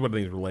what I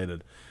think is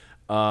related.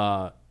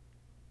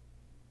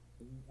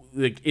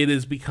 It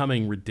is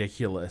becoming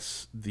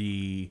ridiculous,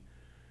 the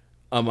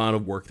amount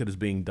of work that is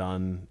being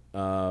done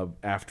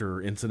after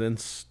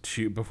incidents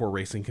before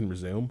racing can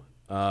resume,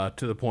 to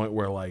the point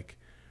where, like,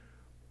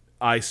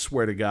 I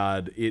swear to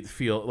God, it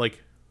feels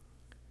like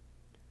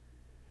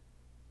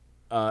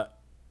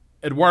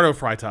Eduardo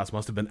Freitas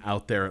must have been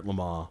out there at Le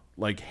Mans,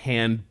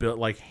 hand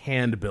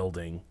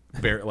building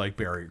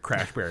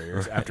crash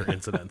barriers after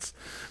incidents,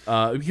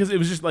 because it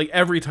was just like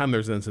every time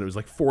there's an incident, it was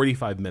like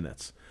 45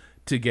 minutes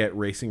to get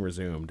racing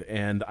resumed.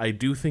 And I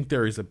do think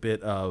there is a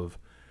bit of,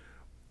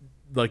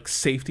 like,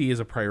 safety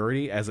is a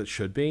priority, as it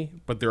should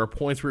be, but there are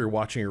points where you're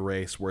watching a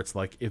race where it's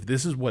like, if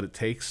this is what it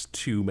takes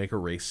to make a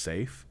race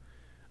safe,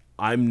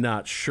 I'm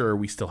not sure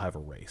we still have a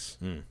race,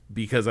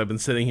 because I've been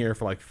sitting here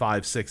for like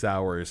 5-6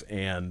 hours,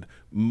 and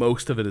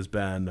most of it has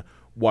been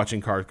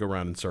watching cars go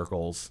around in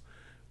circles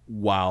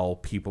while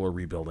people are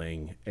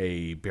rebuilding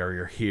a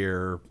barrier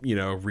here,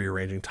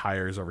 rearranging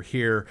tires over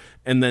here,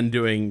 and then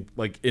doing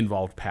like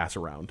involved pass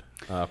around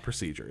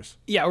procedures.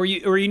 Yeah, or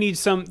you need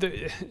some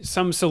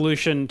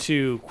solution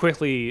to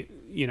quickly,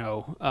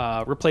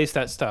 replace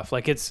that stuff.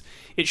 Like, it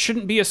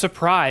shouldn't be a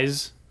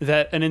surprise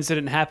that an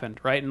incident happened,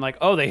 right? And like,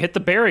 oh, they hit the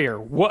barrier.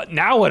 What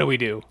do we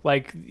do?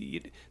 Like,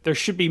 there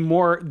should be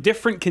more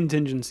different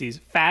contingencies,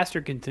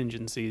 faster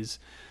contingencies,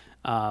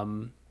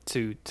 to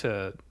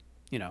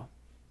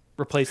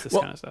replace this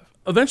kind of stuff.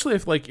 Eventually,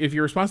 if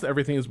your response to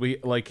everything is we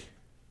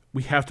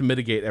have to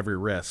mitigate every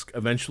risk,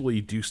 eventually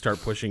you do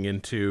start pushing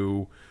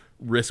into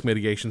risk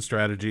mitigation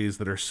strategies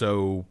that are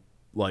so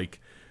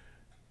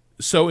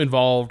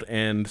involved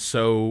and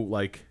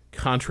so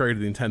contrary to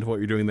the intent of what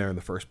you're doing there in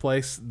the first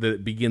place, that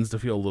it begins to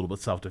feel a little bit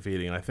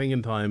self-defeating. And I think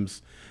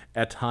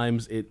at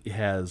times it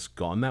has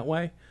gone that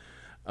way,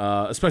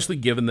 especially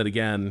given that,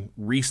 again,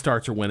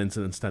 restarts are when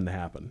incidents tend to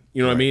happen.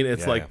 You know what I mean?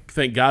 It's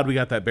thank God we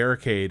got that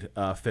barricade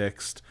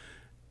fixed,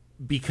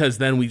 because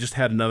then we just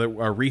had a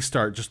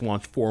restart, just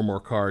launched 4 more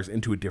cars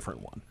into a different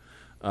one.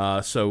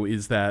 So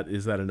is that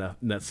a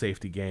net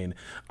safety gain?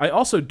 I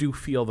also do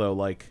feel, though,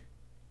 and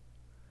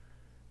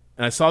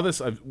I saw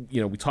this,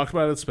 we talked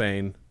about it in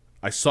Spain,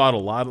 I saw it a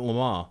lot at Le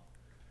Mans.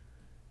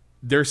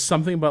 There's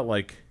something about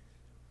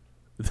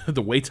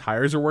the way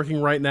tires are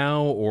working right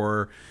now,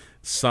 or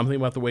something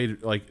about the way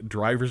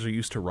drivers are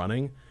used to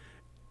running.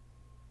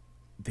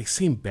 They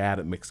seem bad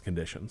at mixed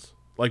conditions.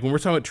 When we're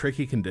talking about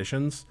tricky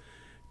conditions,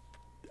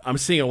 I'm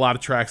seeing a lot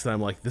of tracks that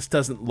I'm like, this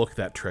doesn't look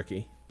that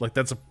tricky.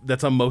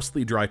 That's a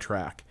mostly dry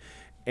track,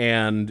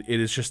 and it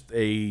is just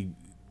it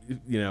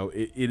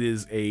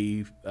is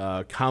a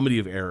comedy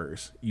of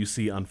errors you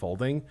see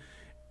unfolding.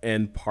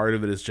 And part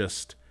of it is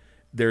just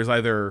there's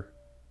either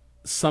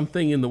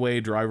something in the way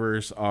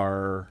drivers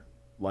are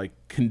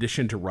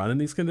conditioned to run in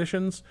these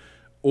conditions,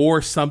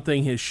 or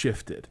something has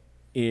shifted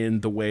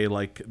in the way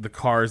the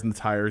cars and the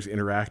tires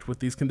interact with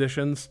these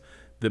conditions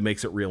that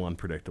makes it real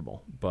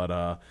unpredictable.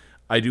 But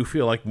I do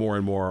feel like more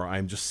and more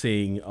I'm just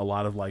seeing a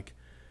lot of like,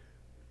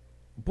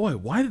 boy,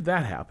 why did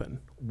that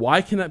happen?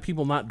 Why can that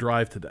people not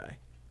drive today?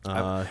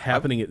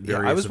 Happening at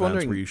various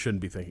events where you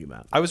shouldn't be thinking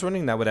that. I was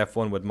wondering that with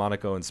F1 with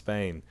Monaco and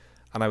Spain.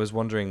 And I was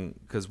wondering,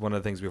 because one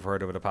of the things we've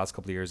heard over the past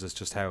couple of years is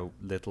just how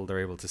little they're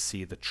able to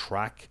see the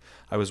track.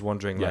 I was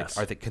wondering,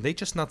 Yes. can they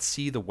just not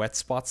see the wet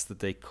spots that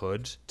they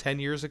could 10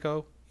 years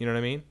ago? You know what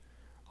I mean?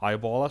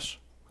 Eyeball it?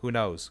 Who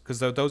knows? Because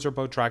those are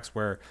both tracks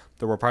where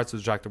there were parts of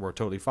the track that were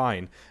totally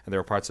fine, and there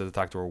were parts of the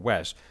track that were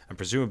wet. And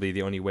presumably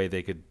the only way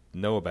they could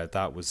know about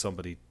that was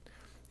somebody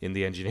in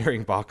the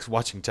engineering box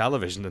watching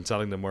television and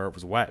telling them where it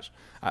was wet.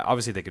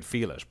 Obviously they could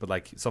feel it, but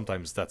like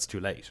sometimes that's too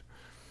late.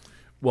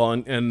 Well,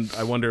 and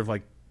I wonder if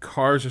like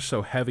cars are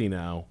so heavy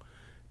now,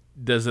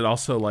 does it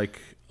also like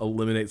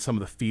eliminate some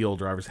of the feel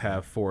drivers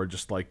have for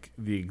just like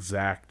the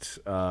exact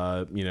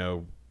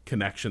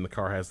connection the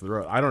car has to the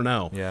road? I don't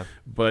know. Yeah.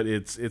 But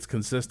it's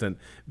consistent.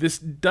 This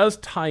does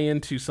tie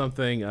into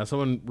something.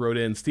 Someone wrote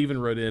in. Stephen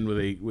wrote in with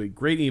a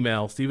great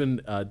email.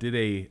 Stephen did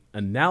a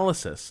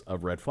analysis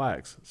of red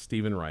flags.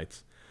 Stephen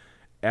writes,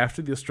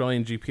 after the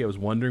Australian GP, I was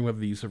wondering whether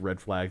the use of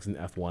red flags in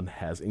F1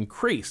 has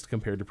increased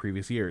compared to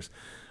previous years.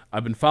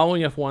 I've been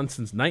following F1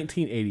 since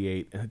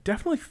 1988, and it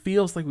definitely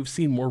feels like we've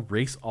seen more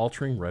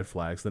race-altering red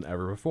flags than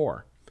ever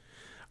before.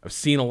 I've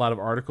seen a lot of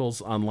articles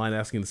online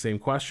asking the same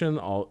question,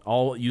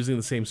 all using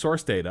the same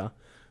source data,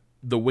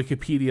 the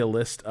Wikipedia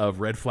list of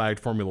red-flagged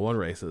Formula One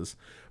races,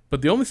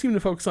 but they only seem to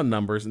focus on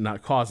numbers and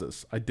not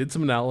causes. I did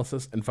some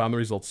analysis and found the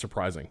results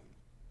surprising.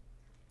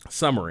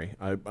 Summary.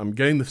 I'm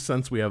getting the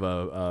sense we have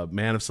a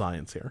man of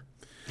science here.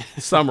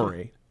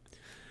 Summary.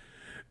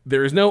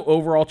 There is no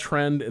overall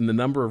trend in the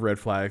number of red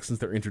flags since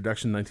their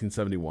introduction in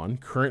 1971.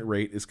 Current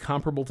rate is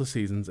comparable to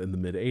seasons in the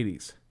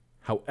mid-'80s.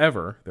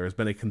 However, there has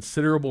been a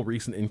considerable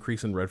recent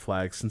increase in red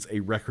flags since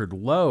a record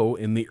low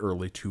in the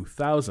early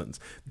 2000s.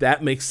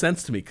 That makes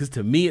sense to me, because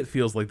to me it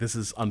feels like this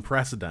is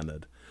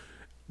unprecedented.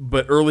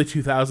 But early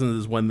 2000s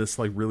is when this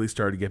like really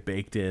started to get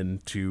baked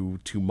into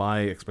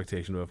my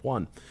expectation of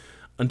F1.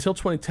 Until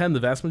 2010, the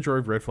vast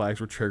majority of red flags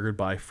were triggered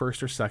by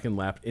first or second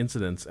lap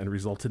incidents and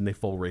resulted in a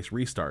full race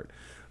restart.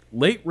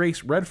 Late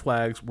race red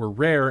flags were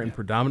rare and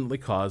predominantly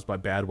caused by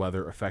bad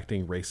weather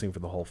affecting racing for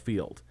the whole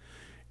field.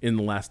 In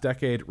the last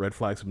decade, red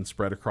flags have been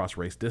spread across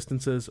race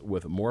distances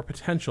with more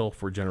potential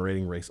for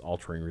generating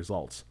race-altering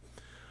results.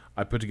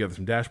 I put together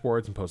some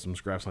dashboards and posted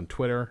some graphs on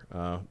Twitter.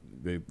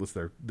 They list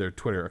their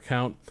Twitter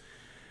account.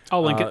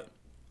 I'll link it.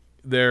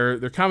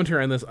 Their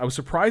commentary on this, I was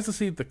surprised to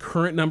see the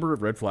current number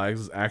of red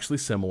flags is actually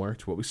similar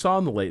to what we saw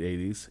in the late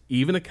 80s.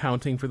 Even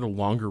accounting for the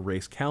longer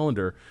race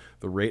calendar,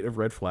 the rate of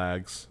red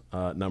flags,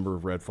 number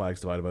of red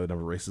flags divided by the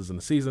number of races in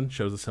a season,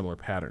 shows a similar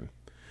pattern.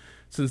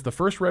 Since the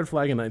first red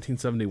flag in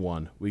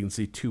 1971, we can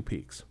see two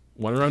peaks,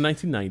 one around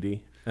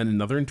 1990 and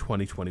another in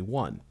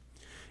 2021.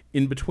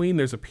 In between,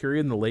 there's a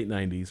period in the late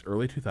 90s,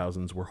 early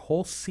 2000s, where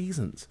whole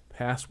seasons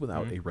passed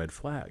without a red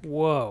flag.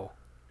 Whoa.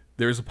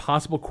 There's a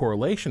possible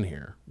correlation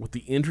here with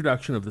the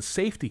introduction of the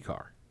safety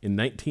car in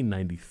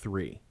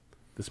 1993.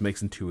 This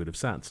makes intuitive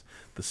sense.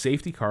 The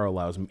safety car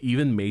allows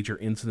even major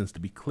incidents to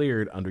be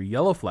cleared under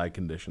yellow flag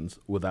conditions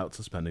without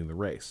suspending the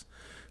race.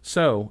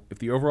 So, if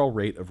the overall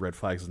rate of red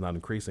flags is not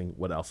increasing,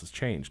 what else has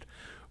changed?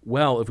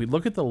 Well, if we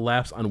look at the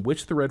laps on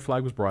which the red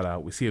flag was brought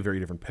out, we see a very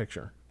different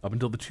picture. Up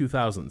until the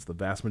 2000s, the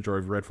vast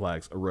majority of red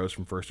flags arose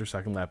from first or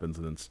second lap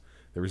incidents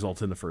that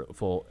resulted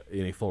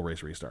in a full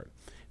race restart.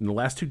 In the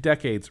last 2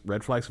 decades,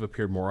 red flags have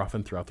appeared more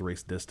often throughout the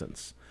race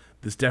distance.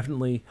 This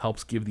definitely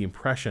helps give the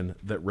impression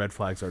that red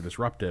flags are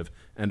disruptive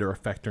and are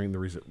affecting the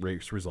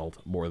race result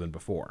more than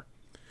before.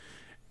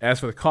 As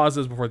for the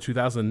causes, before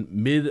 2000,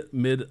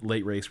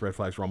 mid-late race red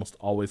flags were almost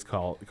always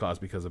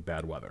caused because of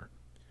bad weather.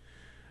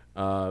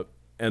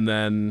 And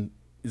then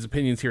his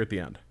opinions here at the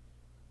end.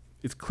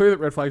 It's clear that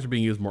red flags are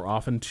being used more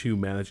often to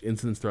manage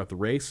incidents throughout the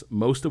race,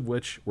 most of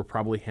which were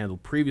probably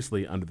handled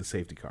previously under the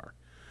safety car.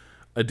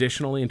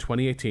 Additionally, in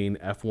 2018,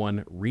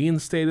 F1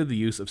 reinstated the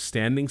use of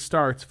standing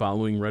starts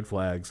following red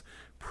flags.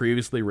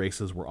 Previously,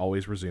 races were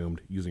always resumed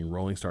using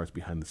rolling starts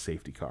behind the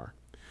safety car.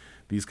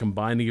 These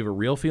combine to give a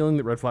real feeling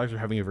that red flags are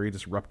having a very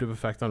disruptive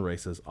effect on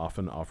races,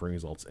 often offering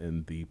results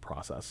in the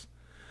process.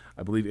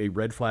 I believe a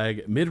red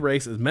flag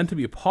mid-race is meant to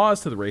be a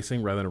pause to the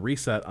racing rather than a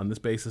reset. On this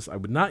basis, I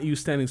would not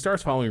use standing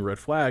starts following a red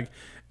flag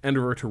and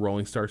revert to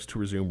rolling starts to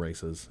resume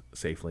races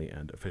safely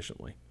and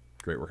efficiently.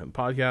 Great work on the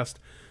podcast,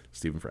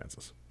 Stephen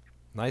Francis.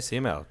 Nice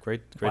email.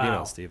 Great Wow.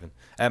 email, Stephen.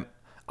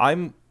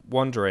 I'm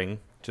wondering,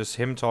 just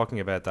him talking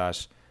about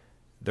that,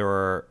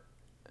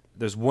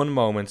 there's one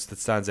moment that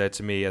stands out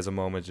to me as a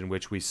moment in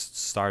which we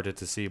started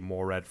to see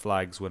more red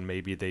flags when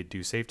maybe they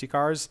do safety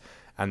cars,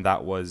 and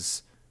that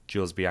was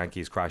Jules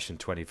Bianchi's crash in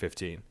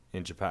 2015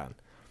 in Japan,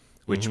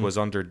 which was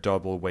under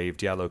double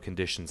waved yellow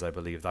conditions, I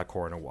believe that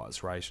corner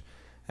was, right?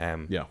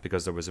 Yeah.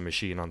 Because there was a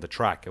machine on the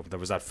track. There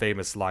was that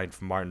famous line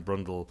from Martin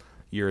Brundle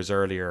years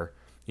earlier,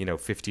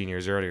 15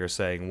 years earlier,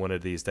 saying one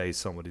of these days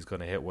somebody's going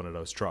to hit one of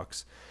those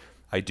trucks.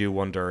 I do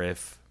wonder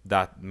if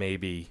that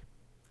maybe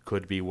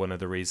could be one of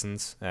the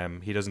reasons.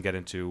 He doesn't get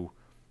into,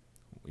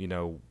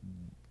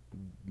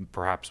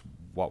 perhaps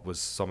what was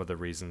some of the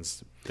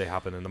reasons they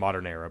happen in the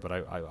modern era. But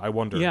I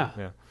wonder.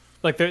 Yeah.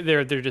 Like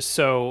they're just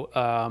so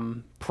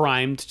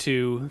primed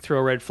to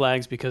throw red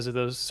flags because of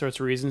those sorts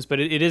of reasons. But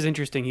it is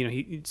interesting. You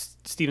know,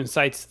 Steven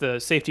cites the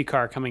safety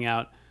car coming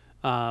out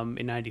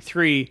in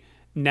 '93.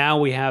 Now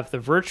we have the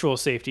virtual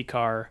safety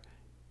car,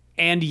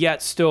 and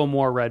yet still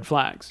more red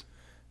flags.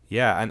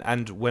 Yeah,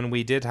 and when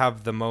we did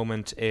have the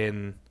moment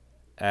in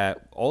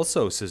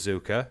also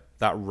Suzuka,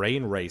 that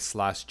rain race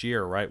last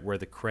year, right, where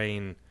the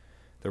crane,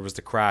 there was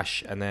the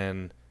crash, and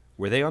then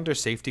were they under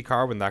safety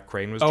car when that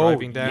crane was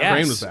driving down? Yes.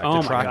 Crane was back.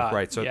 Oh The track, my God.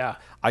 right? So yeah.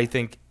 I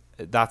think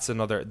that's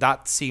another,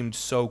 that seemed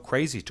so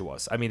crazy to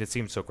us. I mean, it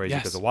seemed so crazy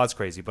Yes. because it was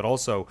crazy, but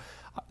also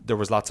there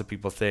was lots of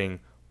people saying,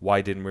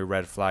 why didn't we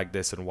red flag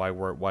this, and why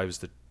was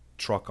the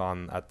truck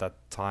on at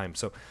that time?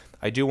 So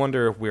I do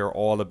wonder if we're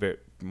all a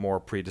bit more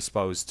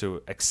predisposed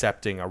to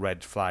accepting a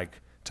red flag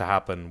to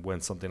happen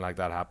when something like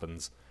that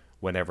happens,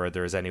 whenever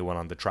there's anyone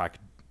on the track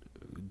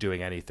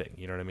doing anything.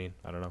 You know what I mean?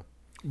 I don't know.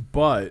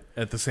 But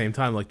at the same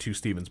time, like to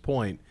Steven's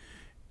point,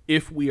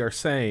 if we are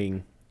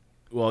saying,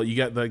 well, you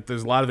get like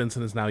there's a lot of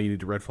incidents now you need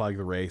to red flag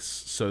the race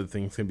so that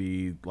things can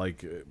be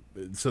like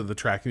so the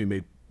track can be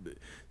made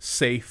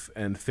safe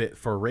and fit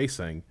for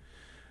racing.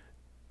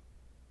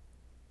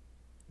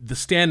 The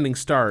standing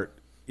start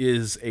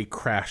is a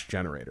crash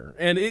generator,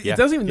 and it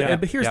doesn't even. Yeah.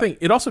 But here's the thing: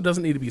 it also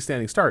doesn't need to be a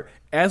standing start,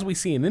 as we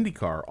see in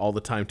IndyCar all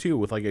the time too,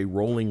 with like a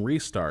rolling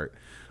restart.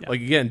 Yeah.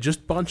 Like again,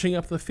 just bunching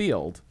up the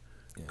field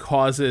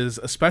causes,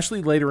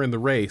 especially later in the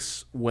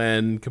race,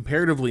 when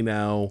comparatively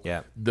now,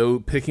 though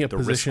picking up The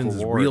positions is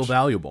risk-reward. real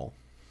valuable.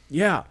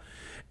 Yeah.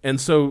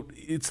 And so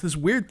it's this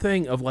weird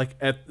thing of like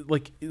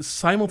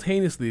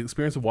simultaneously the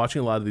experience of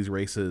watching a lot of these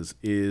races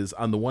is,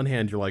 on the one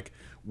hand, you're like,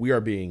 we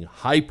are being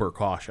hyper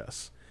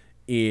cautious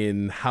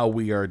in how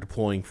we are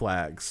deploying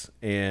flags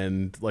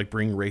and like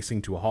bringing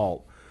racing to a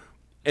halt.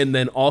 And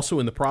then also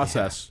in the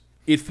process,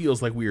 it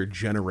feels like we are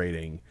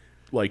generating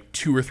like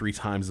 2 or 3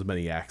 times as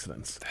many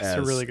accidents That's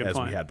a really good as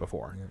point. we had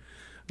before.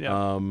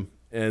 Yeah.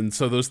 And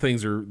so those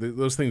things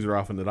are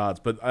often at odds.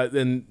 But I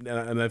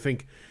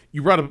think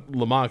you brought up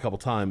Le Mans a couple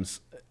times.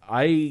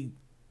 I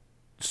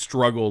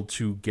struggled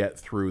to get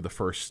through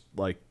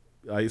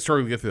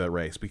that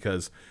race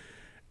because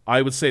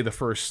I would say the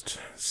first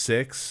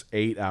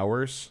 6-8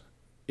 hours,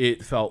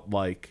 it felt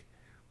like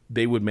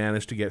they would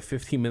manage to get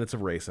 15 minutes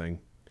of racing,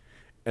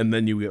 and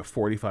then you get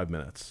 45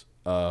 minutes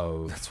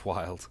of That's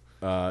wild.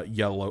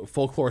 yellow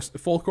full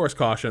course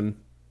caution,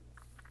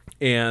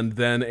 and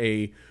then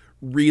a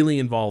really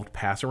involved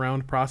pass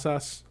around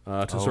process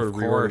to sort of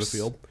reorder the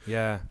field.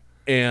 Yeah.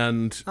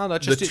 And No,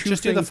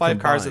 just do the 5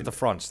 cars at the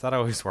front. That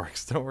always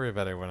works. Don't worry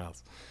about everyone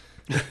else.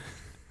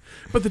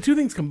 But the two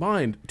things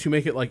combined to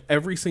make it like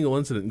every single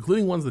incident,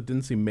 including ones that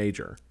didn't seem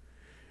major,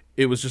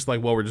 it was just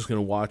like, well, we're just going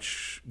to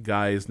watch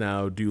guys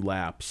now do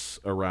laps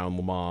around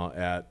Le Mans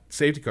at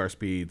safety car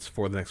speeds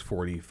for the next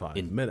 45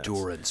 minutes.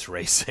 Endurance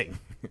racing.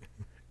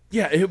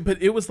 Yeah,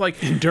 but it was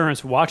like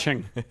Endurance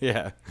watching.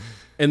 Yeah.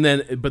 And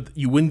then, but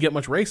you wouldn't get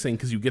much racing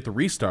because you get the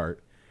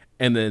restart,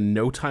 and then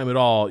no time at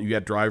all. You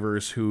got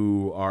drivers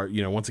who are,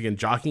 once again,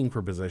 jockeying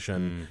for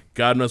position.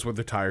 God knows what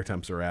their tire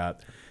temps are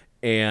at.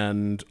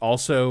 And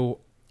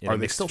also, are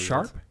they still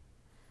sharp?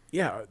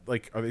 Yeah,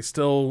 like, are they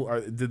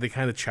still, did they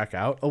kind of check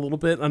out a little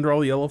bit under all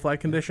the yellow flag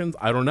conditions?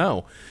 I don't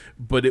know.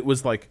 But it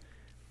was like,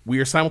 we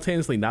are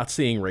simultaneously not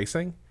seeing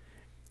racing,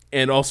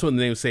 and also in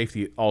the name of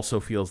safety, it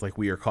also feels like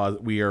we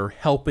are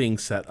helping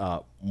set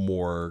up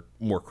more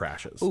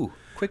crashes. Ooh,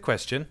 quick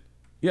question.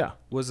 Yeah.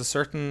 Was a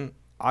certain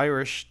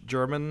Irish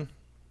German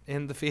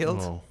in the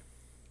field? Oh,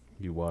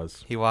 he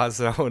was. He was.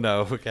 Oh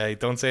no. Okay,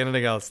 don't say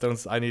anything else.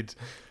 I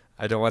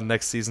don't want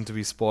next season to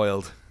be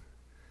spoiled.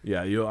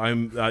 Yeah,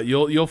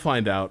 you'll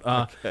find out.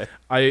 Okay.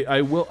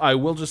 I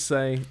will just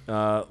say,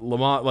 Le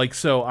Mans, like,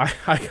 so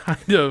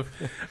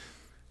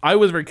I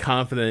was very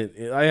confident.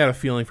 I had a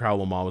feeling for how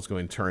Le Mans was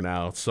going to turn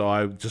out, so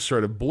I just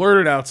sort of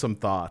blurted out some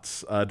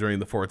thoughts during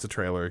the Forza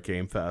trailer at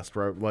Game Fest,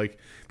 right? Like,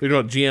 they talked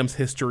about GM's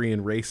history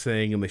in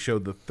racing, and they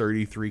showed the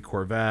 33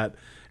 Corvette,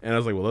 and I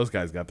was like, well, those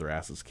guys got their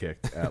asses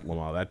kicked at Le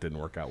Mans. That didn't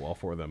work out well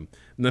for them.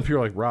 And then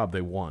people were like, Rob,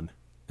 they won.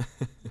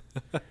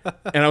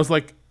 And I was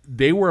like,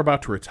 they were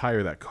about to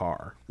retire that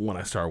car when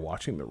I started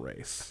watching the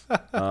race.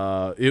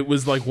 It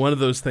was like one of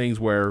those things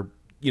where,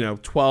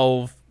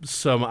 12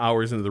 some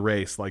hours into the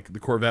race, like the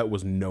Corvette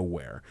was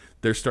nowhere.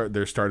 Their start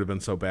had been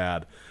so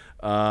bad.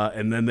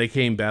 And then they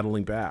came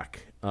battling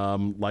back.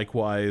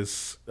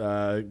 Likewise,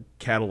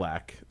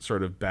 Cadillac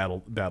sort of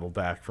battled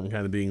back from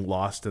kind of being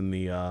lost in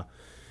the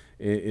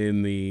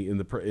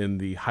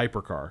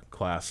hypercar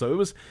class.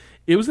 So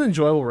it was an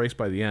enjoyable race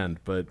by the end,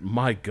 but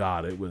my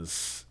God, it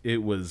was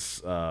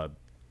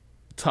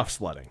tough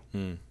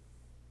sledding.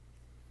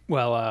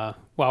 Well,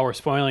 while we're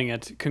spoiling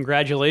it,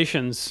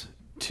 congratulations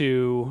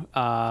to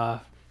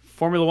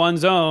Formula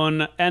One's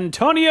own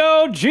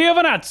Antonio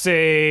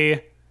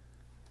Giovinazzi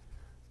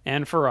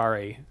and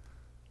Ferrari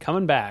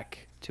coming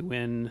back to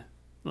win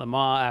Le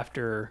Mans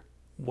after,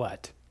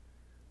 what,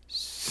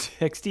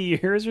 60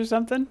 years or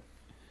something?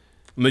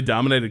 And they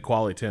dominated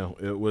quali too.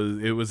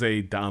 It was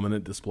a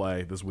dominant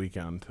display this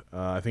weekend.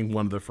 I think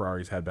one of the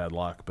Ferraris had bad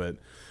luck, but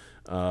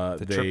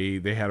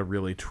they had a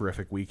really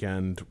terrific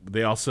weekend.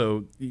 They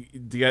also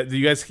did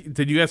you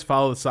guys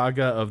follow the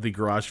saga of the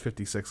Garage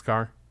 56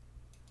 car?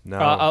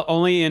 No.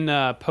 Only in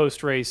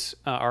post race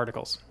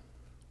articles.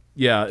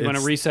 Yeah, Do you want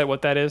to reset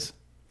what that is?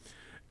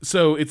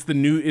 So it's the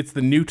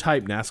new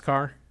type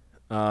NASCAR.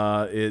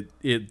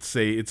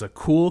 It's a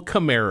cool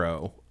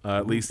Camaro,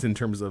 at least in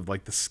terms of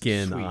like the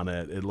skin on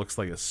it. It looks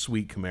like a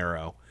sweet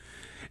Camaro.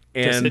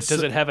 And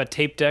does it have a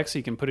tape deck so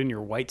you can put in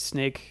your White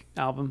Snake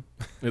album?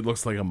 It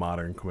looks like a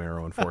modern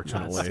Camaro,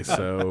 unfortunately.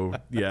 So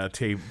yeah,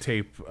 tape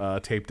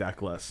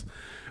deckless.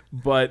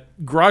 But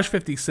Garage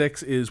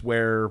 56 is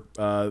where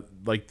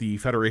like the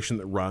federation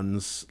that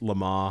runs Le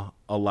Mans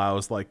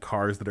allows like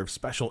cars that are of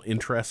special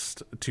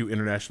interest to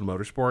international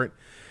motorsport.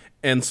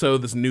 And so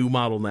this new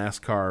model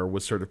NASCAR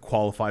was sort of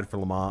qualified for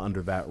Le Mans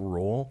under that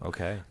rule.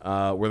 Okay.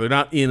 Where they're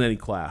not in any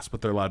class, but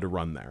they're allowed to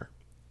run there.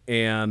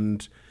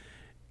 And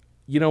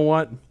you know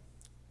what?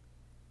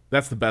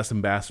 That's the best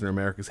ambassador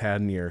America's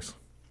had in years.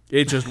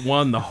 It just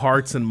won the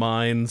hearts and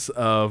minds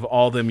of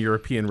all them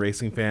European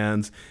racing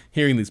fans,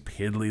 hearing these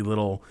piddly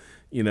little,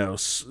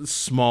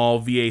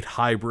 small V8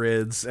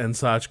 hybrids and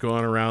such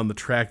going around the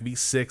track,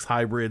 V6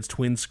 hybrids,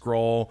 twin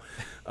scroll,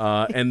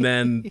 and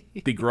then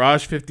the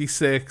Garage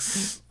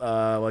 56,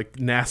 like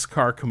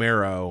NASCAR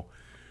Camaro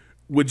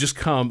would just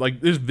come.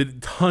 Like, there's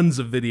tons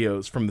of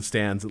videos from the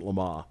stands at Le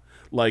Mans.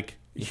 Like,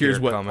 here's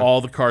what all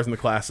the cars in the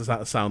class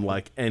sound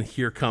like, and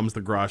here comes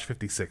the Garage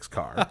 56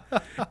 car.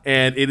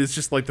 And it is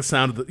just like the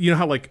sound of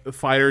how like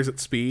fighters at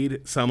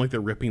speed sound like they're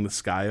ripping the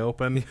sky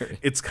open?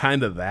 It's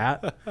kind of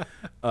that.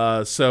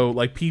 So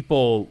like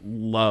people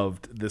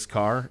loved this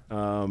car,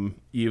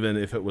 even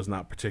if it was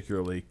not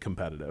particularly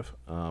competitive.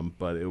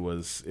 But it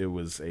was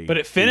But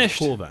it finished.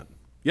 Cool event.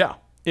 Yeah.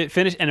 It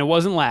finished, and it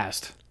wasn't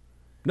last.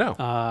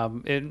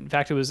 No. In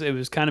fact, it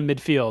was kind of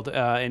midfield,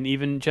 and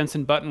even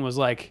Jensen Button was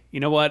like, you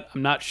know what?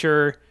 I'm not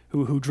sure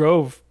who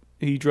drove.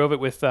 He drove it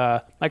with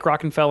Mike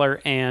Rockefeller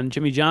and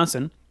Jimmy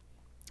Johnson.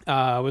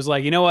 Was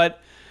like, you know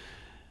what?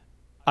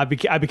 I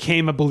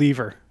became a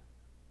believer.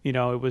 It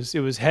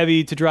was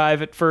heavy to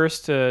drive at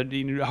first, hard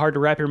to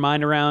wrap your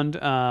mind around,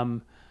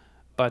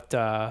 but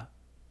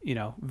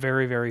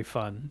very, very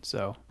fun.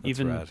 So That's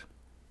even rad.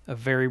 A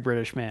very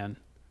British man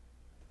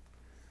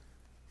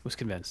was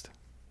convinced.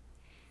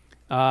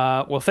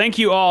 Well, thank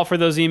you all for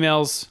those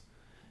emails.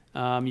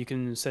 You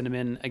can send them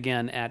in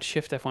again at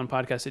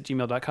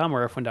shiftf1podcast@gmail.com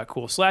or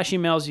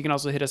f1.cool/emails. You can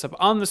also hit us up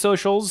on the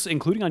socials,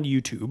 including on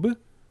YouTube,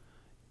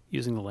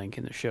 using the link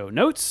in the show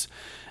notes.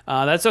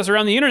 That's us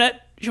around the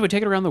internet. Should we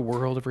take it around the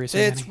world of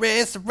racing? It's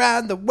race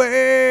around the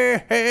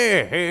world.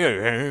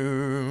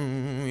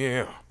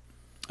 Yeah.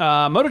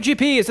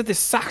 MotoGP is at the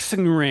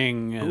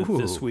Sachsenring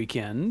this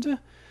weekend.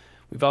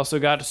 We've also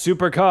got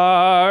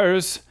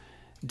supercars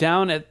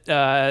down at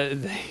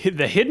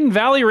the Hidden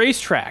Valley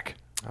Racetrack.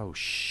 Oh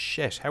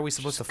shit! How are we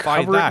supposed to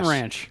find that? Covered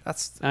Ranch.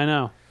 I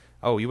know.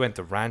 Oh, you went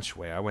the ranch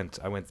way. I went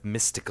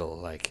mystical.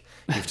 Like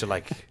you have to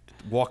like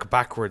walk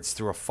backwards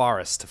through a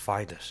forest to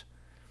find it.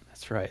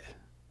 That's right.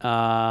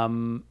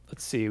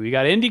 Let's see. We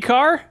got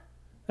IndyCar.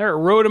 They're at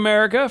Road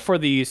America for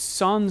the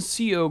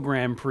Sansio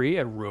Grand Prix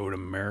at Road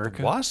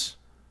America. What?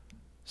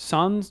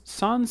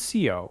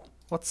 Sansio.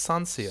 What's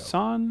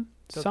Sansio?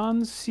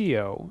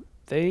 Sansio.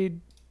 They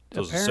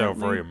doesn't sound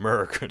very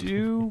American.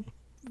 Do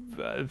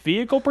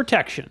vehicle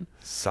protection.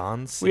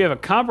 Sansio. We have a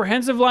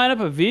comprehensive lineup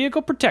of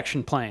vehicle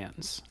protection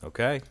plans.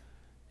 Okay.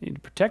 You need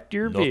to protect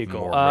your Nothing vehicle.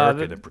 more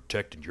American than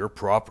protecting your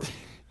property.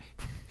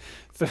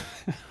 The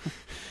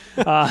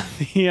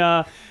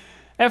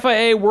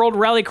FIA World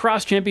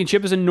Rallycross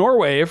Championship is in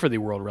Norway for the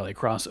World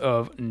Rallycross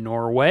of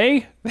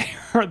Norway.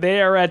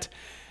 They are at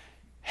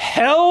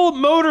Hell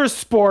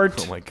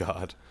Motorsport. Oh my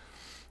god.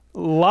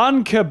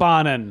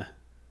 Lankebanen.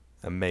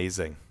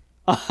 Amazing.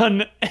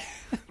 On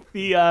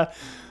the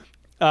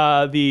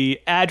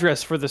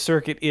address for the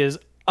circuit is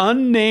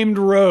Unnamed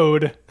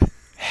Road,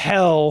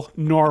 Hell,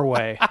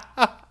 Norway.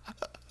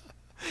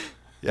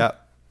 Yeah.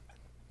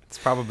 It's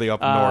probably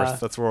up north.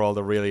 That's where all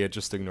the really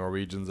interesting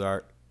Norwegians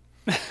are.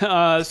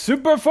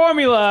 Super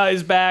Formula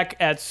is back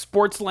at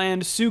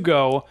Sportsland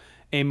Sugo,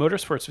 a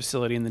motorsports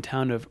facility in the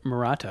town of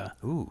Murata,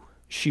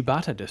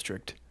 Shibata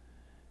District,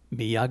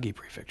 Miyagi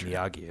Prefecture.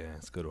 Miyagi, yeah,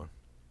 that's a good one.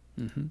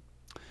 Mm-hmm.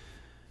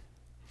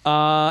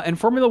 And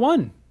Formula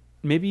One,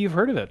 maybe you've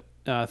heard of it.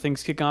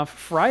 Things kick off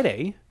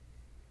Friday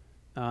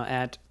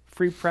at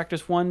Free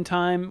Practice 1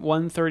 time,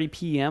 1:30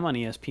 p.m. on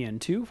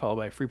ESPN2, followed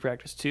by Free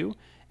Practice 2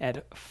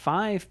 at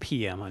 5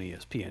 p.m. on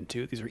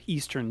ESPN2. These are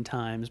Eastern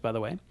times, by the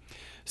way.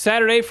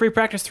 Saturday, Free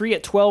Practice 3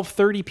 at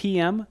 12:30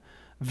 p.m.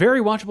 Very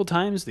watchable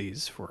times,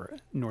 these, for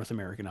North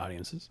American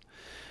audiences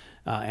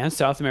and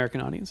South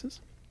American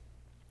audiences.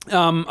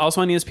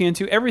 Also on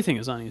ESPN2, everything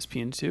is on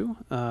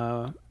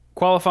ESPN2.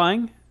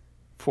 Qualifying,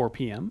 4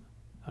 p.m.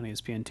 on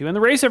ESPN2. And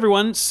the race,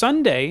 everyone,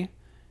 Sunday,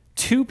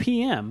 2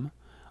 p.m.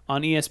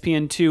 on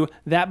ESPN2.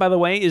 That, by the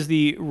way, is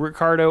the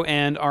Ricardo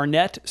and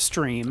Arnett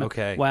stream.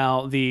 Okay.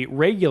 While the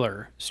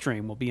regular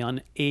stream will be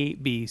on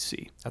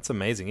ABC. That's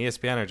amazing.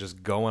 ESPN are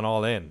just going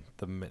all in.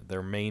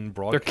 Their main They're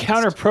broadcast.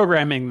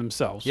 counter-programming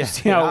themselves. Yeah, to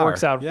see how it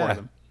works out for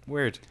them.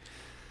 Weird.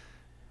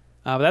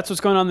 But that's what's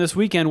going on this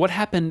weekend. What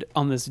happened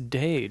on this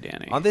day,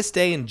 Danny? On this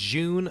day in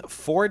June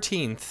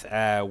 14th,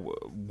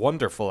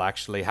 wonderful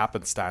actually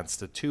happenstance.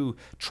 The two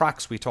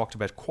tracks we talked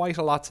about quite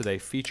a lot today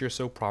feature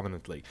so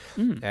prominently.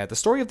 The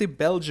story of the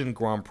Belgian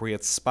Grand Prix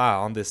at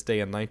Spa on this day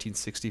in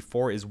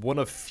 1964 is one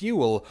of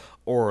fuel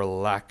or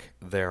lack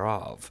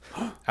thereof.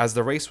 As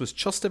the race was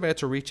just about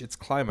to reach its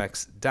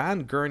climax,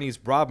 Dan Gurney's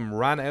Brabham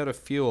ran out of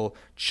fuel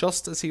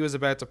just as he was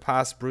about to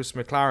pass Bruce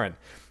McLaren.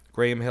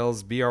 Graham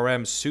Hill's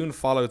BRM soon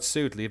followed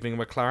suit, leaving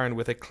McLaren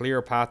with a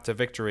clear path to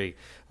victory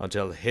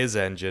until his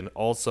engine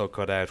also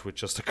cut out with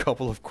just a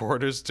couple of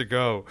quarters to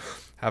go,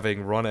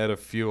 having run out of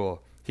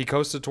fuel. He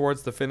coasted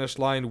towards the finish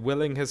line,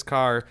 willing his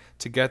car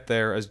to get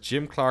there as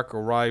Jim Clark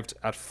arrived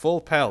at full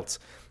pelt.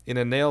 In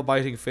a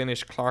nail-biting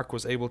finish, Clark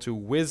was able to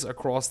whiz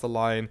across the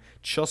line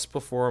just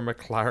before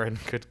McLaren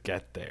could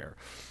get there.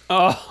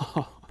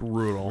 Oh,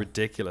 Brutal.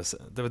 Ridiculous.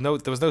 There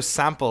was no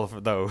sample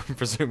though.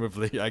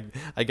 Presumably,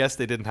 I guess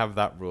they didn't have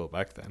that rule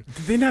back then.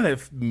 Did they not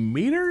have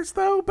meters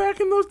though back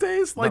in those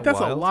days? Like Not that's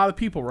a wild. lot of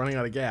people running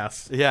out of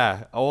gas.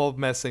 Yeah, all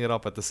messing it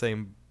up at the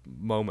same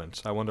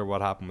moment. I wonder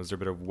what happened. Was there a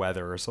bit of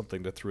weather or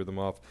something that threw them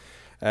off?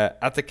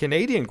 At the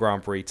Canadian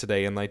Grand Prix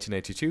today in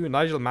 1982,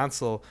 Nigel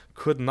Mansell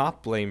could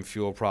not blame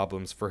fuel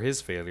problems for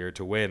his failure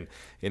to win.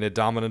 In a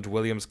dominant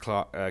Williams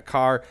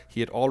car,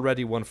 he had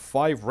already won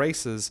 5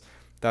 races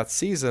that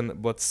season,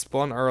 but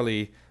spun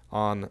early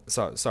on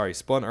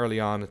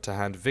to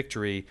hand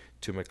victory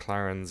to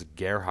McLaren's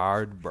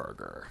Gerhard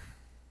Berger.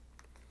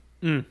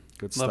 Good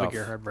stuff. love a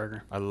Gerhard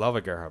Berger. I love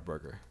a Gerhard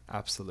Berger.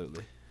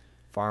 Absolutely.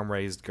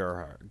 Farm-raised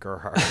Gerhard.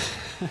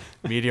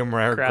 Medium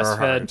rare Grass-fed.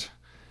 Gerhard.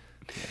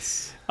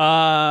 Yes.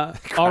 All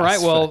right.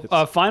 Well,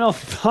 Grass-fed. final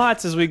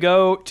thoughts as we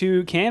go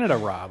to Canada,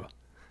 Rob.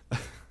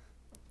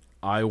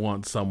 I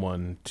want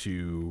someone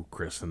to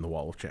christen the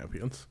Wall of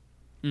Champions.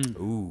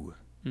 Ooh.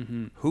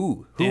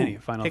 Who? Danny,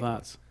 final Pick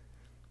thoughts. one.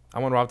 I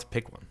want Rob to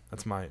pick one.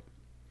 That's mine.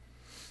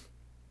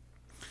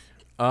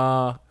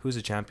 Who's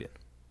a champion?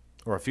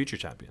 Or a future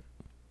champion?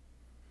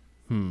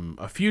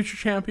 A future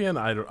champion?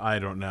 I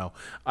don't know.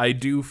 I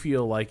do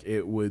feel like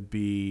it would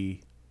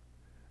be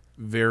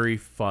very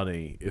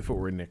funny if it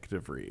were Nick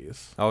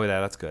DeVries. Oh, yeah,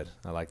 that's good.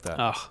 I like that.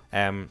 Ugh.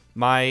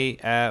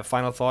 My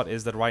final thought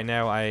is that right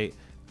now I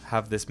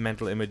have this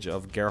mental image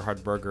of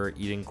Gerhard Berger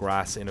eating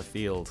grass in a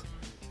field.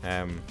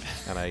 And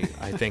I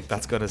think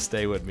that's going to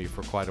stay with me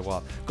for quite a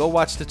while. Go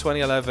watch the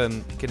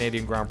 2011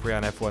 Canadian Grand Prix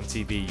on F1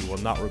 TV. You will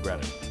not regret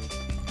it.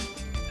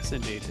 Yes,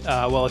 indeed.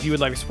 Well, if you would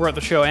like to support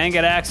the show and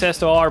get access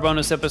to all our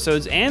bonus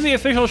episodes and the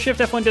official Shift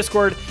F1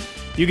 Discord,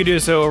 you can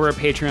do so over at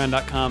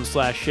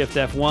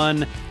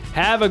patreon.com/shiftf1.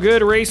 Have a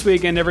good race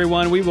weekend,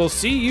 everyone. We will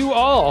see you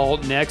all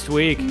next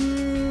week.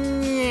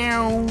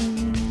 Meow.